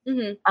like.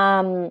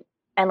 And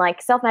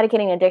like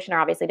self-medicating and addiction are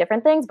obviously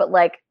different things, but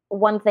like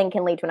one thing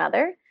can lead to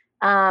another.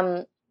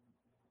 And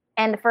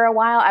for a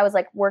while I was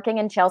like working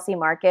in Chelsea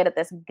Market at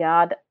this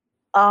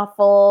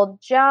awful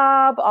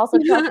job. Also,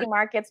 Chelsea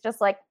Market's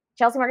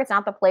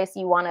not the place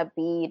you want to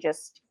be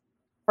just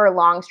for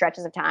long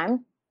stretches of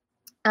time.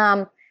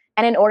 And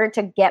in order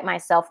to get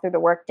myself through the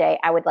workday,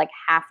 I would like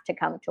have to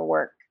come to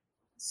work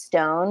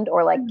stoned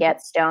or like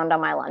get stoned on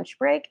my lunch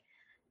break.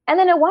 And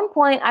then at one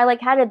point I like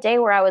had a day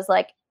where I was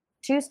like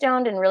too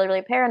stoned and really,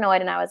 really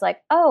paranoid. And I was like,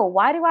 oh,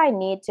 why do I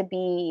need to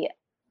be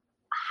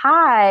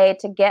high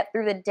to get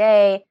through the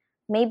day?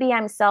 Maybe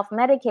I'm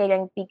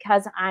self-medicating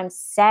because I'm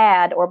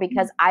sad or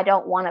because I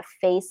don't want to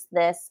face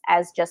this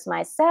as just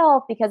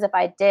myself. Because if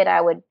I did, I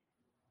would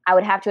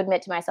have to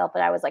admit to myself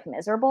that I was like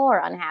miserable or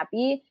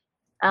unhappy.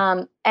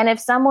 And if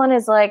someone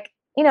is like,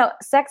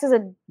 sex is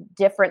a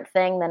different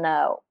thing than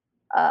a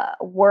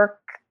work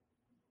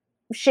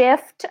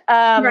shift.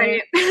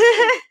 Right.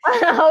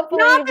 Not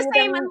the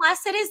same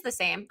unless it is the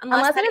same.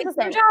 Unless it is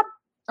the same job.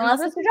 Unless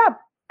it's your job.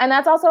 And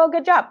that's also a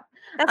good job.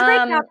 That's a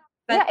great job.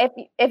 But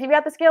if you've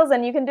got the skills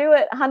and you can do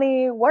it,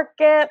 honey, work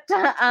it.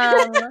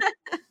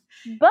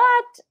 But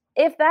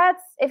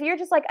if you're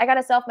just like, I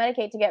gotta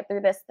self-medicate to get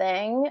through this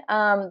thing,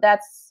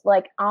 that's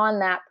like on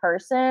that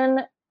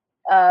person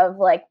of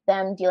like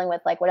them dealing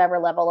with like whatever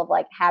level of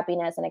like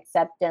happiness and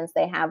acceptance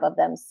they have of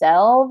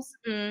themselves.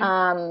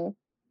 So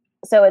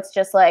it's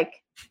just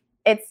like,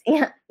 it's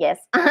yes.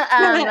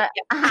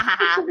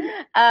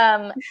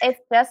 It's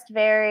just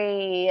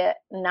very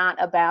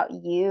not about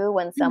you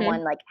when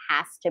someone like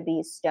has to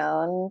be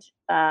stoned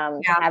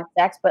to have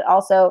sex, but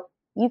also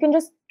you can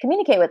just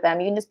communicate with them.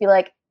 You can just be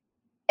like,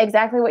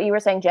 exactly what you were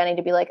saying, Jenny,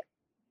 to be like,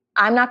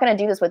 I'm not going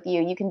to do this with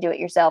you. You can do it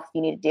yourself if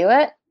you need to do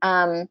it.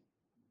 And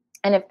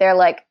if they're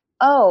like,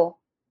 oh,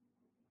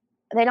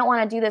 they don't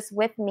want to do this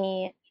with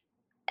me,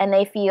 and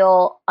they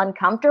feel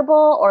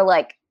uncomfortable or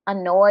like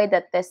annoyed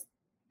that this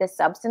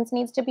substance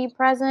needs to be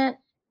present,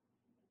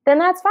 then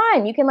that's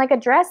fine. You can like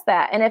address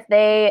that. And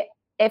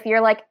if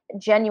you're like,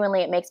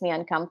 genuinely, it makes me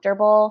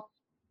uncomfortable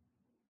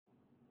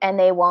and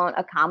they won't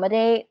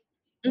accommodate,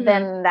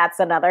 then that's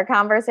another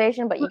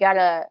conversation. But you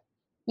gotta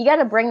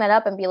bring that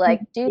up and be like,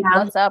 dude,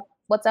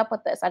 what's up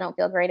with this? I don't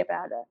feel great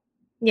about it.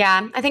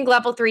 Yeah. I think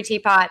level 3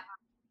 teapot,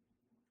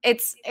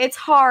 it's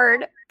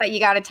hard, but you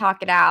got to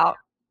talk it out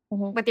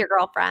with your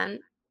girlfriend.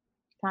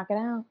 Talk it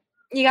out.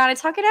 You got to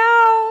talk it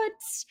out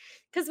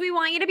because we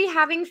want you to be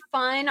having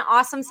fun,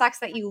 awesome sex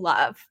that you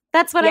love.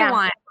 That's what I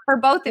want for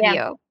both of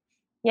you.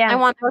 Yeah. I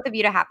want both of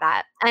you to have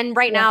that. And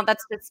right now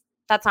that's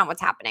not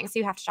what's happening. So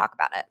you have to talk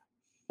about it.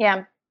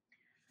 Yeah.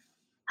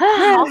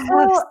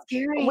 Also,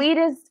 scary. Weed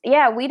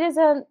is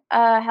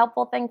a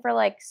helpful thing for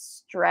like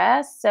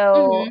stress.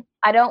 So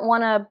I don't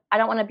want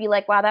to be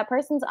like, wow, that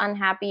person's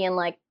unhappy and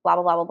like blah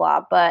blah blah blah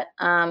blah. But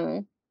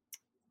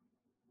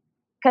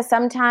because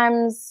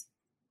sometimes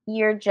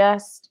you're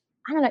just,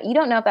 I don't know, you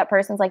don't know if that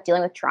person's like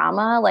dealing with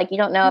trauma. Like you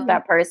don't know if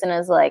that person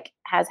is like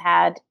has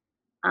had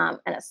an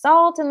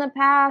assault in the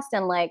past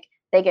and like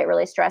they get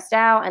really stressed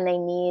out and they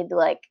need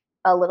like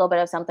a little bit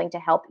of something to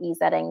help ease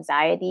that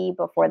anxiety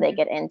before they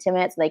get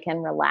intimate so they can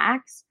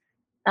relax.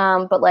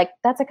 But like,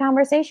 that's a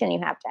conversation you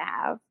have to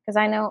have. Cause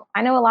I know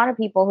a lot of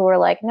people who are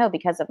like, no,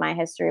 because of my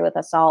history with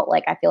assault,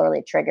 like I feel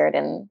really triggered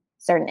in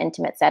certain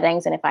intimate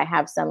settings. And if I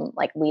have some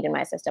like weed in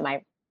my system,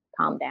 I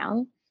calm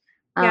down.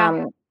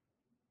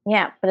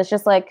 But it's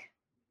just like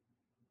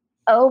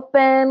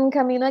open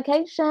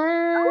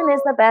communication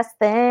is the best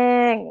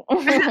thing.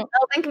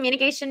 Open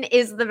communication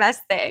is the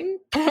best thing.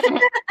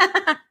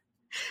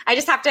 I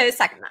just have to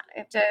second that. I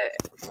have to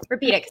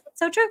repeat it because it's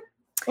so true.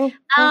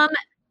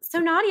 So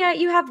Nadia,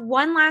 you have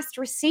one last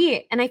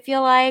receipt, and I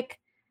feel like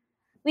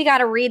we got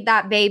to read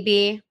that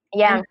baby.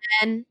 Yeah.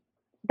 And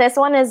this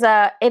one is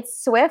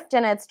it's swift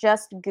and it's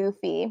just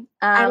goofy.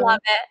 I love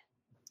it.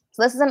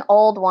 So this is an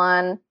old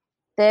one.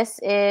 This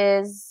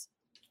is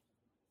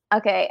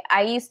okay.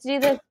 I used to do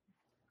this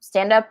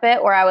stand-up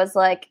bit where I was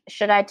like,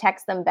 should I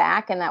text them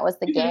back? And that was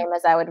the game,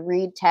 as I would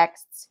read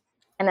texts.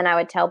 And then I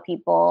would tell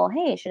people,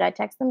 hey, should I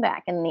text them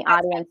back? And the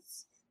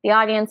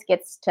audience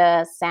gets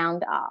to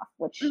sound off,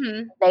 which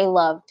they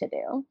love to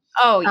do.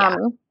 Oh, yeah.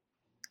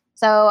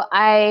 So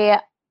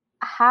I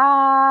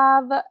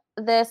have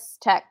this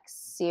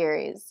text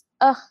series.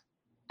 Ugh,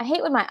 I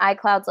hate when my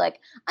iCloud's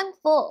like, I'm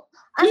full.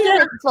 I'm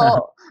very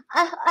full.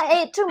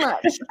 I ate too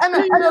much. I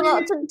don't know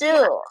what to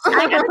do.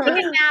 I got to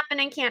take a nap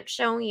and I can't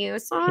show you.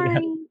 Sorry.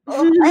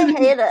 I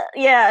hate it.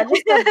 Yeah,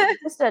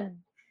 just a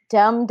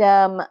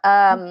dumb.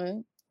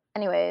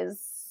 Anyways,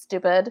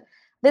 stupid.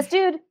 This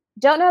dude,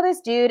 don't know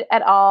this dude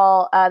at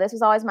all. This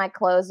was always my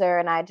closer,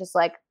 and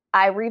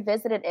I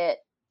revisited it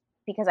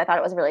because I thought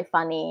it was a really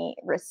funny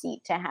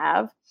receipt to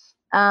have.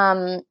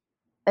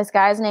 This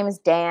guy's name is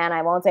Dan.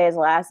 I won't say his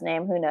last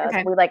name. Who knows?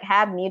 Okay. We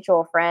have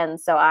mutual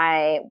friends, so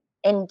I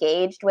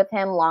engaged with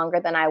him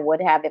longer than I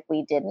would have if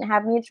we didn't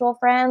have mutual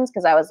friends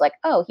because I was like,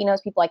 oh, he knows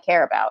people I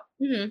care about.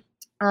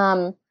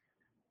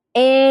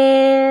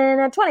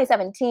 In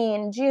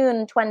 2017,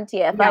 June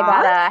 20th, I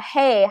got a,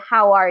 hey,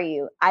 how are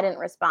you? I didn't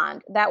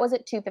respond. That was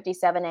at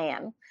 2:57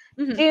 a.m.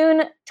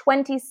 June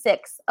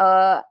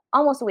 26th,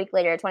 almost a week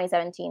later,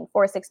 2017,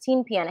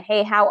 4:16 p.m.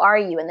 Hey, how are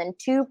you? And then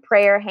 2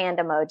 prayer hand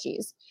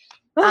emojis.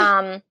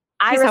 I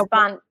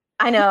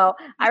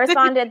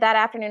responded that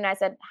afternoon. I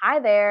said, hi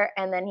there.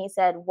 And then he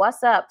said,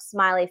 what's up?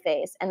 Smiley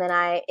face. And then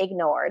I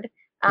ignored.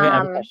 Wait, I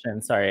have a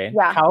question. Sorry.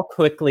 Yeah. How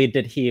quickly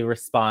did he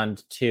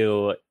respond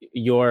to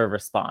your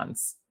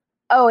response?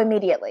 Oh,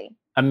 immediately.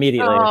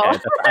 Immediately. Oh.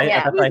 Okay.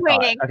 That's what I thought.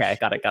 Waiting. Okay,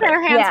 got it.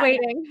 Their hands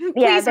waiting.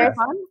 Yeah,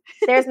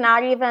 there's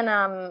not even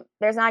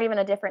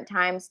a different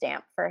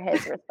timestamp for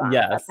his response.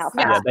 Yes. That's how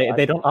fast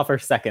they don't offer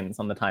seconds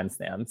on the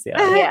timestamps.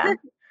 Yeah.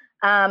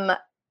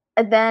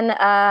 Then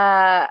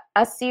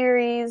a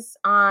series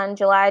on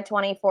July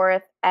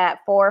 24th at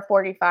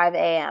 4:45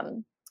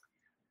 a.m.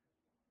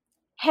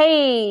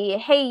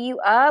 Hey, you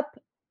up?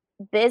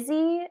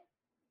 Busy?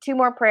 2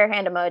 more prayer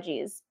hand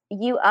emojis.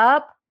 You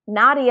up?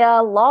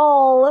 Nadia,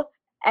 lol.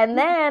 And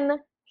then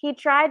he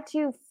tried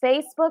to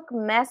Facebook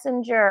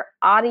Messenger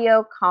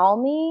audio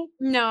call me.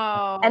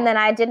 No. And then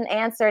I didn't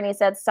answer, and he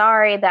said,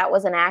 sorry, that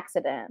was an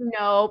accident.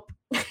 Nope.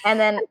 And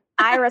then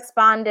I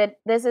responded,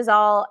 this is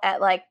all at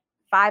like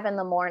 5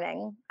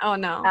 a.m. Oh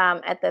no.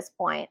 At this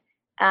point.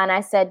 And I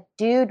said,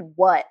 dude,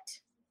 what?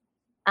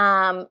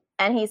 And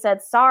he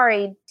said,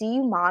 sorry, do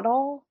you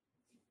model?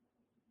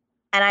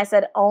 And I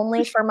said,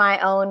 only for my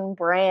own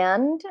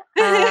brand.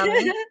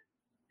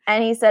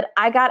 And he said,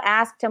 I got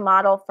asked to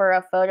model for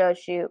a photo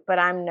shoot, but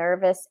I'm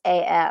nervous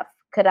AF.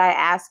 Could I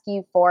ask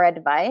you for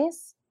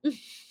advice? And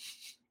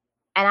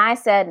I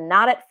said,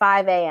 not at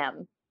 5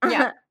 a.m.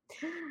 Yeah.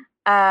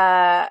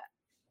 I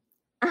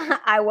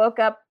woke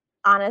up,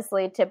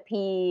 honestly, to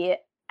pee,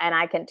 and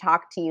I can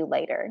talk to you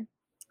later.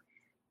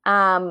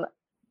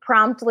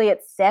 Promptly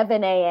at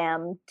 7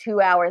 a.m.,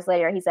 2 hours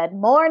later, he said,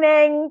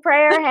 morning,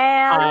 prayer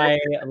hand. I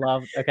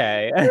love,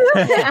 okay.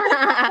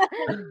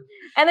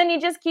 And then he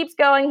just keeps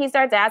going. He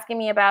starts asking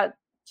me about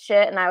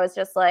shit, and I was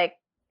just like,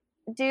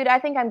 dude, I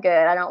think I'm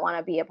good. I don't want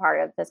to be a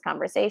part of this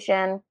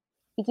conversation.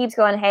 He keeps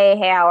going, hey,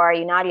 how are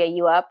you? Nadia,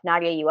 you up?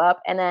 Nadia, you up?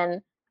 And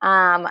then,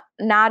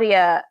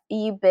 Nadia,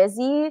 you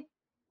busy?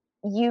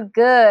 You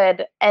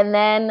good? And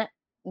then,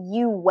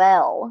 you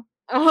well.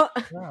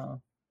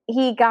 Wow.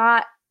 He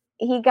got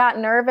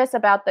nervous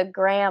about the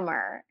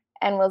grammar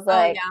and was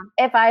like,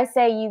 if I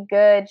say you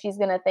good, she's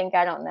going to think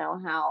I don't know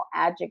how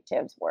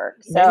adjectives work.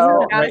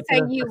 So I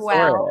say you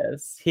well.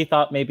 He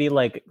thought maybe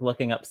like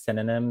looking up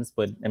synonyms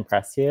would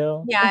impress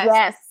you.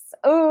 Yes.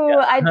 Ooh,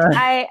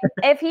 yeah.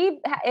 If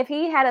he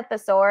had a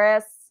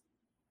thesaurus,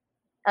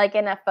 like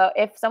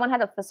if someone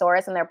had a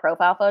thesaurus in their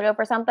profile photo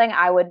for something,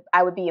 I would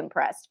be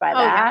impressed by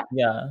that.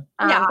 Yeah.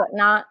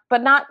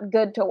 But not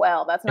good to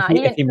well. That's not.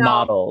 If he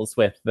models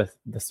with the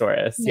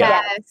thesaurus.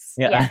 Yes.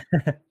 Yeah.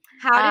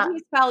 How did he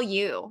spell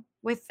you?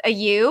 With a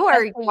U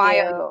or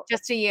Y-O?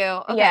 Just a U.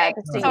 Okay. Yeah,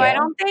 just a U. I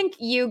don't think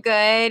you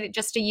good,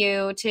 just a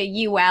U, to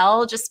you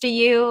well, just a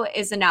U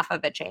is enough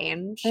of a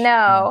change.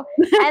 No.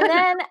 And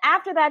then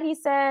after that, he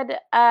said,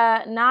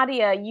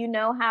 Nadia, you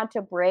know how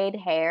to braid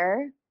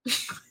hair? I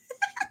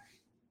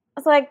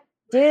was like,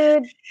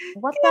 dude,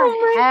 what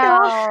the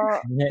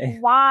hell?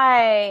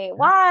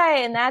 Why?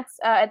 And that's,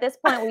 at this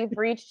point, we've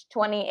reached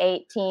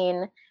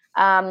 2018.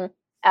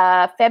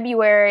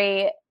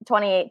 February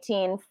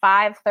 2018,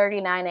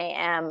 5:39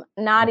 a.m.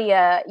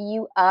 Nadia,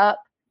 you up?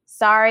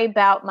 Sorry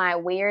about my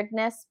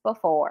weirdness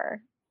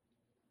before.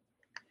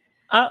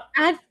 At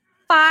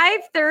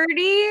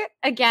 5:30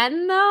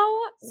 again, though.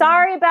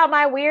 Sorry about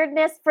my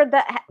weirdness for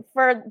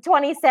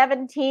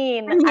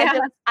 2017.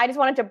 Yeah. I just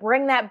wanted to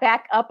bring that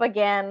back up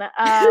again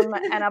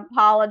and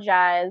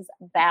apologize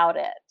about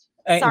it.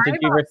 Did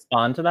you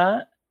respond to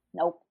that?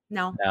 Nope.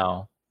 No.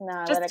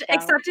 Just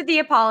accepted the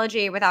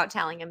apology without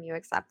telling him you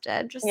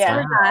accepted. Just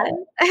for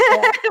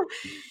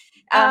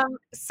that.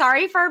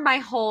 Sorry for my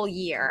whole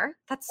year.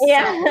 That's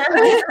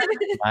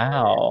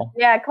wow.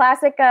 Yeah,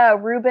 classic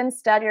Ruben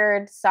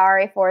Studdard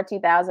sorry for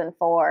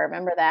 2004.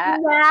 Remember that?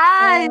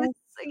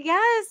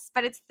 Yes,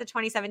 but it's the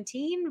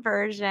 2017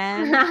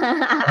 version.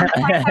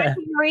 2017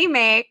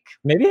 remake.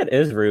 Maybe it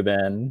is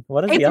Ruben.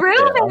 What is it's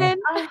Ruben.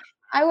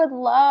 I would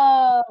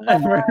love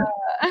and you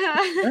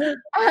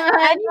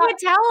would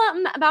tell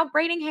him about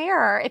braiding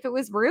hair if it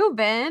was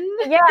Ruben.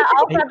 Yeah,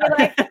 I'll be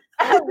like,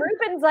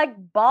 Ruben's like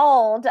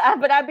bald,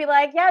 but I'd be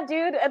like, yeah,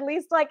 dude, at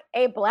least like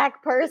a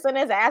black person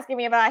is asking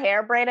me about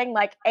hair braiding.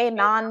 Like a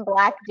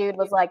non-black dude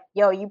was like,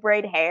 yo, you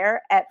braid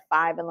hair at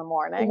 5 a.m.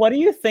 What do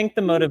you think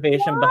the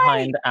motivation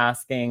behind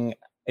asking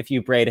if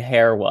you braid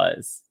hair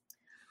was?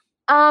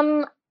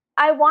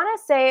 I want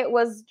to say it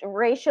was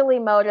racially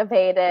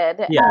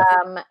motivated. Yes.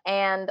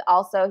 And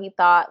also he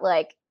thought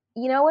like,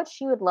 you know what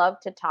she would love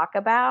to talk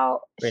about?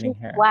 Braiding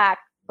She's hair. Black,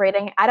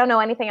 braiding. I don't know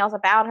anything else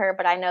about her,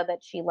 but I know that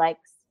she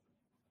likes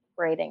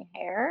braiding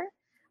hair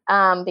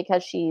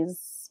because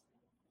she's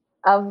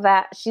of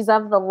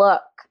the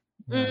look.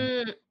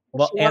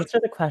 Well, answer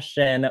the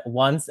question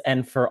once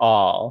and for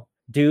all.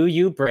 Do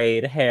you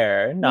braid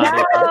hair?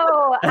 Nadia?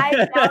 No,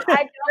 I don't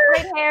braid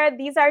hair.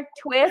 These are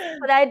twists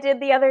that I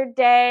did the other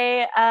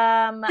day.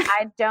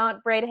 I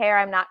don't braid hair.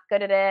 I'm not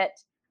good at it.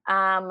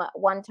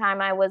 One time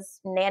I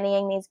was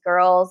nannying these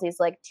girls, these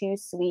like two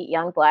sweet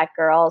young black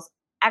girls.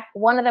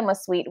 One of them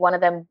was sweet. One of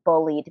them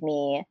bullied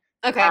me.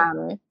 Okay.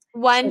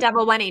 One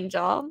devil, one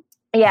angel.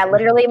 Yeah,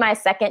 literally my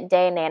second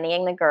day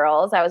nannying the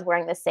girls, I was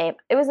wearing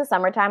it was the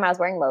summertime, I was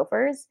wearing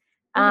loafers.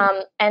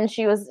 And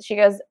she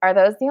goes, are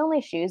those the only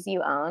shoes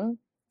you own?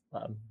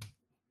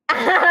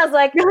 I was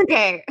like,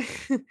 okay,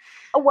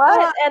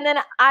 what? And then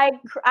I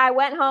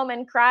went home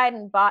and cried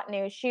and bought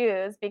new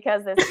shoes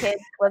because this kid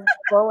was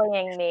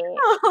bullying me.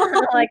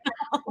 Like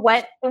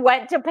went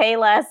to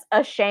Payless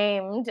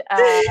ashamed.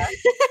 Oh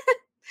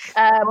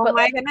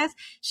my goodness,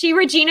 she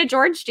Regina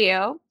Georged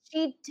you.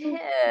 She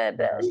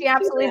did. She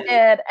absolutely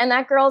did. And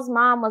that girl's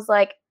mom was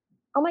like,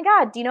 oh my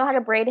God, do you know how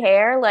to braid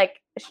hair? Like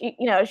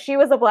she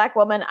was a black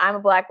woman. I'm a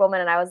black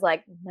woman. And I was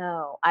like,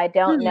 no, I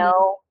don't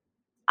know.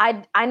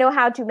 I know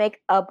how to make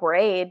a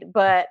braid,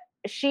 but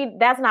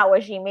that's not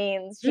what she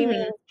means. She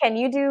means, can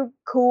you do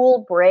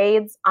cool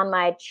braids on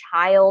my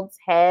child's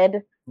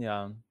head?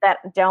 Yeah. That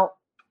don't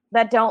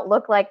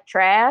look like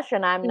trash,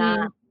 and I'm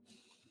not.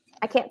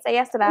 I can't say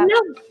yes to that.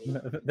 No.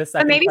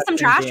 But maybe some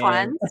trash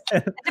ones.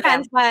 It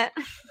depends what.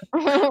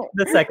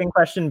 The second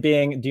question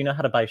being, do you know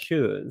how to buy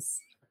shoes?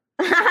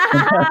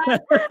 Yeah,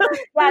 do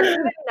you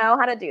even know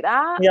how to do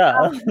that?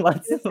 Yeah,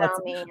 let's get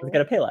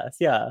a Payless.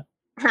 Yeah.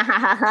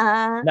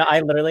 No,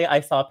 I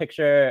saw a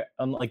picture,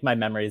 like my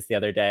memories the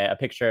other day, a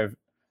picture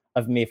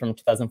of me from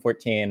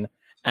 2014,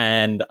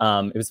 and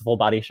it was a full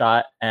body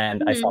shot,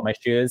 and I saw my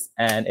shoes,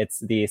 and it's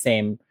the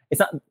same.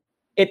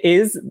 It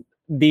is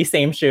the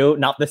same shoe,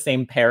 not the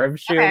same pair of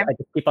shoes. Okay. I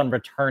just keep on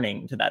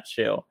returning to that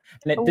shoe,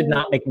 and it did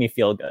not make me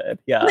feel good.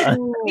 Yeah.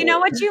 You know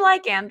what you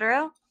like,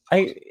 Andrew?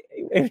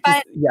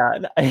 That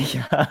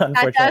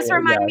does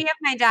remind me of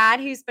my dad,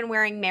 who's been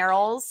wearing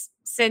Merrells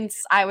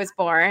since I was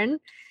born.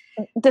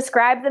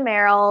 Describe the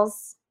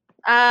Merrells.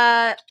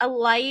 A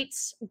light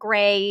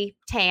gray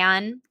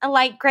tan,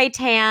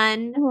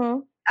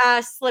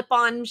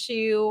 slip-on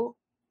shoe,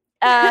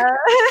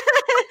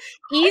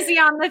 easy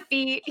on the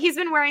feet. He's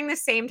been wearing the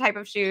same type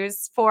of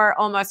shoes for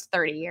almost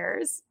 30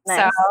 years. Nice.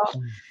 So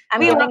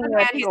I'm love the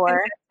man who's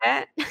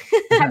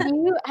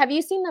consistent. Have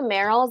you seen the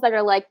Merrells that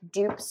are like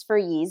dupes for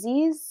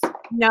Yeezys?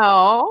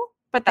 No,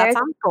 but that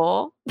sounds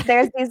cool.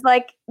 There's these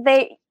like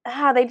they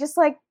just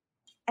like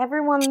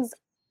everyone's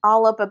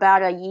all up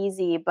about a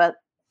Yeezy, but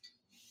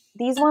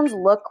these ones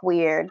look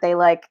weird. They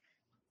look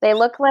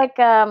like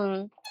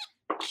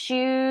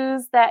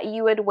shoes that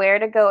you would wear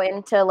to go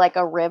into like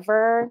a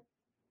river.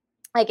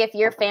 Like if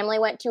your family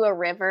went to a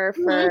river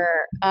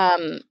for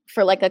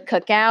like a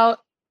cookout.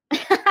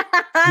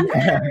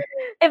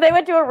 If they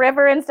went to a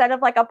river instead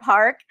of like a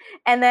park,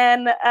 and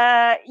then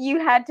you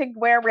had to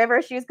wear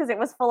river shoes because it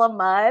was full of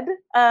mud.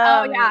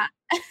 Oh yeah.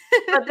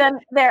 But then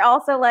they're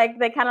also like,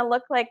 they kind of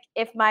look like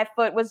if my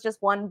foot was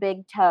just one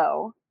big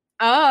toe.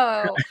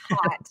 Oh,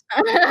 hot.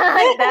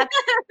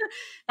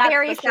 that's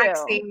very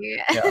sexy.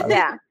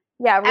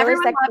 Yeah, really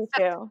everyone sexy loves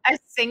too. A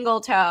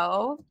single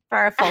toe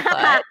for a full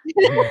foot.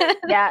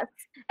 Yes,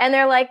 and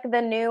they're like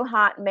the new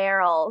hot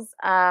Merrells.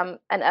 And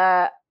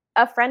a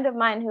friend of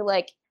mine who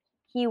like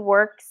he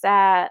works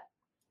at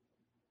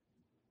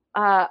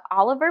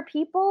Oliver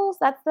Peoples.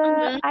 That's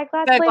the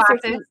eyeglass place.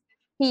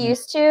 He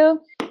used to.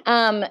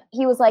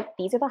 He was like,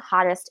 these are the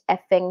hottest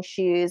effing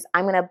shoes.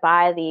 I'm going to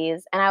buy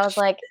these. And I was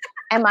like,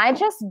 am I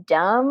just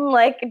dumb?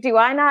 Like, do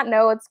I not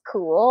know it's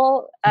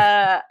cool?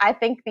 I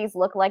think these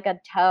look like a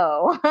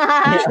toe.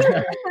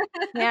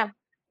 Yeah.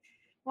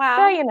 Wow.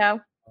 So, you know,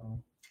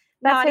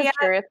 that's Nadia, his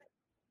truth.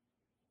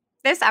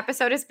 This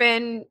episode has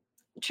been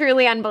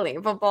truly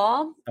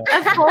unbelievable.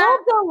 A full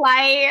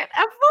delight.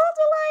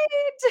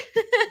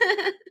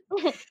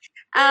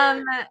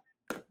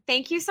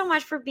 Thank you so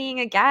much for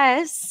being a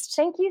guest.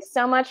 Thank you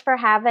so much for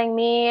having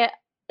me.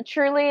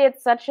 Truly,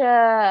 it's such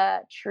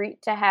a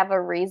treat to have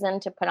a reason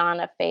to put on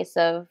a face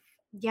of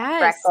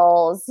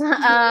freckles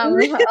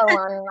alone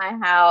in my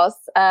house.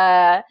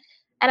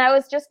 And I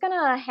was just going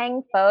to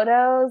hang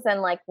photos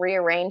and like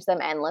rearrange them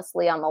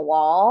endlessly on the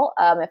wall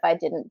if I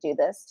didn't do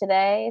this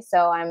today.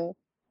 So I'm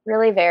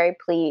really very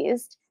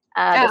pleased.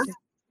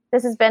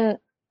 This has been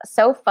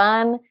so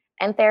fun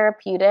and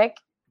therapeutic.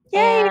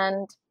 Yay.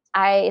 And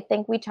I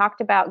think we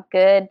talked about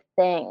good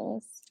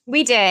things.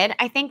 We did.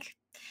 I think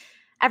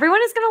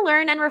everyone is going to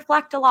learn and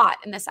reflect a lot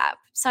in this app.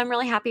 So I'm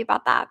really happy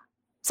about that.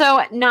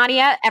 So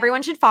Nadia,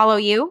 everyone should follow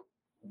you.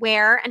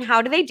 Where and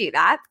how do they do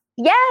that?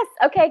 Yes.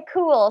 Okay,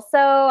 cool.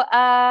 So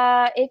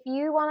if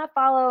you want to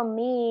follow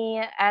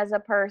me as a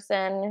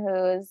person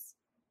who's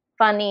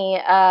funny,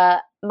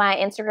 my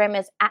Instagram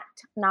is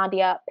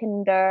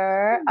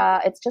 @NadiaPinder.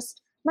 It's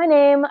just my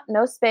name,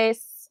 no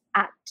space.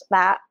 At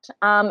that.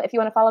 If you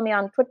want to follow me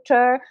on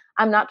Twitter,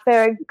 I'm not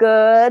very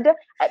good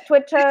at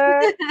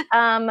Twitter.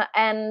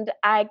 And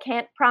I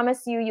can't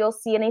promise you'll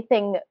see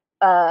anything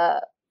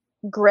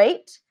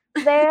great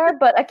there,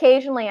 but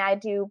occasionally I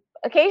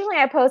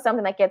post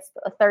something that gets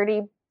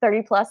 30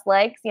 plus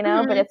likes, you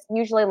know, but it's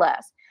usually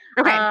less.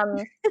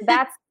 Okay.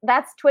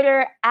 That's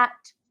Twitter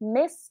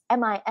 @Miss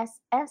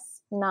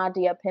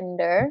Nadia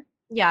Pinder.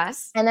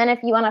 Yes. And then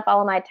if you want to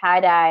follow my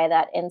tie-dye,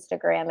 that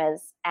Instagram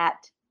is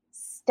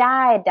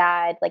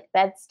 @Stuydyed, like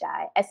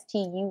Bed-Stuy,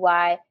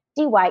 STUYDYED.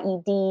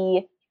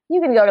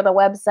 You can go to the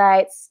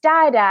website,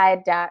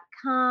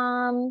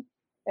 stuydyed.com.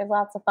 There's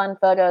lots of fun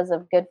photos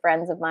of good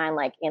friends of mine,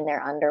 like in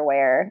their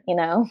underwear, you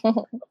know.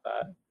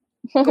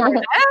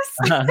 Gorgeous.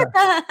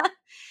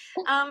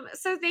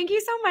 So thank you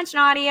so much,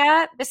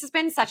 Nadia. This has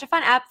been such a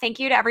fun ep. Thank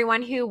you to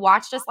everyone who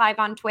watched us live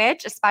on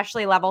Twitch,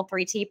 especially Level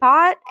 3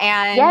 Teapot.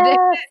 And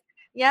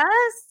yes.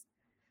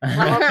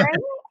 Level 3.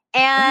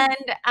 And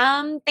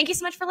thank you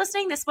so much for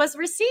listening. This was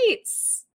Receipts.